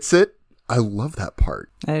hits it. I love that part.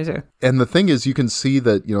 I do. And the thing is, you can see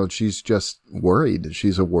that, she's just worried.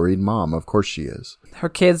 She's a worried mom. Of course she is. Her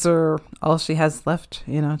kids are all she has left,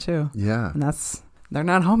 too. Yeah. And they're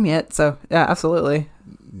not home yet. So, yeah, absolutely.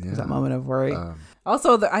 Yeah. There's that moment of worry.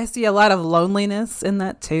 Also, I see a lot of loneliness in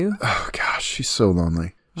that, too. Oh, gosh, she's so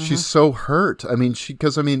lonely. She's so hurt. I mean,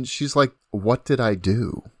 she's like, what did I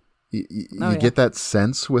do? You get that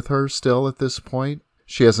sense with her still at this point.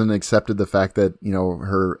 She hasn't accepted the fact that,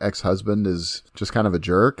 her ex-husband is just kind of a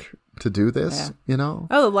jerk to do this, Oh,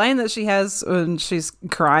 the line that she has when she's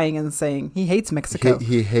crying and saying, he hates Mexico.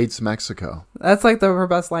 He hates Mexico. That's like her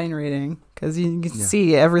best line reading, because you can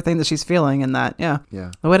see everything that she's feeling in that. Yeah.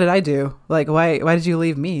 Yeah. What did I do? Like, why did you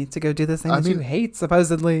leave me to go do this thing that you hate,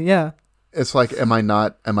 supposedly? Yeah. It's like, was I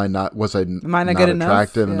not good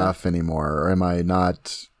attractive enough? enough anymore? Or am I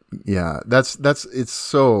not? Yeah, it's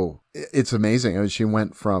amazing. I mean, she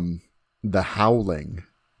went from The Howling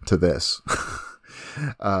to this.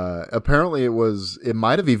 Apparently it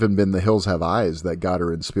might have even been The Hills Have Eyes that got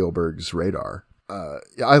her in Spielberg's radar.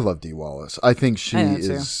 I love Dee Wallace. I think she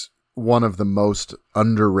is one of the most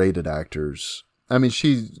underrated actors. I mean,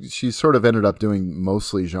 she sort of ended up doing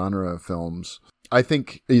mostly genre films. I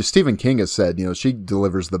think Stephen King has said, she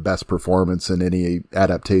delivers the best performance in any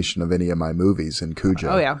adaptation of any of my movies in Cujo.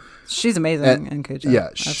 Oh, yeah. She's amazing in Cujo. Yeah,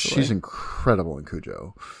 absolutely. She's incredible in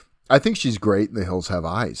Cujo. I think she's great in The Hills Have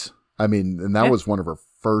Eyes. I mean, and that was one of her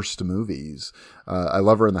first movies. I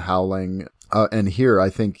love her in The Howling. And here, I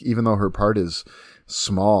think, even though her part is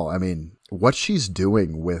small, I mean, what she's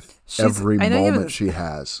doing with every moment she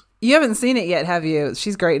has. You haven't seen it yet, have you?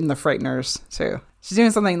 She's great in The Frighteners, too. She's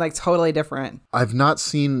doing something like totally different. I've not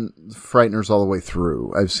seen Frighteners all the way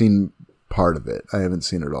through. I've seen part of it. I haven't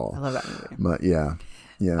seen it all. I love that movie. But yeah.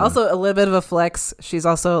 Also, a little bit of a flex. She's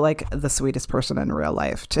also like the sweetest person in real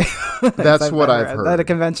life too. That's what I've heard at a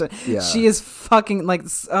convention. Yeah. She is fucking like,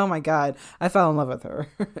 oh my God, I fell in love with her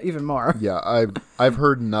even more. Yeah, I've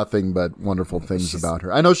heard nothing but wonderful things about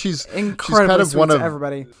her. I know she's incredibly kind of sweet one of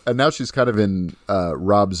everybody, and now she's kind of in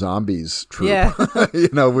Rob Zombie's troupe. Yeah.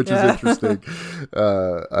 Which is interesting.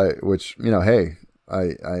 Hey,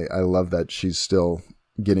 I love that she's still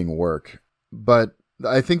getting work, but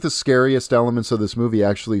I think the scariest elements of this movie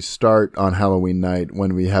actually start on Halloween night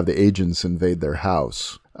when we have the agents invade their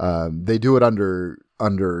house. They do it under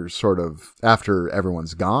sort of after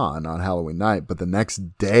everyone's gone on Halloween night, but the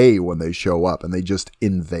next day when they show up and they just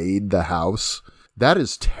invade the house, that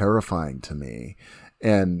is terrifying to me.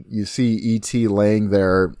 And you see E.T. laying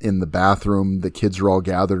there in the bathroom. The kids are all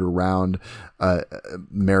gathered around.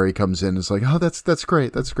 Mary comes in and is like, "Oh, that's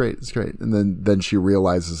great. That's great. That's great." And then she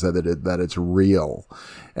realizes that it's real.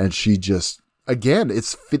 And she just, again,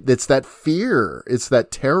 it's that fear. It's that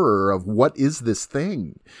terror of, what is this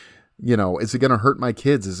thing? Is it going to hurt my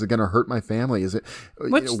kids? Is it going to hurt my family?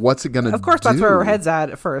 What's it going to do? Of course, that's where her head's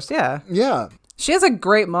at first. Yeah. Yeah. She has a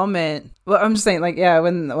great moment. Well, I'm just saying, like, yeah,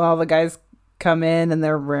 when all the guys come in and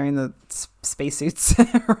they're wearing the spacesuits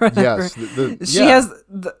or whatever. Yes.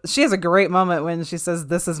 She has a great moment when she says,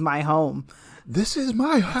 "This is my home." This is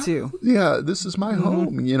my home. Too. Yeah, this is my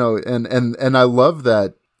home. And I love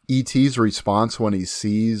that E.T.'s response when he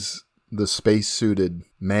sees the spacesuited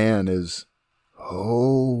man is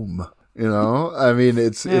home. You know, I mean,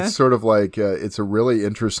 it's sort of like it's a really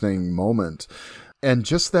interesting moment. And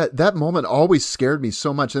just that moment always scared me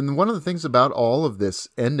so much. And one of the things about all of this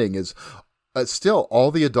ending is still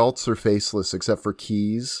all the adults are faceless except for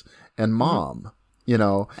Keyes and Mom. You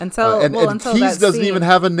know, until Keyes doesn't even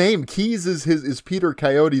have a name. Keyes is Peter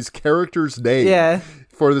Coyote's character's name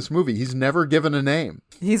for this movie. He's never given a name.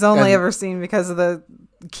 He's only ever seen because of the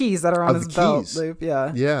keys that are on his belt loop.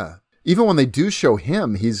 Yeah. Yeah. Even when they do show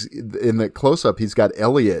him, he's in the close-up, he's got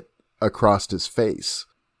Elliot across his face,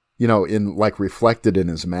 you know, in like reflected in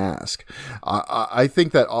his mask. I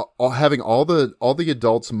think that having all the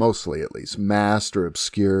adults, mostly at least, masked or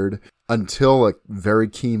obscured until a very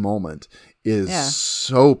key moment is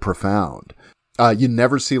so profound. You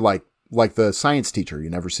never see like the science teacher. You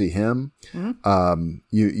never see him. Mm-hmm.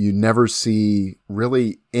 You never see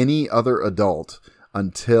really any other adult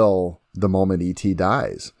until the moment E.T.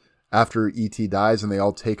 dies. After E.T. dies and they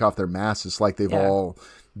all take off their masks, it's like they've all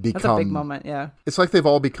become... That's a big moment, yeah. It's like they've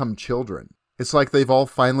all become children. It's like they've all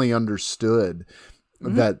finally understood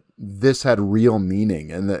that this had real meaning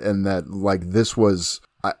and that like this was...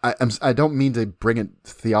 I don't mean to bring it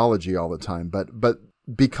theology all the time, but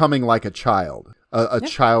becoming like a child, a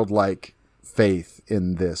childlike faith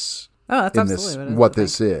in this... Oh, that's absolutely what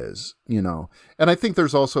this is, you know. And I think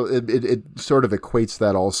there's also, it sort of equates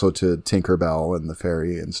that also to Tinkerbell and the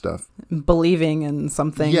fairy and stuff. Believing in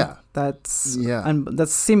something that's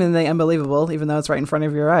seemingly unbelievable, even though it's right in front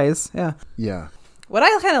of your eyes. Yeah. Yeah. What I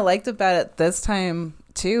kind of liked about it this time,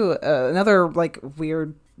 too, another like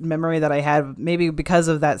weird memory that I had, maybe because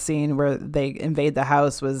of that scene where they invade the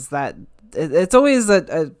house, was that it's always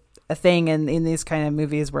a thing in these kind of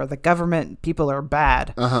movies where the government people are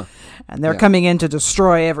bad and they're coming in to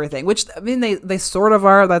destroy everything, which I mean they sort of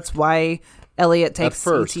are. That's why Elliot takes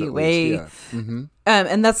E.T. away.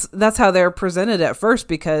 And that's how they're presented at first,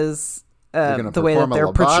 because the way that they're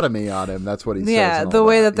lobotomy on him, that's what he says. Yeah, the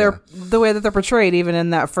way that they're portrayed, even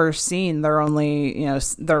in that first scene, they're only, you know,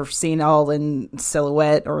 they're seen all in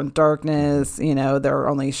silhouette or in darkness. You know, they're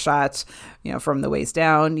only shot, you know, from the waist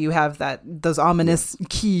down. You have those ominous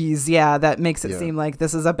keys, that makes it seem like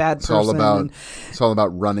this is a bad person. It's all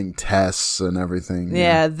about running tests and everything.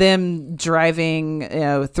 Yeah, them driving, you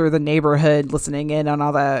know, through the neighborhood, listening in on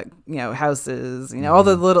all the, you know, houses, you know, all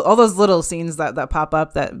those little scenes that pop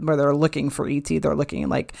up where they're looking for E.T. They're looking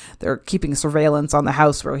like they're keeping surveillance on the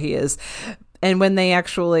house where he is. And when they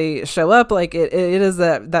actually show up, like it is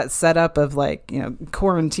that setup of like, you know,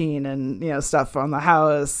 quarantine and, you know, stuff on the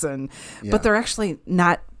house, but they're actually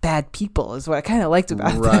not bad people, is what I kind of liked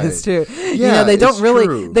about this too. Yeah, you know, they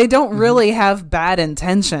don't really have bad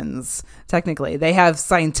intentions. Technically, they have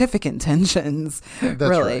scientific intentions. That's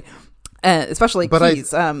really, right. Especially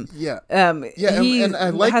Keyes. And I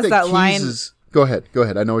like that Keyes line. Go ahead.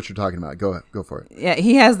 I know what you're talking about. Go for it. Yeah,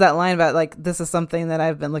 he has that line about like, this is something that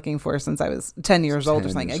I've been looking for since I was 10 years old or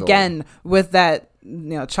something. Again, with that, you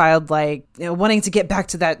know, childlike, you know, wanting to get back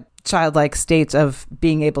to that childlike state of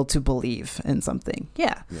being able to believe in something.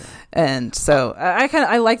 Yeah. And so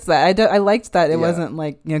I liked that. I liked that it wasn't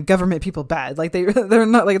like, you know, government people bad. Like they're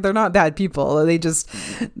not bad people. They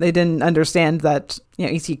didn't understand that, you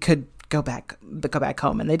know, E.T. could go back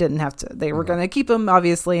home, and they didn't have to. They were going to keep him,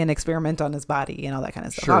 obviously, and experiment on his body and all that kind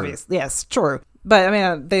of stuff. Sure. Obviously, yes, true. But I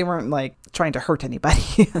mean, they weren't like trying to hurt anybody.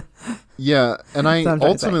 Yeah, and I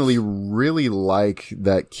ultimately really like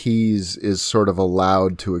that Keyes is sort of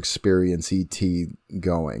allowed to experience E.T.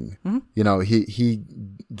 going. Mm-hmm. You know, he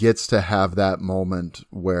gets to have that moment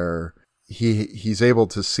where he's able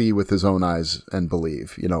to see with his own eyes and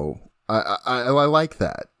believe. You know, I like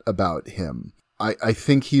that about him. I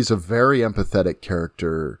think he's a very empathetic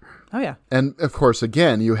character. Oh, yeah. And, of course,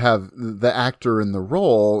 again, you have the actor in the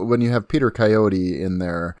role. When you have Peter Coyote in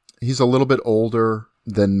there, he's a little bit older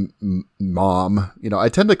than Mom. You know, I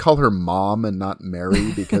tend to call her Mom and not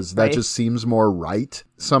Mary because that just seems more right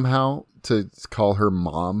somehow to call her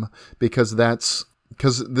Mom, because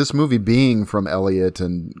this movie being from Elliot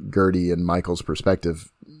and Gertie and Michael's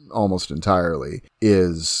perspective almost entirely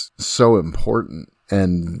is so important.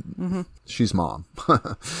 And she's Mom.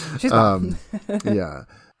 She's Mom. Yeah.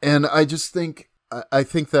 And I just think, I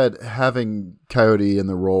think that having Coyote in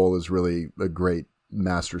the role is really a great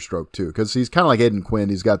masterstroke too, because he's kind of like Aidan Quinn.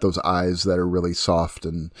 He's got those eyes that are really soft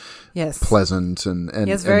and pleasant and he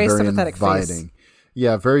has very sympathetic inviting. Face.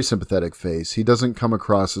 Yeah, very sympathetic face. He doesn't come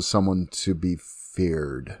across as someone to be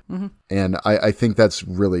feared. Mm-hmm. And I think that's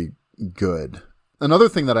really good. Another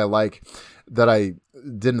thing that I like, that I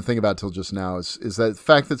didn't think about till just now is that the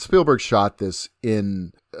fact that Spielberg shot this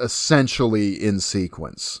essentially in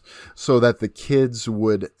sequence, so that the kids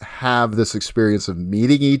would have this experience of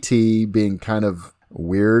meeting E.T., being kind of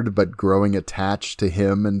weird but growing attached to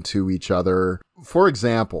him and to each other. For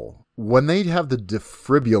example, when they have the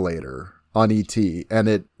defibrillator on E.T.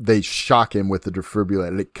 and they shock him with the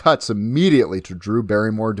defibrillator, it cuts immediately to Drew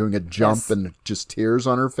Barrymore doing a jump and just tears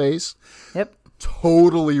on her face. Yep.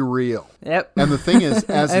 Totally real. Yep. And the thing is,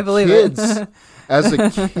 as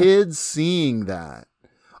a kid seeing that,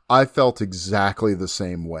 I felt exactly the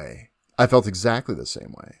same way.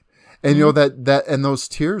 And you know that and those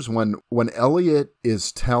tears when Elliot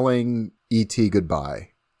is telling E.T. goodbye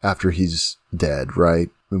after he's dead, right?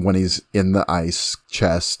 When he's in the ice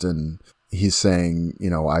chest and he's saying, you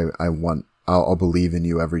know, I'll believe in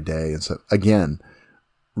you every day. And so again,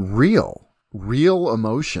 real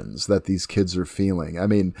emotions that these kids are feeling. I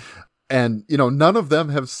mean, and you know, none of them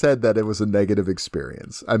have said that it was a negative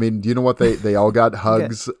experience. I mean, do you know what they all got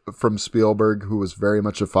hugs from Spielberg, who was very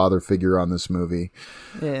much a father figure on this movie.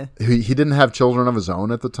 Yeah. He didn't have children of his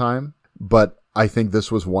own at the time, but I think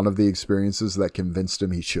this was one of the experiences that convinced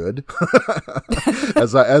him he should,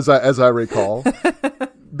 as I recall,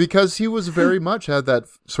 because he was very much had that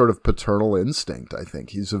sort of paternal instinct. I think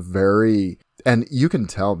he's and you can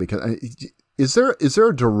tell because is there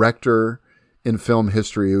a director in film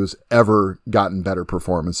history who's ever gotten better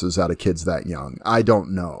performances out of kids that young? I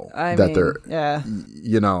don't know.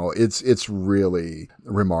 You know, it's really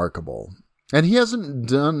remarkable. And he hasn't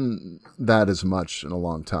done that as much in a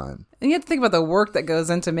long time. And you have to think about the work that goes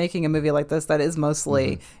into making a movie like this that is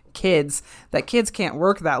mostly kids, that kids can't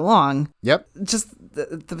work that long. Yep. Just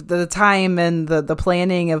the time and the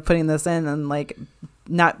planning of putting this in and like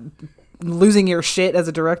not losing your shit as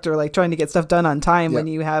a director, like trying to get stuff done on time when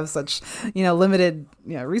you have such, you know, limited,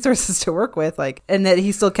 you know, resources to work with, like, and that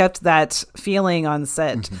he still kept that feeling on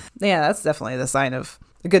set. Yeah, that's definitely the sign of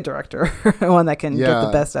a good director, one that can get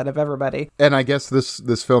the best out of everybody. And I guess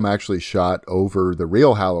this film actually shot over the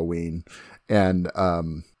real Halloween, and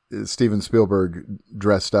Steven Spielberg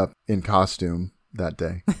dressed up in costume that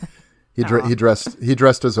day. He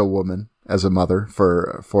dressed as a woman, as a mother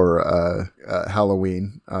for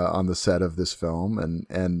Halloween on the set of this film,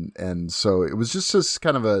 and so it was just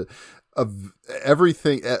kind of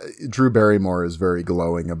everything. Drew Barrymore is very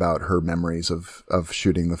glowing about her memories of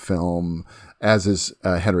shooting the film, as is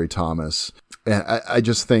Henry Thomas. And I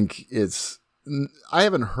just think I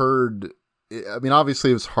haven't heard, I mean,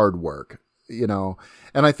 obviously it was hard work, you know,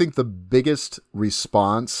 and I think the biggest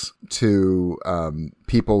response to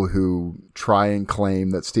people who try and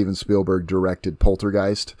claim that Steven Spielberg directed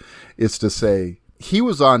Poltergeist is to say, he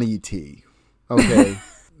was on E.T., okay?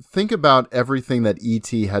 Think about everything that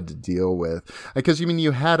E.T. had to deal with. Because, I mean,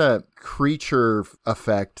 you had a creature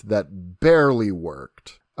effect that barely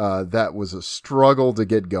worked. That was a struggle to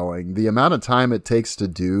get going. The amount of time it takes to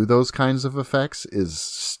do those kinds of effects is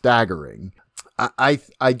staggering. I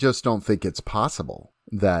just don't think it's possible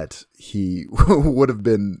that he would have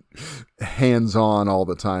been hands-on all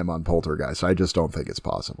the time on Poltergeist. I just don't think it's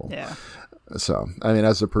possible. Yeah. So, I mean,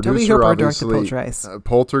 as a producer, Tobe Hooper obviously, directed Poltergeist.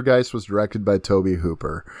 Poltergeist was directed by Tobe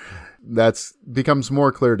Hooper. That's becomes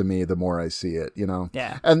more clear to me the more I see it, you know?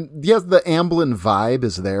 Yeah. And yes, the Amblin vibe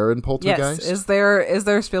is there in Poltergeist. Yes. Is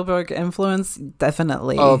there Spielberg influence?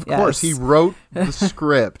 Definitely. Of course. He wrote the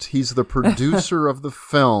script. He's the producer of the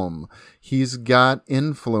film. He's got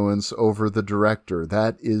influence over the director.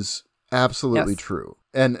 That is absolutely true.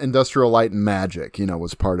 And Industrial Light and Magic, you know,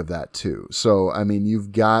 was part of that too. So, I mean,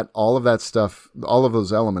 you've got all of that stuff, all of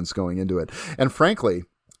those elements going into it. And frankly,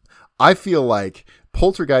 I feel like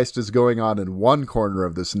Poltergeist is going on in one corner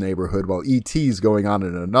of this neighborhood while E.T. is going on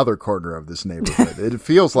in another corner of this neighborhood. It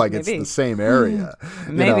feels like it's the same area.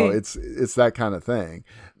 You know, it's that kind of thing.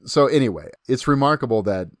 So anyway, it's remarkable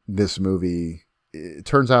that this movie, it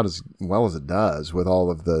turns out as well as it does, with all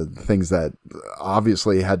of the things that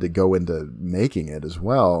obviously had to go into making it as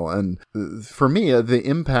well. And for me, the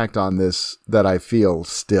impact on this that I feel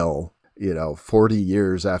still, you know, 40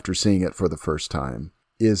 years after seeing it for the first time,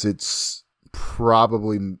 is it's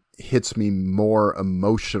probably hits me more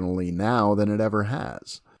emotionally now than it ever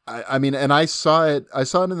has. I mean, and I saw it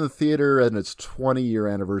in the theater and its 20-year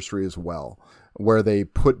anniversary as well, where they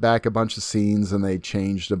put back a bunch of scenes and they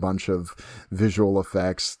changed a bunch of visual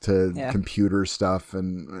effects to computer stuff,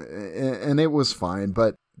 and it was fine.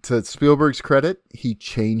 But to Spielberg's credit, he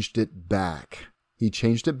changed it back. He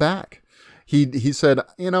said,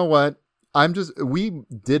 you know what? We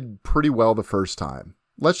did pretty well the first time.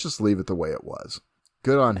 Let's just leave it the way it was.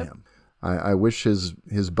 Good on him. I wish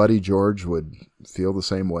his buddy George would feel the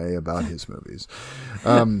same way about his movies.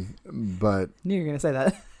 But Knew you were gonna say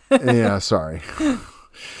that. yeah, sorry.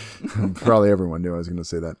 Probably everyone knew I was going to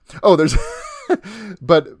say that. Oh, there's,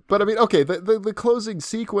 but I mean, okay, the closing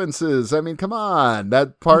sequences. I mean, come on,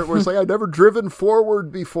 that part where it's like I've never driven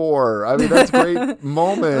forward before. I mean, that's a great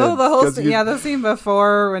moment. Oh, the whole scene, the scene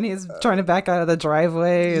before when he's trying to back out of the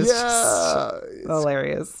driveway is just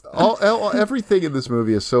hilarious. Everything in this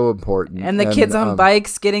movie is so important, and the kids on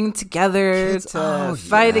bikes getting together to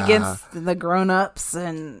fight against the grown-ups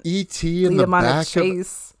and E.T. in the back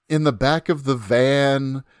in the back of the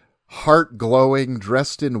van, heart glowing,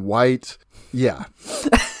 dressed in white. Yeah.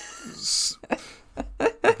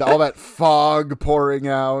 All that fog pouring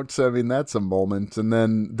out. I mean, that's a moment. And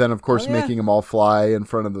then of course, making them all fly in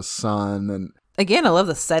front of the sun. And again, I love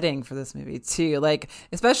the setting for this movie too. Like,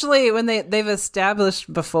 especially when they've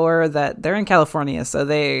established before that they're in California, so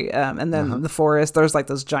they and then the forest. There's like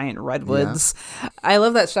those giant redwoods. Yeah. I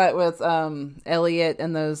love that shot with Elliot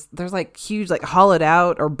and there's like huge, like hollowed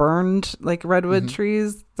out or burned like redwood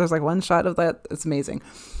trees. There's like one shot of that. It's amazing.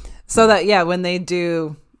 So that when they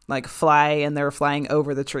do like fly and they're flying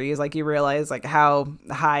over the trees, like you realize like how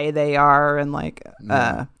high they are and like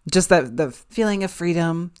just the feeling of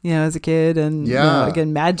freedom, as a kid, and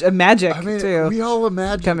again magic too. We all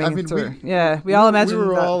imagine coming through. We all imagine we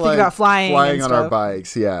were all think about flying on our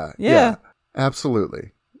bikes. Yeah,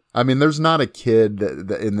 absolutely. I mean, there's not a kid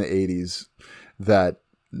that in the 80s that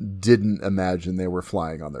didn't imagine they were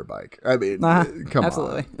flying on their bike. I mean, come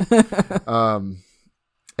absolutely. on.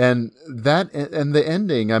 And the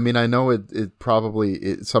ending, I mean, I know it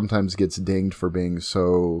probably sometimes gets dinged for being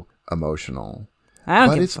so emotional.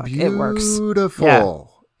 But it's beautiful. It works. Yeah.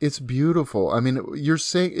 It's beautiful. I mean, you're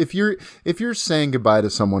saying if you're saying goodbye to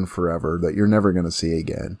someone forever that you're never going to see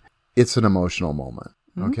again, it's an emotional moment.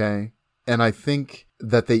 Okay? And I think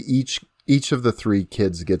that they each of the three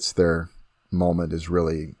kids gets their moment is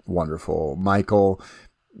really wonderful. Michael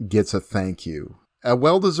gets a thank you. A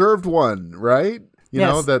well-deserved one, right? You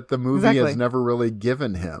know, that the movie has never really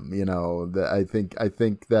given him, that I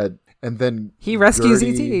think that, and then he rescues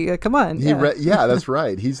E.T. Come on. That's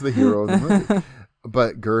right. He's the hero of the movie.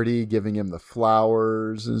 But Gertie giving him the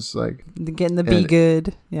flowers is like getting the be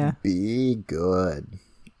good. Yeah. Be good.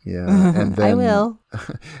 Yeah. And then I will.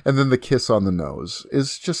 And then the kiss on the nose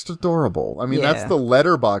is just adorable. I mean, that's the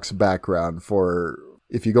Letterboxd background for.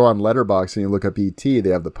 If you go on Letterboxd and you look up E.T., they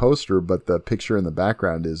have the poster, but the picture in the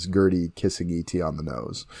background is Gertie kissing E.T. on the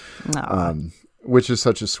nose, which is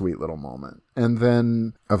such a sweet little moment. And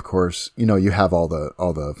then, of course, you have all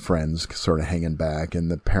the friends sort of hanging back,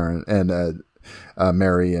 and the parent and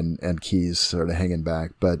Mary and Keys sort of hanging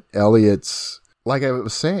back. But Elliot's, like I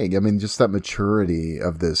was saying, I mean, just that maturity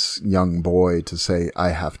of this young boy to say, "I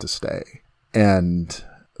have to stay," and.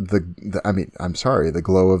 I'm sorry, the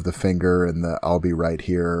glow of the finger and the "I'll be right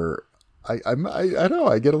here." I know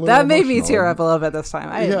I get a little. That made me tear up a little bit this time.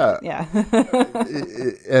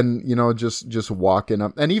 And just walking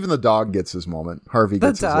up, and even the dog gets his moment. Harvey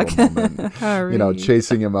gets his little moment. Harvey.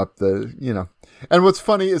 Chasing him up the. And what's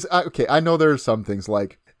funny is I know there are some things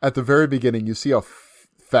like at the very beginning you see how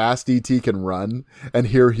fast E.T. can run, and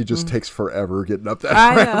here he just takes forever getting up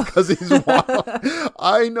that ramp because he's wild.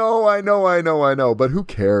 I know, but who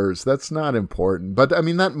cares? That's not important. But I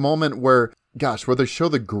mean, that moment where they show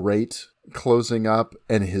the grate closing up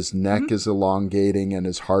and his neck is elongating and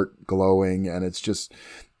his heart glowing, and it's just,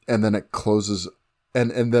 and then it closes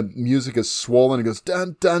and the music is swollen. It goes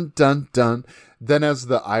dun dun dun dun. Then as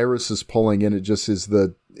the iris is pulling in, it just is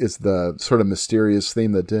the sort of mysterious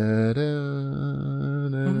theme, the da, da, da,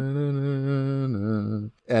 da, da,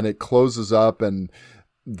 and it closes up and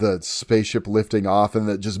the spaceship lifting off, and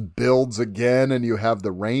it just builds again, and you have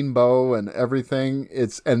the rainbow and everything.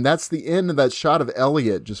 And that's the end of that shot of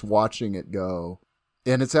Elliot just watching it go.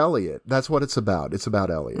 And it's Elliot. That's what it's about. It's about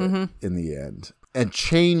Elliot in the end. And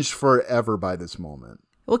changed forever by this moment.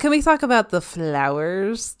 Well, can we talk about the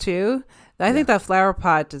flowers too? I think that flower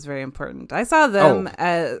pot is very important. I saw them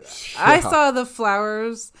I saw the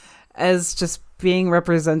flowers as just being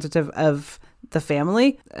representative of the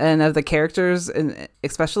family and of the characters, and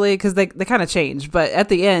especially because they kind of change. But at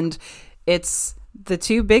the end, it's the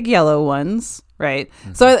two big yellow ones, right?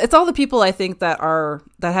 Mm-hmm. So it's all the people I think that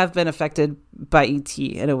have been affected by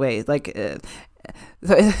E.T. in a way. Like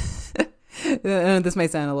This may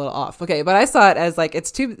sound a little off. Okay, but I saw it as like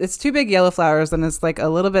it's two big yellow flowers, and it's like a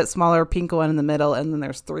little bit smaller pink one in the middle, and then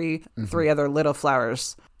there's three other little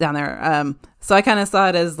flowers down there. So I kind of saw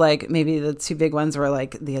it as like maybe the two big ones were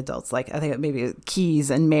like the adults, like I think maybe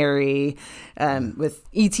Keys and Mary, with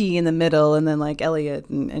E.T. in the middle, and then like Elliot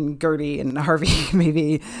and Gertie and Harvey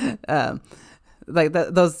maybe, like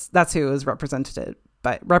that's who was represented.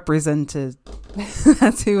 That's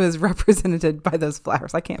who is represented by those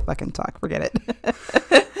flowers. I can't fucking talk. Forget it.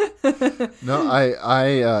 No,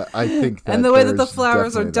 I think that and the way that the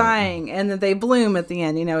flowers are dying and that they bloom at the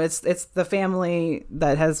end, it's the family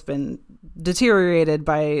that has been deteriorated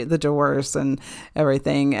by the divorce and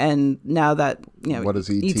everything, and now that what does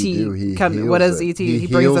E.T. do? He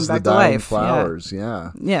brings them back to life. Flowers,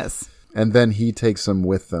 yeah. Yes. And then he takes them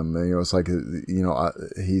with them. It's like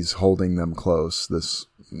he's holding them close.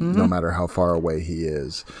 No matter how far away he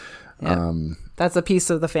is. Yeah. That's a piece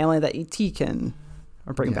of the family that E.T. can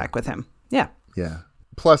bring back with him. Yeah. Yeah.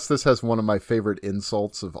 Plus, this has one of my favorite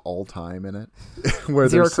insults of all time in it. Where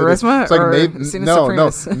Zero charisma? It's like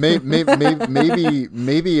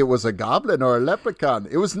maybe it was a goblin or a leprechaun.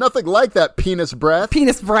 It was nothing like that. Penis breath.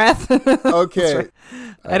 Penis breath. Okay. Right.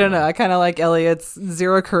 I don't know. I kind of like Elliot's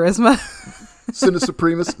zero charisma. Sine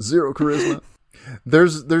Supremus, zero charisma.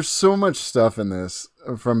 There's so much stuff in this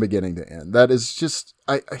from beginning to end that is just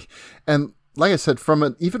and like I said,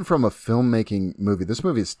 even from a filmmaking movie, this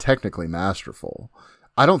movie is technically masterful.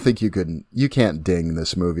 I don't think you can't ding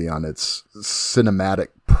this movie on its cinematic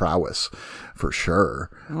prowess, for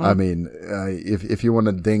sure. I mean, if you want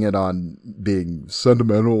to ding it on being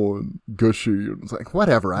sentimental and gushy, it's like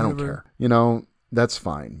whatever, I don't care. That's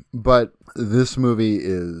fine. But this movie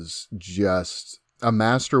is just a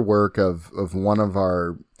masterwork of one of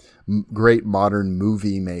our great modern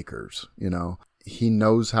movie makers. He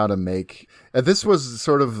knows how to make. This was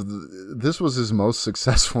his most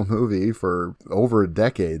successful movie for over a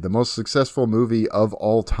decade. The most successful movie of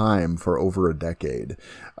all time for over a decade,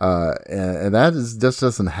 and that just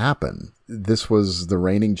doesn't happen. This was the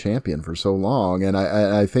reigning champion for so long, and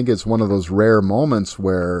I think it's one of those rare moments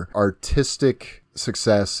where artistic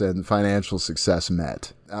success and financial success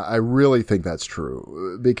met. I really think that's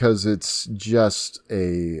true because it's just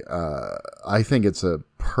I think it's a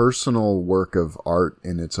personal work of art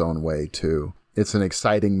in its own way too. It's an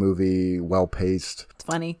exciting movie, well-paced. It's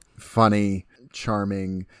funny,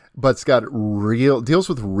 charming, but it's got deals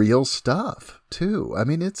with real stuff too. I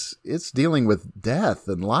mean, it's dealing with death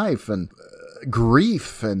and life and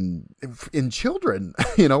grief and in children,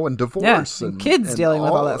 and divorce and kids dealing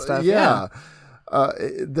with all that stuff. Yeah.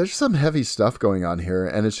 There's some heavy stuff going on here,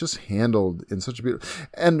 and it's just handled in such a beautiful.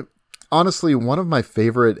 And honestly, one of my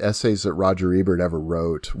favorite essays that Roger Ebert ever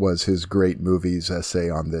wrote was his Great Movies essay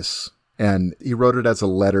on this, and he wrote it as a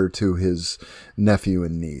letter to his nephew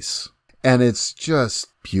and niece, and it's just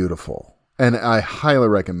beautiful. And I highly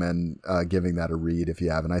recommend giving that a read if you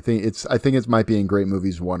haven't. I think it might be in Great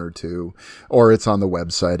Movies 1 or 2, or it's on the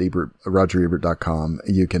website RogerEbert.com.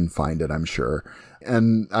 You can find it, I'm sure.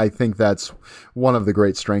 And I think that's one of the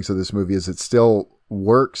great strengths of this movie is it still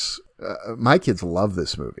works. My kids love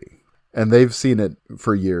this movie, and they've seen it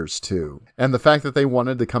for years too. And the fact that they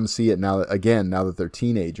wanted to come see it now that they're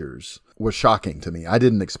teenagers was shocking to me. I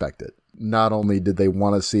didn't expect it. Not only did they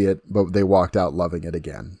want to see it, but they walked out loving it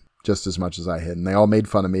again, just as much as I had. And they all made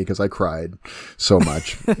fun of me because I cried so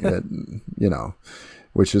much,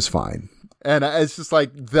 which is fine. And it's just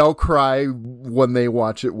like they'll cry when they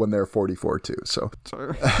watch it when they're 44 too. So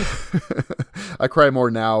I cry more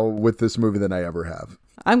now with this movie than I ever have.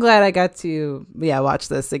 I'm glad I got to watch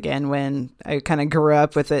this again when I kind of grew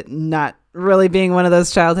up with it not really being one of those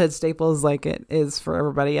childhood staples like it is for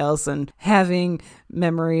everybody else, and having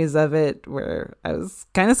memories of it where I was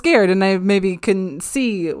kind of scared and I maybe couldn't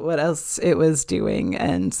see what else it was doing.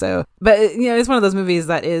 And so, but it's one of those movies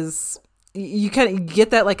that is, you kind of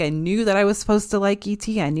get that, like, I knew that I was supposed to like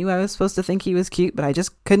E.T. I knew I was supposed to think he was cute, but I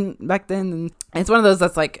just couldn't back then. And it's one of those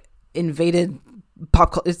that's like invaded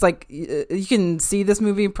pop culture. It's like you can see this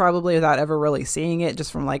movie probably without ever really seeing it, just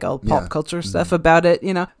from like all pop culture stuff about it,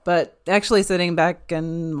 but actually sitting back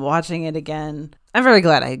and watching it again, I'm very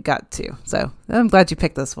glad I got to. So I'm glad you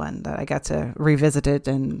picked this one, that I got to revisit it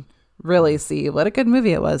and really see what a good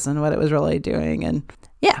movie it was and what it was really doing. And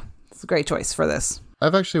it's a great choice for this.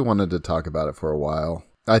 I've actually wanted to talk about it for a while.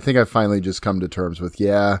 I think I've finally just come to terms with,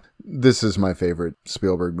 this is my favorite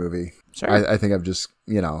Spielberg movie. Sure. I think I've just,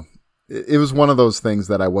 it was one of those things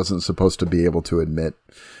that I wasn't supposed to be able to admit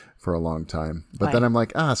for a long time. But then I'm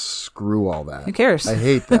like, screw all that. Who cares? I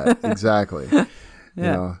hate that. Exactly. Yeah.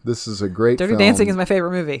 You know, this is a great Dirty film. Dancing is my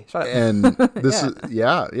favorite movie. Shut up. And this is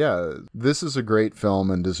this is a great film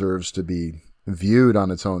and deserves to be viewed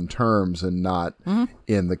on its own terms and not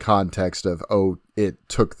in the context of, oh, it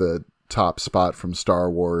took the top spot from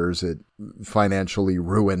Star Wars, it financially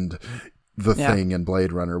ruined The Thing and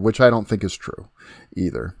Blade Runner, which I don't think is true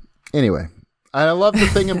either. Anyway, I love The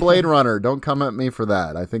Thing and Blade Runner. Don't come at me for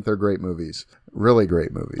that. I think they're great movies. Really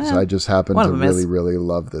great movies. I just happen to really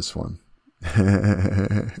love this one.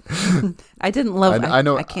 I didn't love. I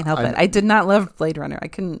know. I can't help it. I did not love Blade Runner. I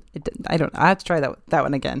couldn't. I don't. I have to try that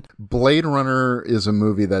one again. Blade Runner is a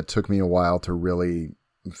movie that took me a while to really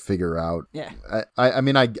figure out. Yeah. I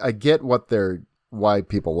mean, I get why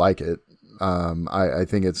people like it. I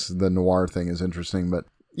think it's the noir thing is interesting, but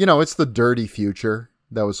you know, it's the dirty future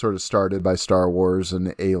that was sort of started by Star Wars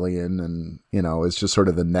and Alien, and you know, it's just sort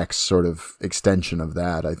of the next sort of extension of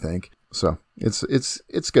that. I think so.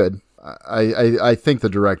 It's good. I think the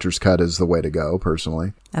director's cut is the way to go,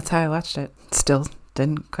 personally. That's how I watched it. Still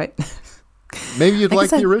didn't quite. Maybe you'd like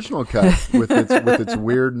the original cut with its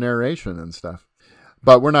weird narration and stuff.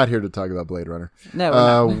 But we're not here to talk about Blade Runner. No,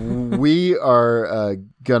 we're not. We are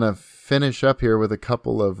gonna finish up here with a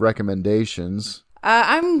couple of recommendations.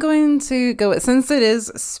 I'm going to go with, since it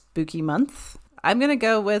is spooky month, I'm going to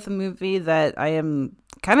go with a movie that I am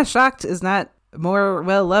kind of shocked is not more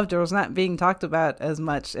well loved or is not being talked about as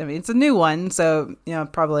much. I mean, it's a new one, so you know,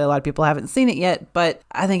 probably a lot of people haven't seen it yet, but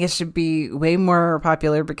I think it should be way more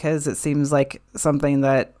popular because it seems like something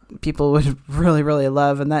that people would really, really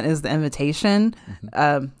love, and that is The Invitation.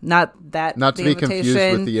 Not to be confused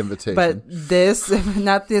with The Invitation, but this,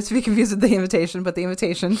 not this to be confused with The Invitation, but The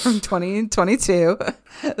Invitation from 2022.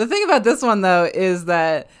 The thing about this one though is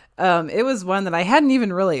that it was one that I hadn't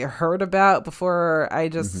even really heard about before. I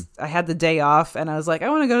had the day off and I was like, I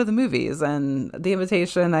want to go to the movies. And The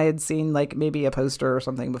Invitation, I had seen like maybe a poster or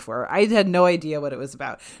something before. I had no idea what it was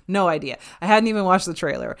about. No idea. I hadn't even watched the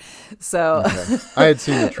trailer. So I had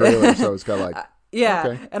seen the trailer, so it's kind of like, yeah.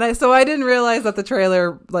 Okay. And I didn't realize that the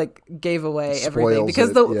trailer like gave away everything because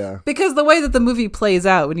because the way that the movie plays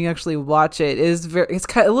out when you actually watch it is it's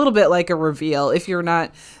kind of a little bit like a reveal if you're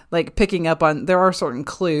not like picking up on, there are certain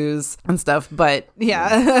clues and stuff, but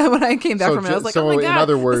yeah, when I came back from it, I was like, oh my God, in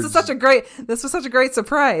other words, this was such a great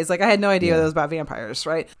surprise. Like I had no idea it was about vampires,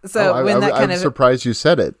 right? So I'm surprised you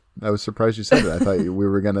said it. I was surprised you said it. I thought we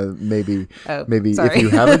were gonna maybe if you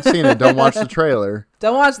haven't seen it, don't watch the trailer.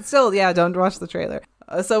 Don't watch the trailer.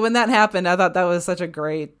 So when that happened, I thought that was it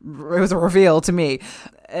was a reveal to me.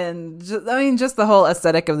 And just the whole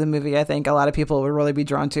aesthetic of the movie, I think a lot of people would really be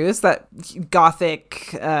drawn to. It's that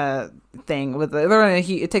gothic thing with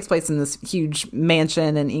it takes place in this huge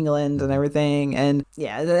mansion in England and everything. And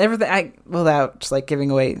yeah, everything without just like giving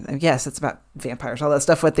away. Yes, it's about vampires. All that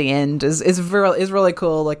stuff at the end is really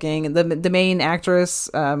cool looking. The main actress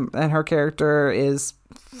and her character is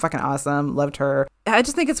fucking awesome. Loved her. I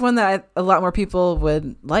just think it's one that a lot more people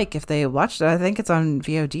would like if they watched it. I think it's on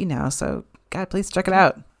VOD now, so God, please check it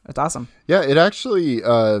out. It's awesome. Yeah, it actually,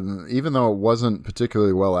 even though it wasn't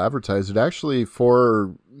particularly well advertised, it actually,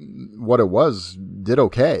 for what it was, did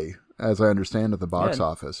okay, as I understand, at the box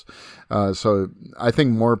office. So I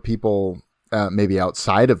think more people, maybe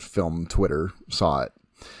outside of film Twitter, saw it.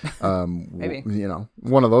 Maybe. You know,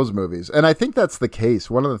 one of those movies. And I think that's the case.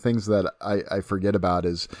 One of the things that I forget about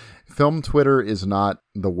is film Twitter is not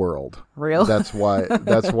the world. Real? That's why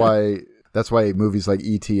movies like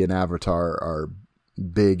E.T. and Avatar are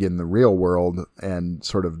big in the real world and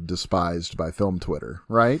sort of despised by film Twitter,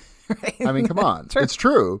 right? Right. I mean, come on. It's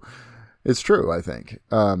true. It's true, I think.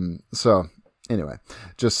 So anyway,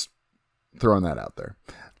 just throwing that out there.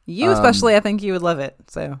 You especially, I think you would love it.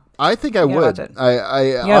 So I think I would.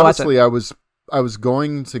 I honestly, I was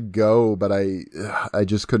going to go, but I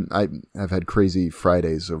just couldn't. I've had crazy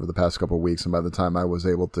Fridays over the past couple of weeks, and by the time I was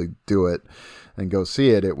able to do it and go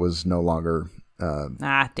see it, it was no longer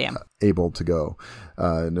able to go,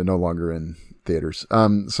 no longer in theaters.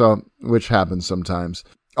 So which happens sometimes.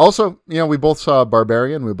 Also, you know, we both saw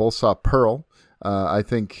Barbarian. We both saw Pearl. I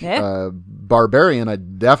think Barbarian, I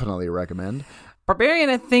definitely recommend. Barbarian,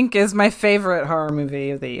 I think, is my favorite horror movie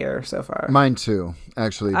of the year so far. Mine too,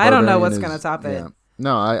 actually. I don't know what's going to top it. Yeah.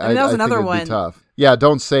 No, I that was another think it'd one. Be tough. Yeah,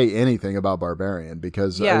 don't say anything about Barbarian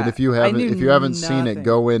because I mean, if you haven't seen it,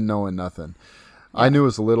 go in knowing nothing. Yeah. I knew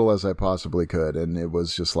as little as I possibly could, and it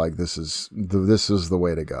was just like this is the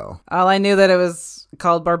way to go. All I knew that it was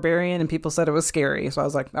called Barbarian, and people said it was scary, so I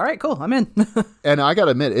was like, all right, cool, I'm in. And I got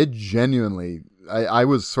to admit, it genuinely. I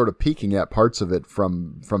was sort of peeking at parts of it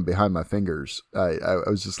from behind my fingers. I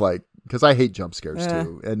was just like, because I hate jump scares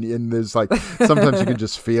too. And there's like, sometimes you can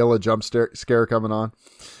just feel a jump scare coming on.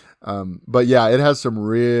 But yeah, it has some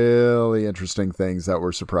really interesting things that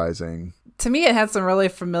were surprising. To me, it had some really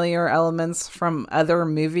familiar elements from other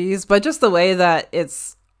movies, but just the way that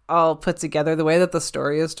it's all put together, the way that the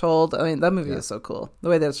story is told. I mean, that movie is so cool. The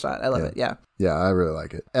way that it's shot, I love it. Yeah. Yeah, I really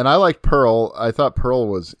like it. And I liked Pearl. I thought Pearl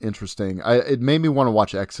was interesting. It made me want to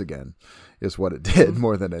watch X again, is what it did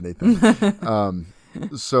more than anything.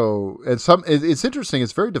 So, and it's interesting.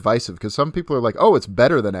 It's very divisive because some people are like, oh, it's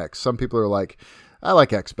better than X. Some people are like, I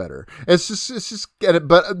like X better. It's just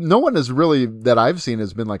but no one is really, that I've seen,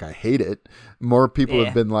 has been like, I hate it. More people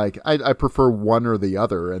have been like, I prefer one or the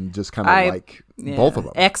other, and just kind of like both of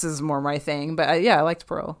them. X is more my thing, but I liked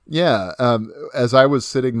Pearl. Yeah. As I was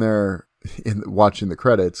sitting there watching the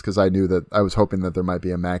credits, because I knew that I was hoping that there might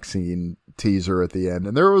be a Maxine teaser at the end,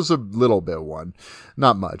 and there was a little bit of one,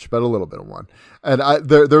 not much, but a little bit of one. And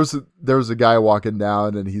there was a guy walking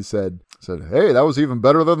down, and he said, hey, that was even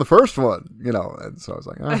better than the first one, and so I was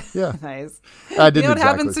like, oh, yeah. Nice. I didn't. You know what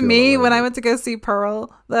happened to me when I went to go see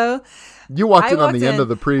Pearl, though? You walked in on the end of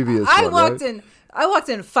the previous one, I walked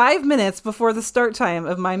in 5 minutes before the start time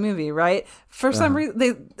of my movie, right? For some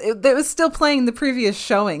reason, it was still playing the previous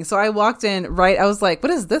showing. So I walked in, right? I was like,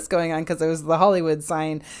 what is this going on? Because it was the Hollywood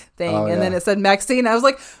sign thing. Then it said Maxine. I was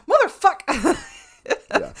like, motherfucker.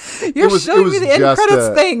 You're showing me the end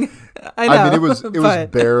credits thing. I know. I mean, it was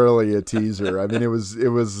barely a teaser. I mean, it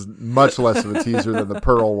was much less of a teaser than the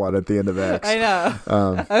Pearl one at the end of X. I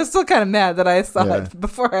know. I was still kind of mad that I saw it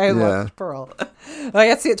before I watched Pearl. I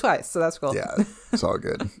got to see it twice, so that's cool. Yeah, it's all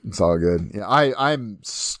good. It's all good. Yeah, I'm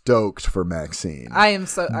stoked for Maxine. I am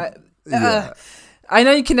so. I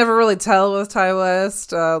know you can never really tell with Ty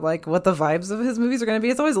West, like what the vibes of his movies are going to be.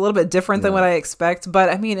 It's always a little bit different than what I expect. But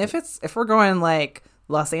I mean, if we're going like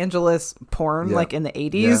Los Angeles porn, like in the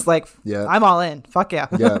 80s, I'm all in. Fuck yeah.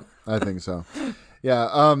 Yeah, I think so.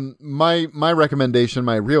 Yeah. My recommendation,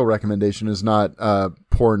 my real recommendation, is not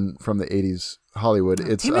porn from the 80s Hollywood.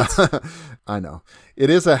 It's I know it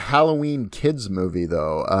is a Halloween kids movie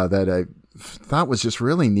though, that I thought was just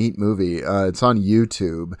really neat movie. It's on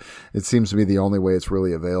YouTube. It seems to be the only way it's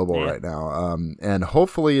really available right now. And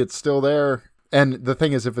hopefully it's still there. And the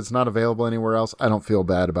thing is, if it's not available anywhere else, I don't feel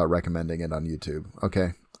bad about recommending it on YouTube.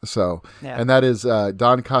 Okay. So, and that is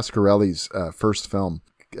Don Coscarelli's first film,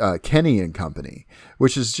 Kenny and Company,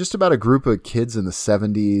 which is just about a group of kids in the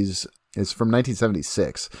 70s. It's from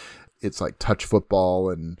 1976. It's like touch football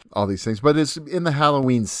and all these things, but it's in the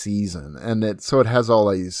Halloween season. And it has all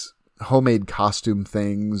these homemade costume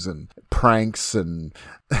things and pranks and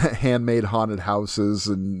handmade haunted houses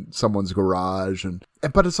in someone's garage,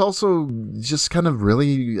 but it's also just kind of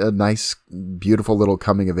really a nice, beautiful little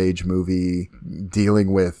coming of age movie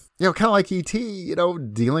dealing with, kind of like E.T.,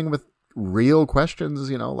 dealing with real questions,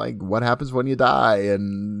 like what happens when you die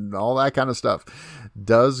and all that kind of stuff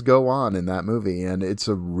does go on in that movie. And it's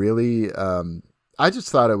a really, I just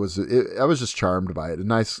thought I was just charmed by it. A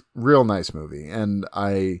nice, real nice movie. And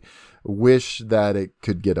I wish that it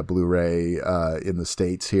could get a Blu-ray in the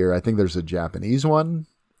States here. I think there's a Japanese one.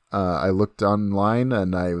 I looked online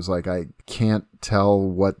and I was like, I can't tell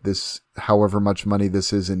what this, however much money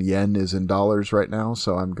this is in yen, is in dollars right now.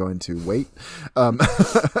 So I'm going to wait.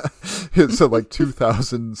 So like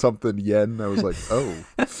 2,000 something yen. I was like, oh,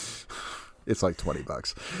 it's like $20.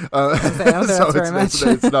 So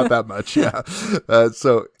it's not that much. Yeah.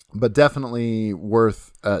 But definitely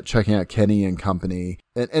worth checking out Kenny and Company.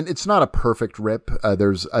 And it's not a perfect rip. It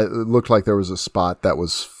looked like there was a spot that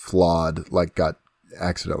was flawed, like got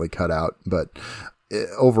accidentally cut out. But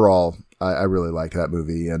overall, I really like that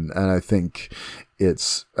movie. And I think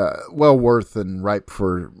it's well worth and ripe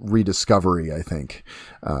for rediscovery, I think,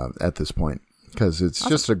 at this point. Because it's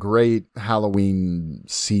just a great Halloween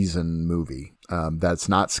season movie that's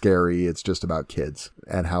not scary. It's just about kids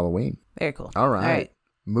and Halloween. Very cool. All right.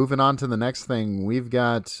 Moving on to the next thing we've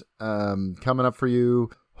got coming up for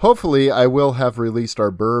you. Hopefully, I will have released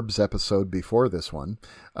our Burbs episode before this one.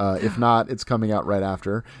 If not, it's coming out right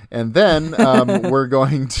after. And then we're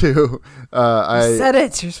going to... you said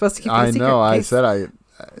it. You're supposed to keep it a secret. I know. I said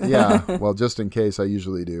yeah. Well, just in case, I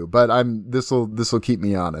usually do. But this will keep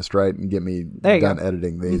me honest, right? And get me done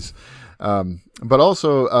editing these. But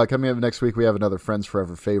also coming up next week, we have another Friends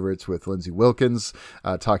Forever Favorites with Lindsay Wilkins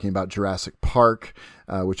talking about Jurassic Park,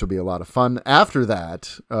 which will be a lot of fun. After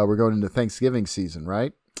that, we're going into Thanksgiving season,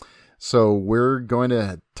 right? So we're going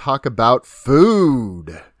to talk about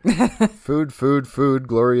food. food,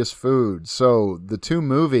 glorious food. So the two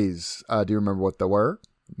movies, do you remember what they were?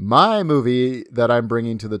 My movie that I'm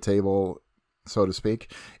bringing to the table, so to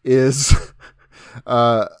speak, is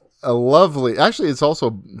a lovely. Actually, it's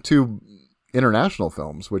also 2 international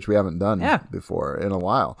films, which we haven't done before in a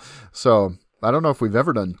while. So I don't know if we've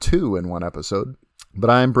ever done 2 in one episode, but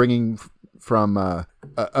I'm bringing from a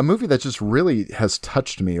movie that just really has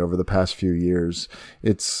touched me over the past few years.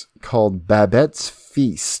 It's called Babette's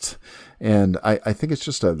Feast. And I think it's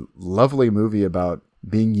just a lovely movie about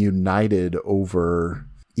being united over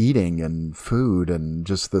eating and food and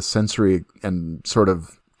just the sensory and sort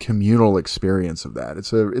of communal experience of that.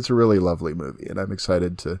 It's a really lovely movie, and I'm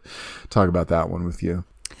excited to talk about that one with you.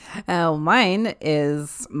 Mine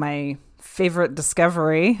is my favorite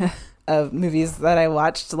discovery of movies that I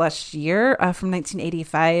watched last year from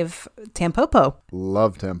 1985, Tampopo.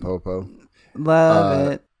 Love Tampopo.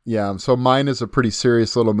 Love it. Yeah, so mine is a pretty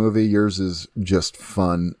serious little movie. Yours is just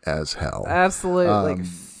fun as hell. Absolutely. Like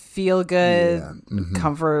feel good,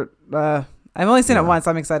 comfort. I've only seen it once.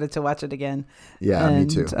 I'm excited to watch it again. Yeah, and, me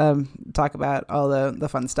too. Talk about all the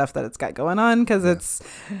fun stuff that it's got going on, because it's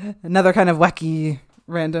another kind of wacky,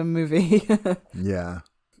 random movie. Yeah.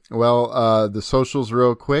 Well, the socials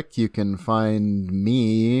real quick. You can find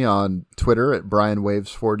me on Twitter at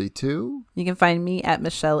BrianWaves42. You can find me at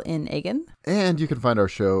Michelle N. Egan. And you can find our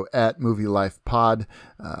show at Movie Life Pod.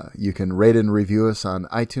 You can rate and review us on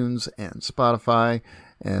iTunes and Spotify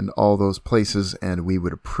and all those places, and we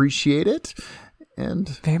would appreciate it. And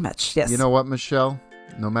very much, yes. You know what, Michelle?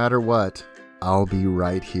 No matter what, I'll be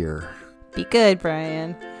right here. Be good,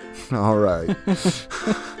 Brian. All right.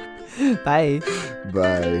 Bye.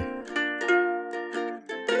 Bye.